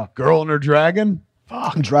 Girl and her dragon.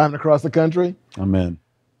 Fuck. Driving across the country. I'm in.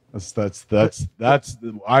 That's.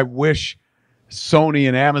 I wish Sony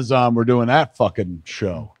and Amazon were doing that fucking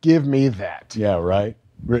show. Give me that. Yeah, right.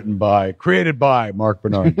 Created by Mark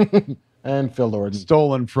Bernard. And Phil Lord.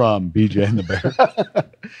 Stolen from BJ and the Bear.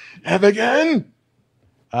 Have again.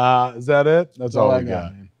 Is that it? That's all I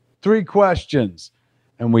got. Man. 3 questions,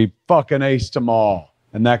 and we fucking aced them all.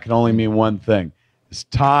 And that can only mean one thing. It's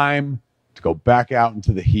time to go back out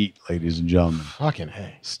into the heat, ladies and gentlemen. Fucking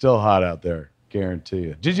hey. Still hot out there, guarantee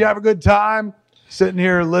you. Did you have a good time sitting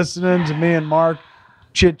here listening to me and Mark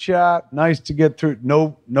chit chat. Nice to get through.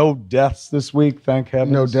 No deaths this week, thank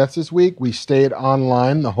heavens. No deaths this week. We stayed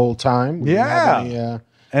online the whole time. We didn't have any, And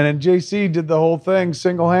then JC did the whole thing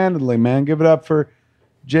single-handedly, man. Give it up for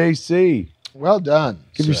JC. well done.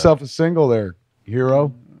 Give sir. yourself a single there,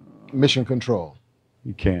 hero. Mission control.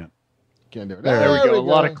 You can't. Can't do it. There we go. A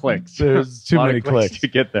lot of clicks. There's too A lot many of clicks clicks. to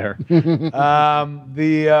get there.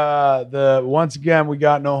 The once again, we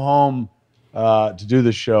got no home to do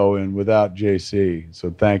the show and without JC.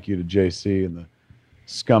 So thank you to JC and the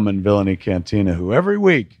Scum and Villainy Cantina, who every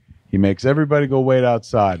week he makes everybody go wait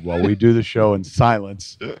outside while we do the show in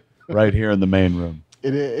silence right here in the main room.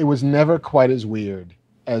 It was never quite as weird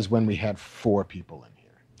as when we had 4 people in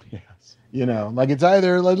here. Yes. You know, like it's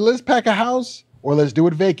either let's pack a house or let's do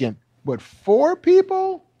it vacant. But 4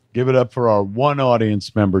 people? Give it up for our one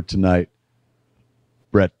audience member tonight,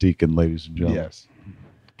 Brett Deacon, ladies and gentlemen. Yes.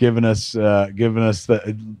 Giving us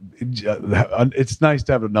the. It's nice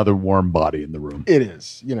to have another warm body in the room. It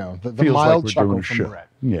is. You know, the Feels mild like we're chuckle doing a from show. Brett.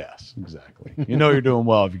 Yes, exactly. You know you're doing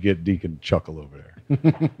well if you get Deacon chuckle over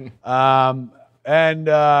there. And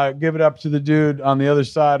give it up to the dude on the other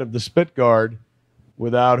side of the spit guard,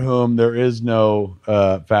 without whom there is no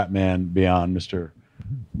Fat Man Beyond, Mr.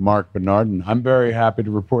 Mark Bernardin. I'm very happy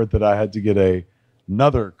to report that I had to get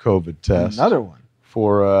another COVID test. Another one.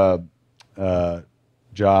 For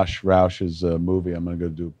Josh Roush's movie I'm going to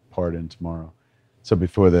go do a part in tomorrow. So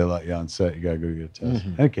before they let you on set, you got to go get a test.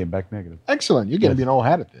 And it came back negative. Excellent. You're going to be an old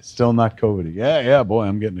hat at this. Still not COVID. Yeah, boy,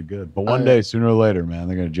 I'm getting it good. But one day, sooner or later, man,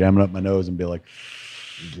 they're going to jam it up my nose and be like,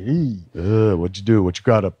 what'd you do? What you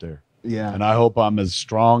got up there? Yeah. And I hope I'm as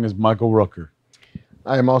strong as Michael Rooker.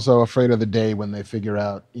 I am also afraid of the day when they figure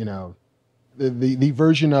out, you know, the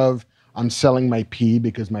version of I'm selling my pee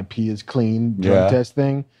because my pee is clean drug test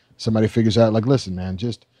thing. Somebody figures out, like, listen, man,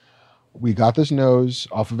 we got this nose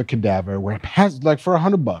off of a cadaver where it has, like, for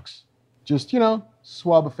 $100. Just, you know,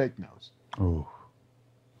 swab a fake nose.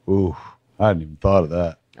 Ooh, I hadn't even thought of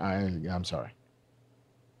that. I'm sorry.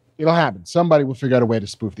 It'll happen. Somebody will figure out a way to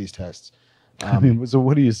spoof these tests. I mean, so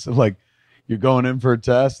what do you like? You're going in for a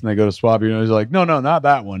test and they go to swab your nose. You're like, no, not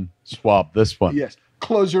that one. Swab this one. Yes.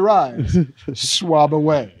 Close your eyes. Swab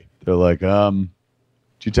away. They're like, did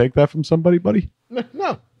you take that from somebody, buddy?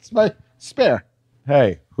 No, it's my spare.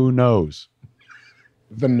 Hey, who knows?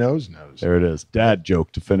 The nose knows. There it is. Dad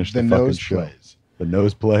joke to finish the fucking nose show. plays. The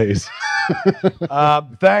nose plays.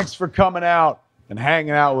 Thanks for coming out and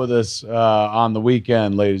hanging out with us on the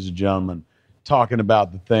weekend, ladies and gentlemen, talking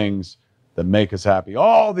about the things that make us happy.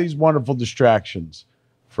 All these wonderful distractions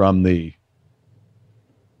from the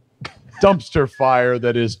dumpster fire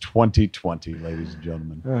that is 2020, ladies and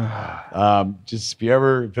gentlemen. Just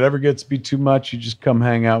if it ever gets to be too much, you just come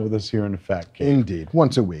hang out with us here in the Fat Cave. Indeed.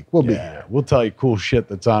 Once a week. We'll be here. We'll tell you cool shit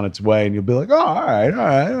that's on its way, and you'll be like, oh, all right.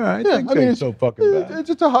 Yeah, Things ain't so fucking bad. It's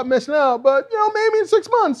just a hot mess now, but, you know, maybe in 6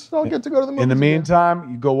 months I'll get to go to the movies. In the meantime,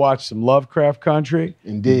 you go watch some Lovecraft Country.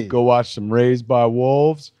 Indeed. Go watch some Raised by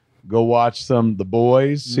Wolves. Go watch some The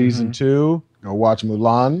Boys season 2. Go watch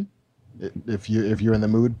Mulan. If you're in the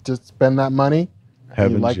mood to spend that money,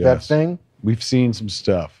 and you like that thing. We've seen some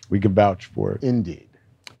stuff. We can vouch for it. Indeed.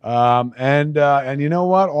 And you know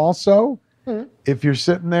what? Also, if you're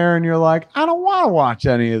sitting there and you're like, I don't want to watch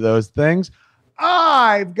any of those things,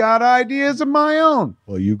 I've got ideas of my own.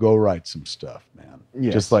 Well, you go write some stuff, man.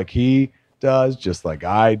 Yes. Just like he does, just like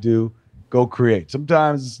I do. Go create.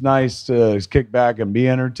 Sometimes it's nice to kick back and be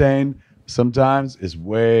entertained. Sometimes it's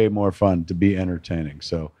way more fun to be entertaining.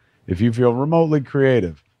 So if you feel remotely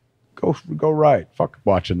creative, go write. Fuck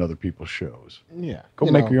watching other people's shows. Yeah. Go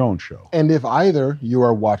make your own show. And if either you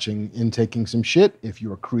are watching and taking some shit, if you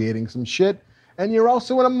are creating some shit, and you're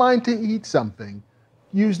also in a mind to eat something,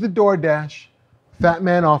 use the DoorDash Fat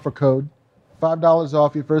Man offer code. $5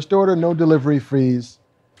 off your first order, no delivery fees.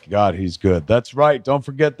 God, he's good. That's right. Don't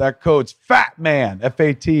forget that code. It's FATMAN,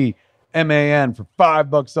 FATMAN, for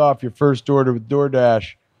 $5 off your first order with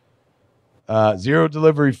DoorDash. 0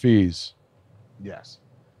 delivery fees. Yes.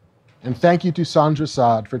 And thank you to Sandra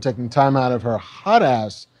Saad for taking time out of her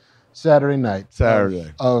hot-ass Saturday night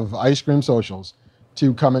of Ice Cream Socials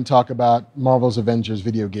to come and talk about Marvel's Avengers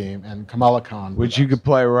video game and Kamala Khan. Which you could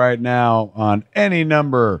play right now on any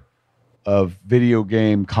number of video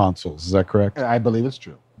game consoles. Is that correct? I believe it's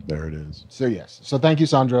true. There it is. So, yes. So, thank you,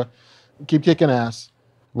 Sandra. Keep kicking ass.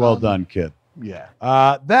 Well done, kid. Yeah.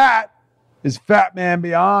 That is Fat Man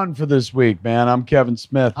Beyond for this week, man. I'm Kevin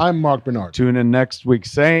Smith. I'm Mark Bernard. Tune in next week.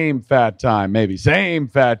 Same fat time, maybe. Same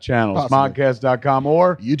fat channel. Smodcast.com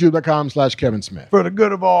or YouTube.com/Kevin Smith. For the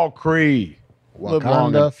good of all Cree. Live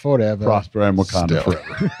long Wakanda and forever. prosper and Wakanda Still.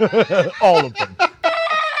 forever. All of them.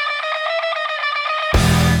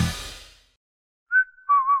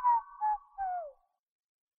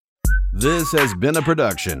 This has been a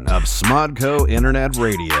production of Smodco Internet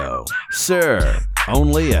Radio. Sir,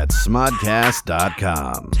 only at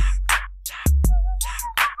smodcast.com.